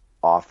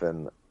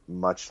often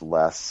much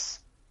less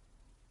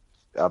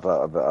of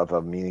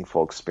a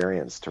meaningful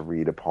experience to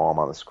read a poem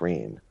on the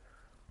screen.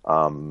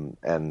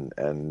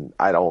 And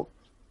I don't,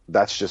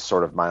 that's just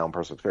sort of my own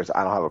personal experience.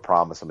 I don't have a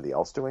problem with somebody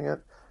else doing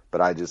it,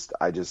 but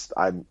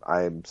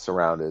I'm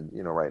surrounded,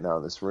 right now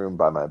in this room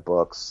by my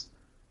books,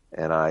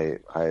 and I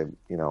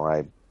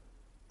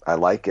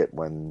like it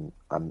when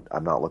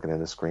I'm not looking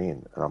at a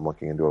screen and I'm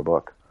looking into a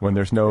book. When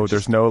there's no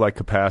like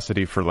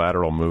capacity for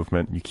lateral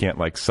movement, you can't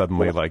like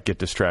suddenly like get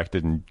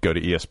distracted and go to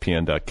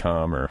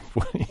ESPN.com or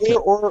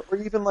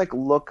even like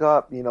look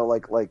up,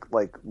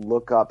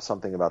 look up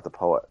something about the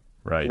poet.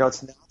 Right.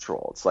 It's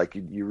natural. It's like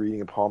you're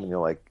reading a poem and you're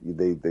like,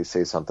 they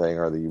say something,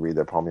 or you read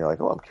their poem and you're like,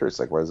 oh, I'm curious,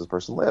 like, where does this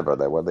person live? What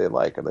are they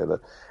like?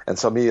 And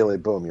so immediately,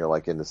 boom, you're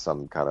like into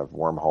some kind of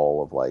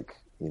wormhole of like,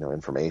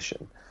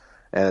 information.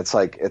 And it's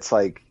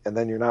like, and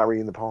then you're not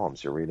reading the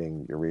poems. You're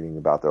reading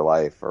about their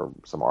life or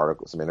some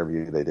article, some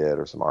interview they did,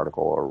 or some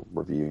article or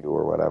review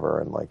or whatever.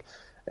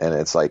 And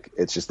it's like,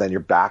 it's just, then you're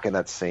back in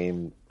that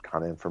same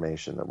kind of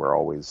information that we're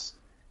always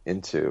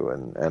into.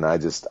 And I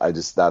just,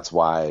 that's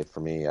why for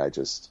me,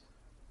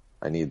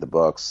 I need the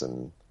books,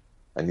 and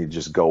I need to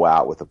just go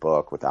out with a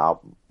book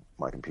without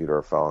my computer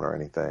or phone or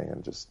anything.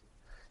 And just,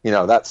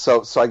 that's,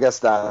 so I guess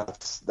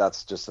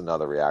that's just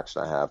another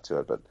reaction I have to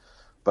it.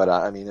 But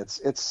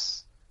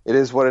it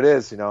is what it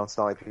is. It's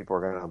not like people are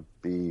going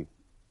to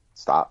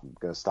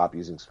stop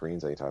using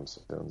screens anytime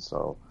soon.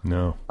 So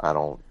no, I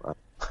don't.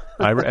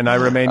 I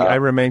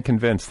remain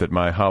convinced that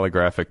my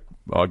holographic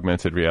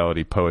augmented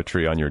reality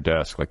poetry on your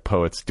desk, like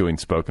poets doing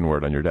spoken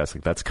word on your desk,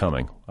 like that's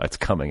coming. It's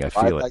coming. I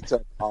feel it. I'd like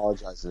to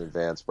apologize in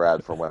advance,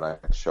 Brad, for when I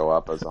show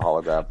up as a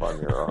holograph on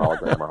your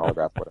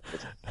holograph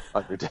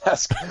on your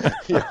desk.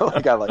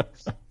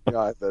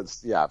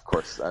 That's, yeah, of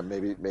course.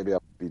 Maybe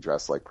I'll be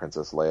dressed like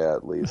Princess Leia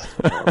at least.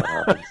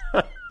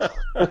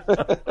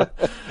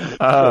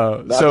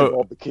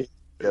 So.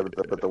 Yeah,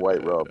 but the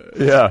white robe.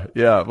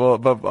 Yeah. Well,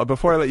 but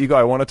before I let you go,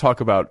 I want to talk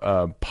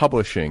about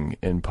publishing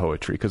in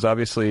poetry, because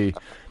obviously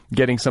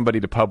getting somebody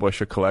to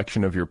publish a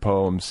collection of your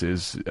poems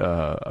is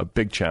a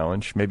big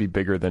challenge, maybe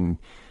bigger than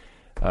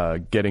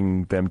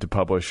getting them to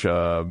publish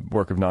a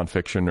work of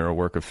nonfiction or a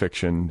work of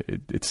fiction.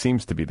 It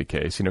seems to be the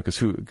case,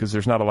 because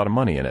there's not a lot of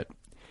money in it.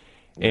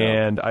 Yeah.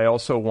 And I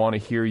also want to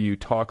hear you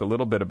talk a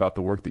little bit about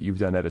the work that you've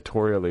done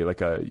editorially. Like,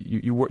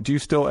 do you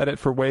still edit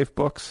for Wave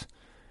Books?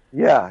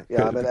 Yeah,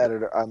 I'm an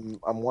editor. I'm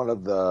one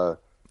of the,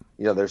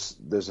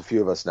 there's a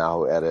few of us now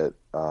who edit,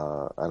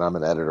 and I'm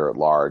an editor at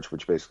large,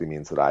 which basically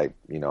means that I,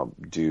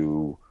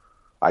 do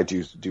I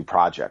do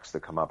projects that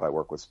come up. I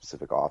work with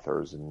specific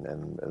authors and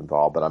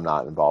involved, but I'm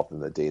not involved in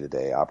the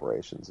day-to-day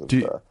operations of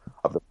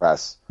the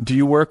press. Do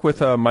you work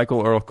with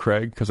Michael Earl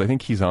Craig? Because I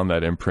think he's on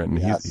that imprint,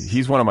 and Yes.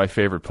 he's one of my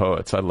favorite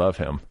poets. I love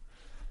him.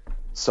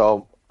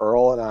 So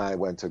Earl and I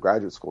went to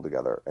graduate school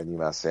together at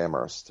UMass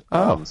Amherst.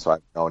 Oh. So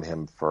I've known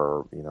him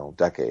for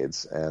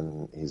decades,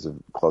 and he's a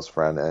close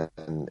friend.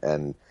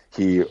 And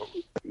he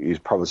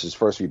published his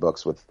first few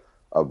books with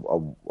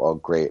a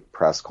great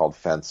press called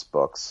Fence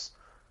Books.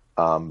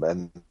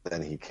 And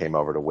then he came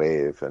over to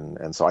Wave,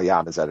 and so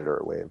I'm his editor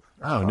at Wave.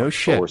 Oh, no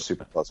shit. So we're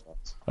super close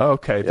friends. Oh,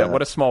 okay. Yeah.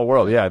 What a small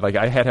world. Yeah, like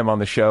I had him on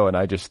the show, and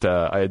I just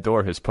I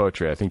adore his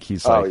poetry. I think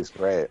he's he's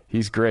great.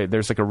 He's great.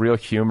 There's like a real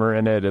humor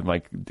in it, and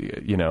like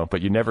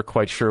but you're never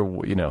quite sure.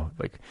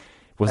 Like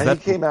was that?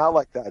 He came out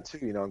like that too.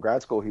 In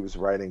grad school, he was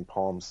writing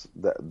poems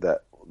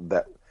that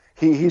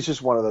he's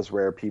just one of those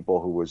rare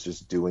people who was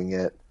just doing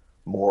it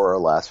more or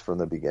less from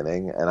the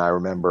beginning. And I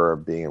remember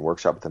being in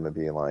workshop with him and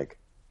being like,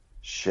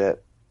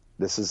 shit.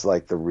 This is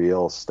like the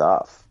real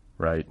stuff,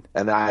 right?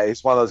 And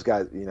he's one of those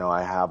guys.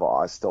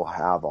 I still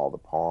have all the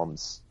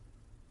poems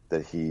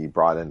that he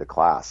brought into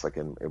class, like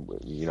in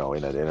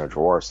a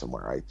drawer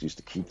somewhere. I used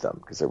to keep them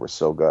because they were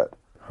so good.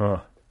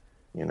 Huh?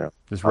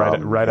 Just right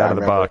I out of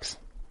the box.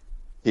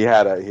 He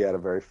had a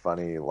very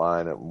funny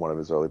line in one of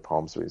his early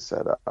poems where he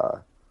said,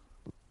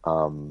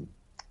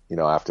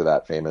 after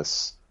that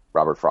famous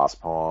Robert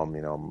Frost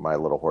poem, my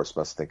little horse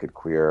must think it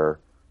queer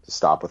to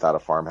stop without a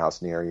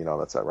farmhouse near.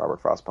 That's that Robert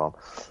Frost poem.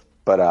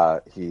 But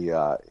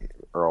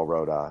Earl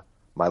wrote,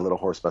 my little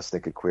horse must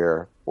think it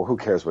queer. Well, who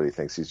cares what he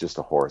thinks? He's just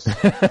a horse.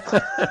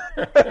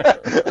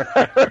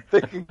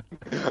 Thinking,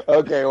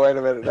 okay, wait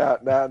a minute.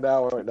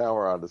 Now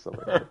we're on to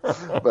something.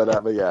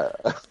 But yeah.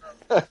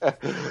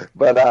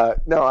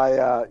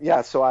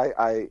 So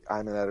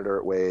I'm an editor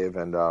at Wave,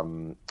 and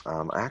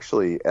I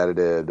actually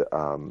edited.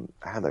 I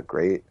had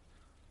the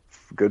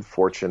good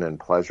fortune and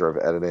pleasure of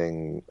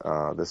editing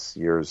this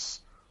year's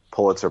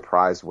Pulitzer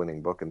Prize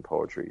winning book in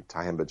poetry,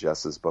 Tahimba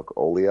Jess's book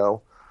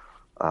Olio.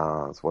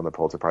 It's won the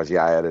Pulitzer Prize.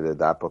 Yeah, I edited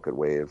that book at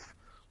Wave,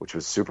 which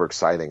was super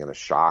exciting and a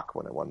shock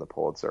when it won the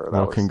Pulitzer.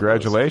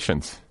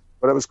 Congratulations.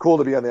 But it was cool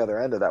to be on the other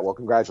end of that. Well,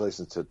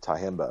 congratulations to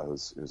Tahimba,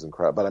 who's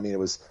incredible. But I mean, it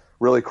was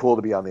really cool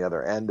to be on the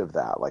other end of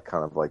that, like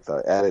kind of like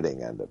the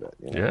editing end of it.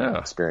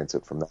 Experience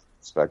it from that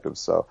perspective.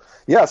 So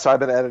yeah, so I've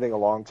been editing a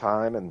long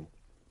time,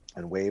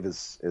 and Wave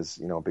is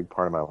a big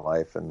part of my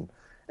life. And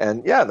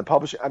yeah, the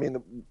publishing. I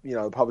mean,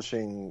 the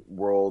publishing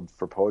world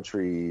for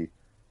poetry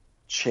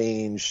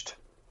changed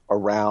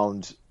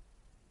around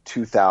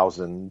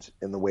 2000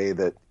 in the way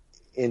that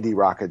indie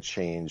rock had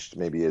changed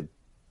maybe a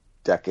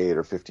decade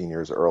or 15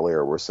 years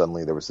earlier, where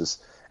suddenly there was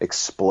this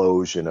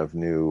explosion of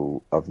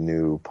new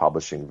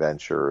publishing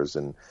ventures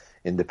and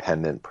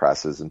independent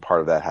presses, and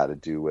part of that had to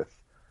do with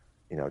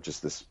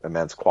just this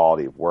immense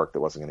quality of work that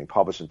wasn't getting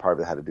published, and part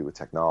of it had to do with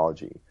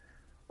technology,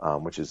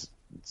 which is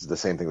the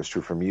same thing was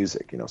true for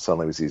music.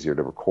 Suddenly it was easier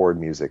to record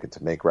music and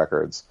to make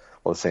records.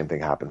 Well, the same thing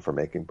happened for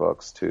making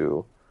books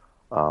too,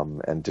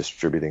 and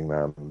distributing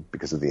them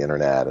because of the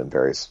internet and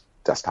various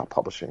desktop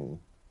publishing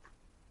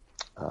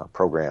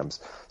programs.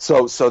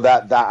 So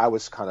that I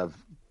was kind of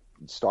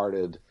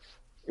started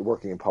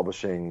working in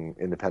publishing,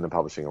 independent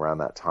publishing around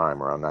that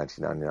time, around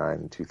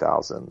 1999 and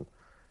 2000,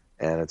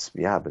 and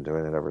I've been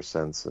doing it ever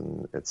since.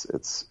 And it's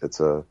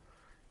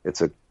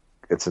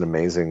an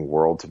amazing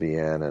world to be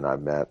in, and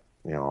I've met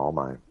all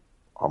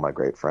my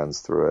great friends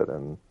through it,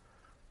 and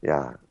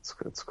yeah,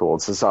 it's cool.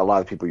 It's just a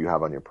lot of people you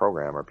have on your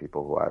program are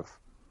people who I've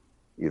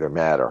either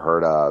met or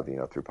heard of,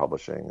 through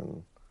publishing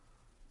and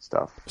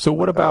stuff. So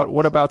what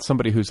about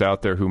somebody who's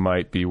out there who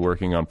might be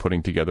working on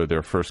putting together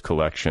their first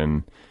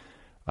collection?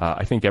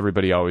 I think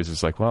everybody always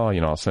is like, well,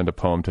 I'll send a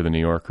poem to the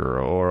New Yorker,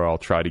 or I'll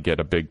try to get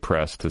a big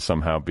press to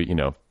somehow be,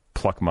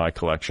 pluck my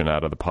collection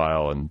out of the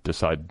pile and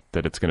decide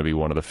that it's going to be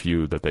one of the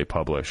few that they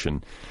publish.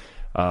 And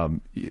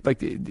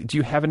do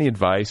you have any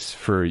advice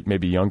for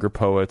maybe younger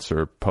poets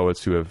or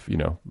poets who have,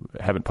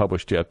 haven't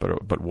published yet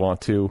but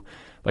want to?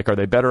 Like, are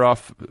they better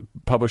off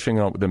publishing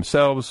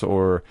themselves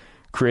or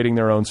creating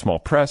their own small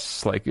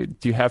press? Like,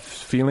 do you have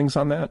feelings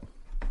on that?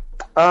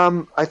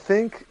 I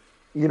think,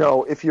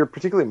 if you're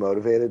particularly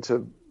motivated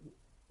to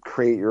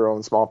create your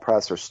own small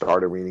press or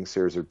start a reading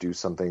series or do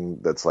something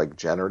that's like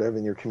generative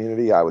in your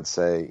community, I would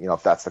say,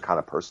 if that's the kind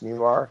of person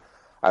you are,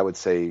 I would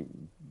say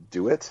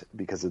do it,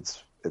 because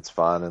it's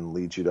fun and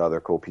leads you to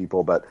other cool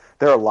people. But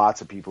there are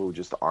lots of people who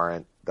just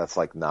aren't, that's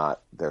like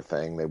not their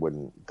thing.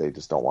 They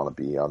just don't want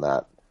to be on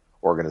that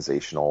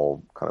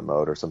organizational kind of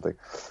mode or something.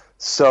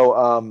 So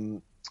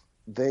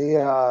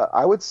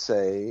I would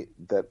say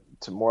that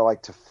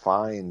to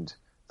find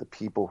the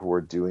people who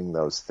are doing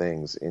those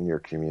things in your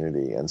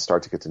community and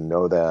start to get to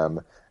know them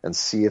and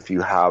see if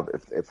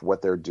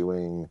what they're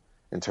doing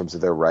in terms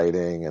of their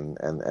writing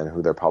and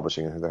who they're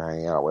publishing and who they're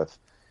hanging out with,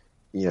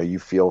 you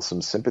feel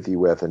some sympathy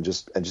with, and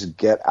just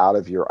get out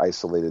of your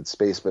isolated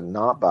space, but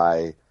not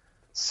by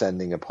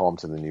sending a poem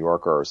to the New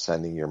Yorker or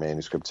sending your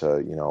manuscript to,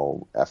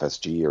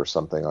 FSG or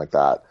something like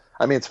that.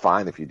 I mean, it's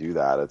fine if you do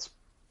that. It's,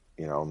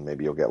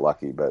 maybe you'll get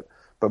lucky, but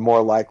but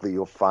more likely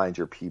you'll find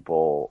your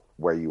people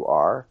where you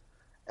are.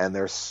 And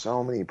there's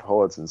so many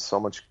poets and so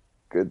much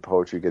good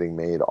poetry getting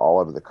made all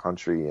over the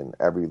country, and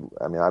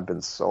I've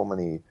been so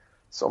many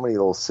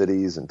little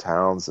cities and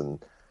towns,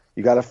 and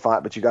you got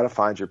to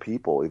find your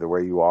people either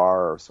where you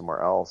are or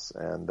somewhere else,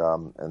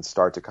 and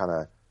start to kind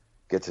of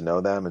get to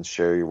know them and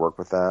share your work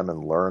with them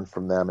and learn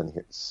from them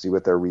and see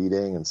what they're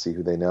reading and see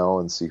who they know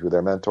and see who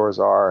their mentors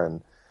are,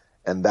 and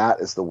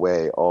that is the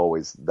way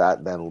always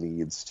that then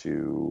leads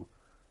to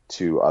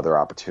other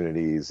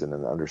opportunities and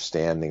an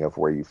understanding of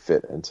where you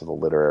fit into the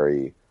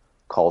literary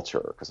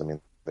culture, because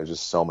there's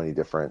just so many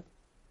different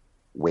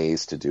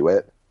ways to do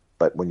it,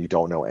 but when you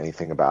don't know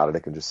anything about it,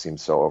 it can just seem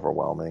so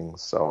overwhelming.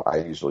 So I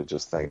usually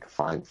just think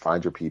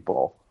find your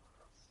people,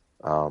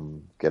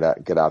 get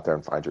out there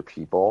and find your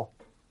people,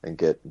 and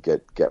get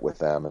with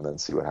them, and then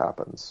see what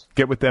happens.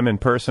 Get with them in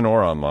person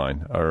or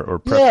online,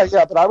 or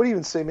yeah. But I would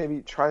even say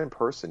maybe try in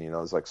person.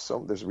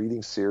 There's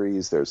reading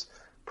series, there's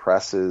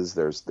presses,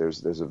 there's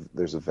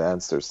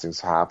events, there's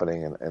things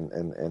happening,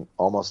 and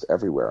almost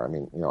everywhere.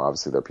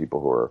 Obviously there are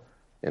people who are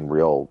in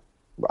real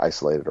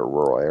isolated or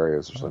rural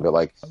areas or something,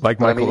 but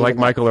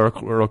Michael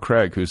Earl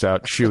Craig, who's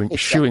out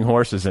shoeing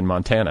horses in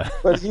Montana.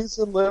 But he's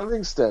in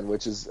Livingston,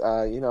 which is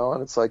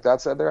and it's like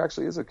there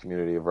actually is a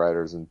community of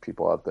writers and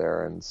people out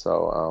there, and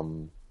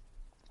so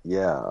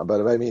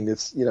but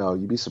it's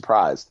you'd be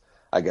surprised,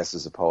 I guess,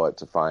 as a poet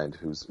to find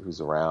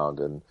who's around,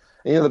 and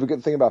the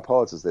good thing about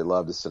poets is they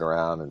love to sit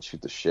around and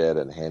shoot the shit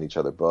and hand each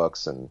other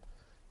books and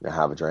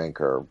have a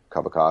drink or a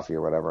cup of coffee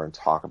or whatever and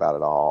talk about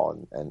it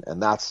all,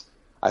 and that's,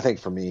 I think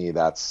for me,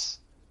 that's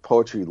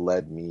poetry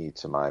led me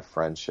to my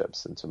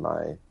friendships and to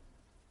my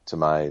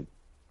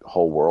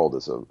whole world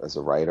as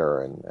a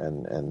writer,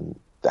 and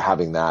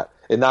having that,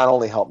 it not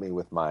only helped me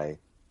with my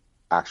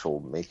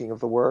actual making of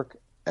the work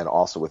and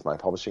also with my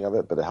publishing of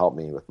it, but it helped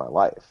me with my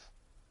life,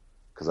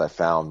 because I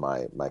found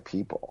my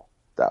people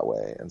that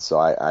way. And so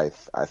I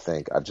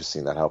think I've just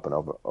seen that happen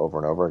over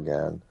and over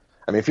again.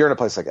 If you're in a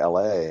place like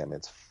LA,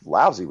 it's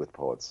lousy with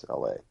poets in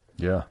LA.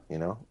 Yeah.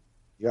 You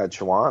had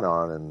Chawan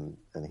on,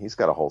 and he's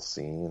got a whole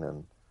scene,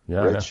 and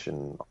Rich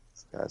and all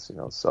these guys,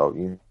 so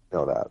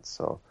that.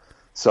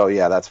 So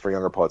yeah, that's for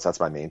younger poets.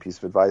 That's my main piece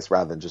of advice,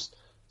 rather than just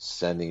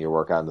sending your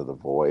work out into the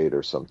void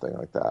or something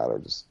like that, or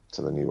just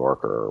to the New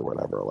Yorker or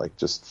whatever.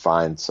 Just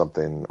find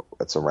something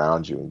that's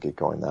around you and get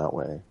going that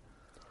way.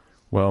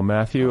 Well,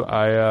 Matthew,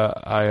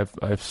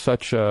 I've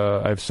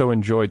so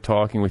enjoyed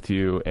talking with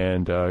you,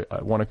 and I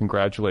want to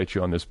congratulate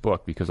you on this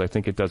book, because I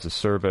think it does a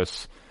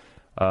service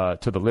to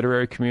the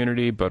literary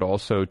community, but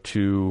also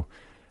to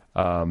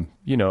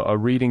a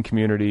reading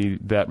community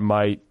that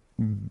might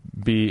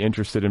be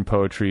interested in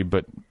poetry,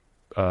 but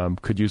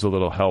could use a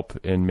little help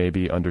in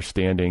maybe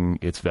understanding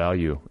its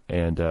value.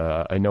 And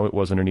I know it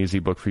wasn't an easy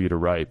book for you to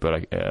write,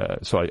 but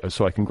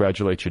so I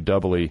congratulate you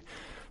doubly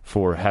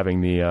for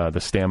having the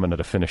stamina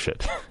to finish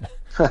it.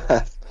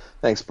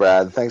 Thanks,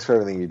 Brad. Thanks for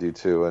everything you do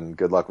too, and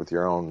good luck with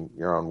your own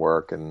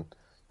work and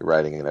your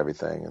writing and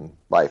everything and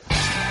life.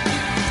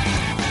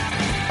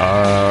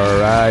 All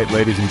right,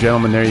 ladies and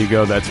gentlemen, there you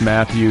go. That's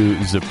Matthew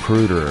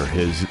Zapruder.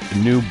 His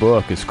new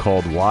book is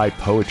called Why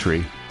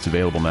Poetry. It's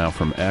available now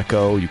from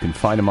Echo. You can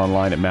find him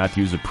online at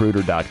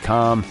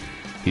MatthewZapruder.com.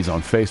 He's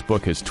on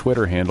Facebook. His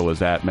Twitter handle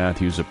is at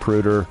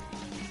MatthewZapruder.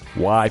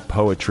 Why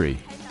Poetry.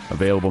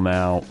 Available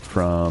now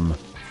from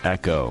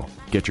Echo.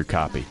 Get your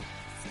copy.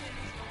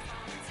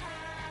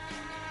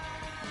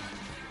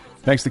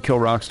 Thanks to Kill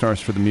Rock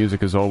Stars for the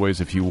music, as always.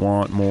 If you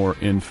want more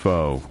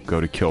info, go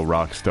to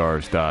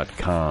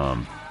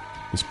killrockstars.com.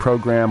 This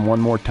program, one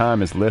more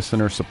time, is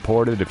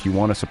listener-supported. If you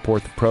want to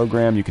support the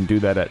program, you can do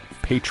that at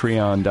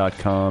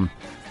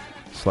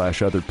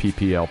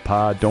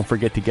patreon.com/otherpplpod. Don't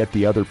forget to get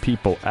the Other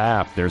People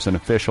app. There's an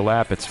official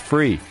app. It's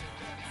free.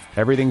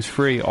 Everything's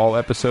free. All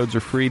episodes are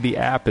free. The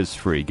app is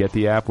free. Get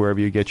the app wherever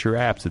you get your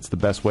apps. It's the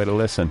best way to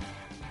listen.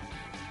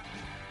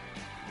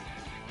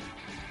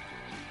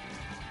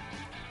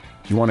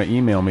 If you want to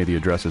email me, the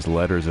address is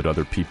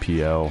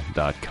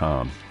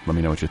letters@otherppl.com. Let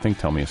me know what you think.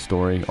 Tell me a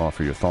story.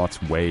 Offer your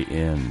thoughts. Weigh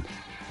in.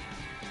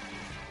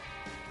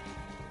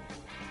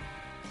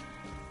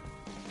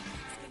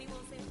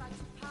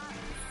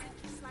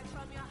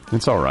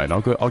 It's all right.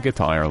 I'll get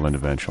to Ireland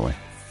eventually.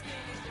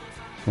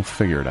 We'll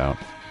figure it out.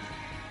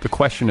 The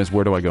question is,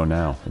 where do I go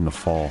now in the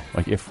fall?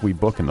 If we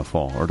book in the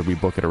fall, or do we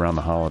book it around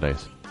the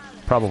holidays?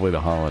 Probably the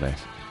holidays.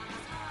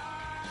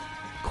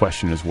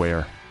 Question is,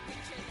 where?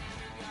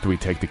 Do we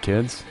take the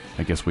kids?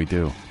 I guess we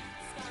do.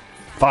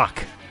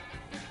 Fuck!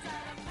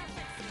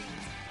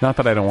 Not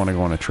that I don't want to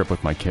go on a trip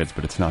with my kids,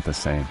 but it's not the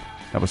same.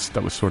 That was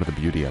sort of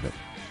the beauty of it.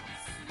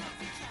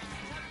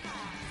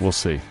 We'll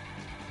see.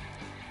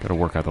 Got to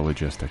work out the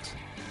logistics.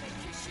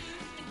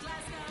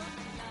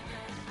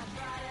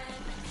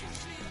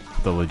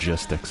 The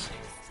logistics.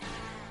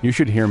 You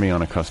should hear me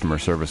on a customer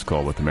service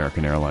call with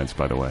American Airlines,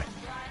 by the way.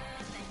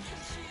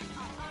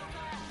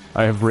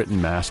 I have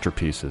written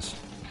masterpieces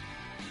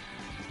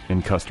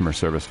in customer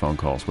service phone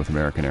calls with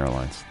American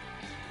Airlines.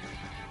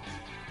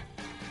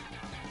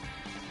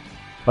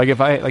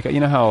 You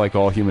know how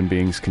all human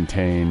beings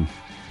contain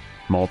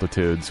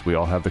multitudes. We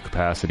all have the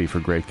capacity for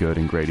great good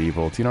and great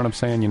evil. Do you know what I'm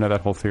saying? You know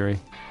that whole theory?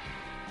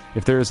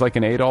 If there's like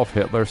an Adolf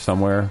Hitler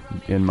somewhere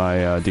in my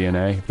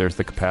DNA, if there's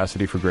the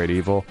capacity for great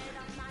evil,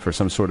 for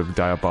some sort of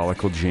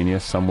diabolical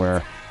genius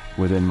somewhere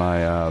within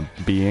my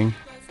being,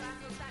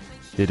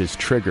 it is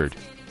triggered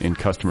in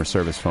customer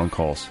service phone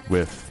calls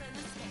with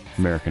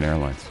American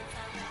Airlines.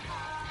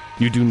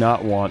 You do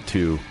not want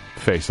to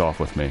face off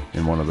with me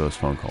in one of those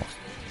phone calls.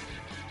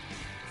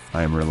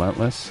 I am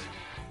relentless.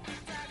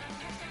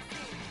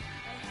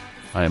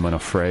 I am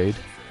unafraid.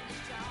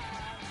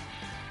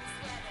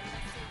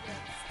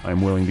 I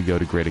am willing to go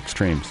to great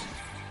extremes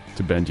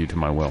to bend you to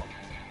my will.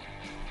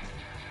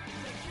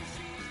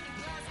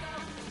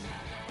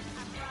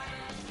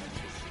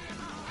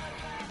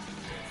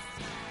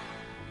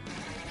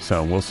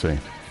 So we'll see.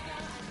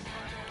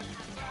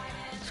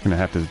 Just going to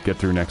have to get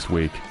through next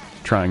week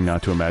trying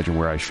not to imagine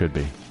where I should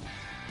be.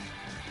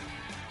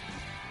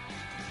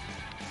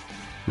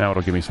 Now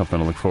it'll give me something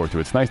to look forward to.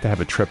 It's nice to have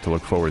a trip to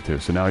look forward to.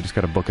 So now I just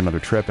got to book another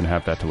trip and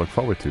have that to look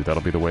forward to.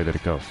 That'll be the way that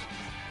it goes.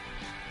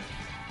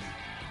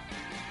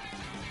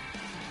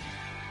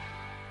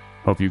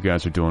 Hope you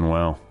guys are doing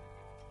well.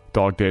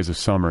 Dog days of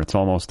summer. It's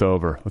almost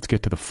over. Let's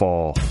get to the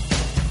fall.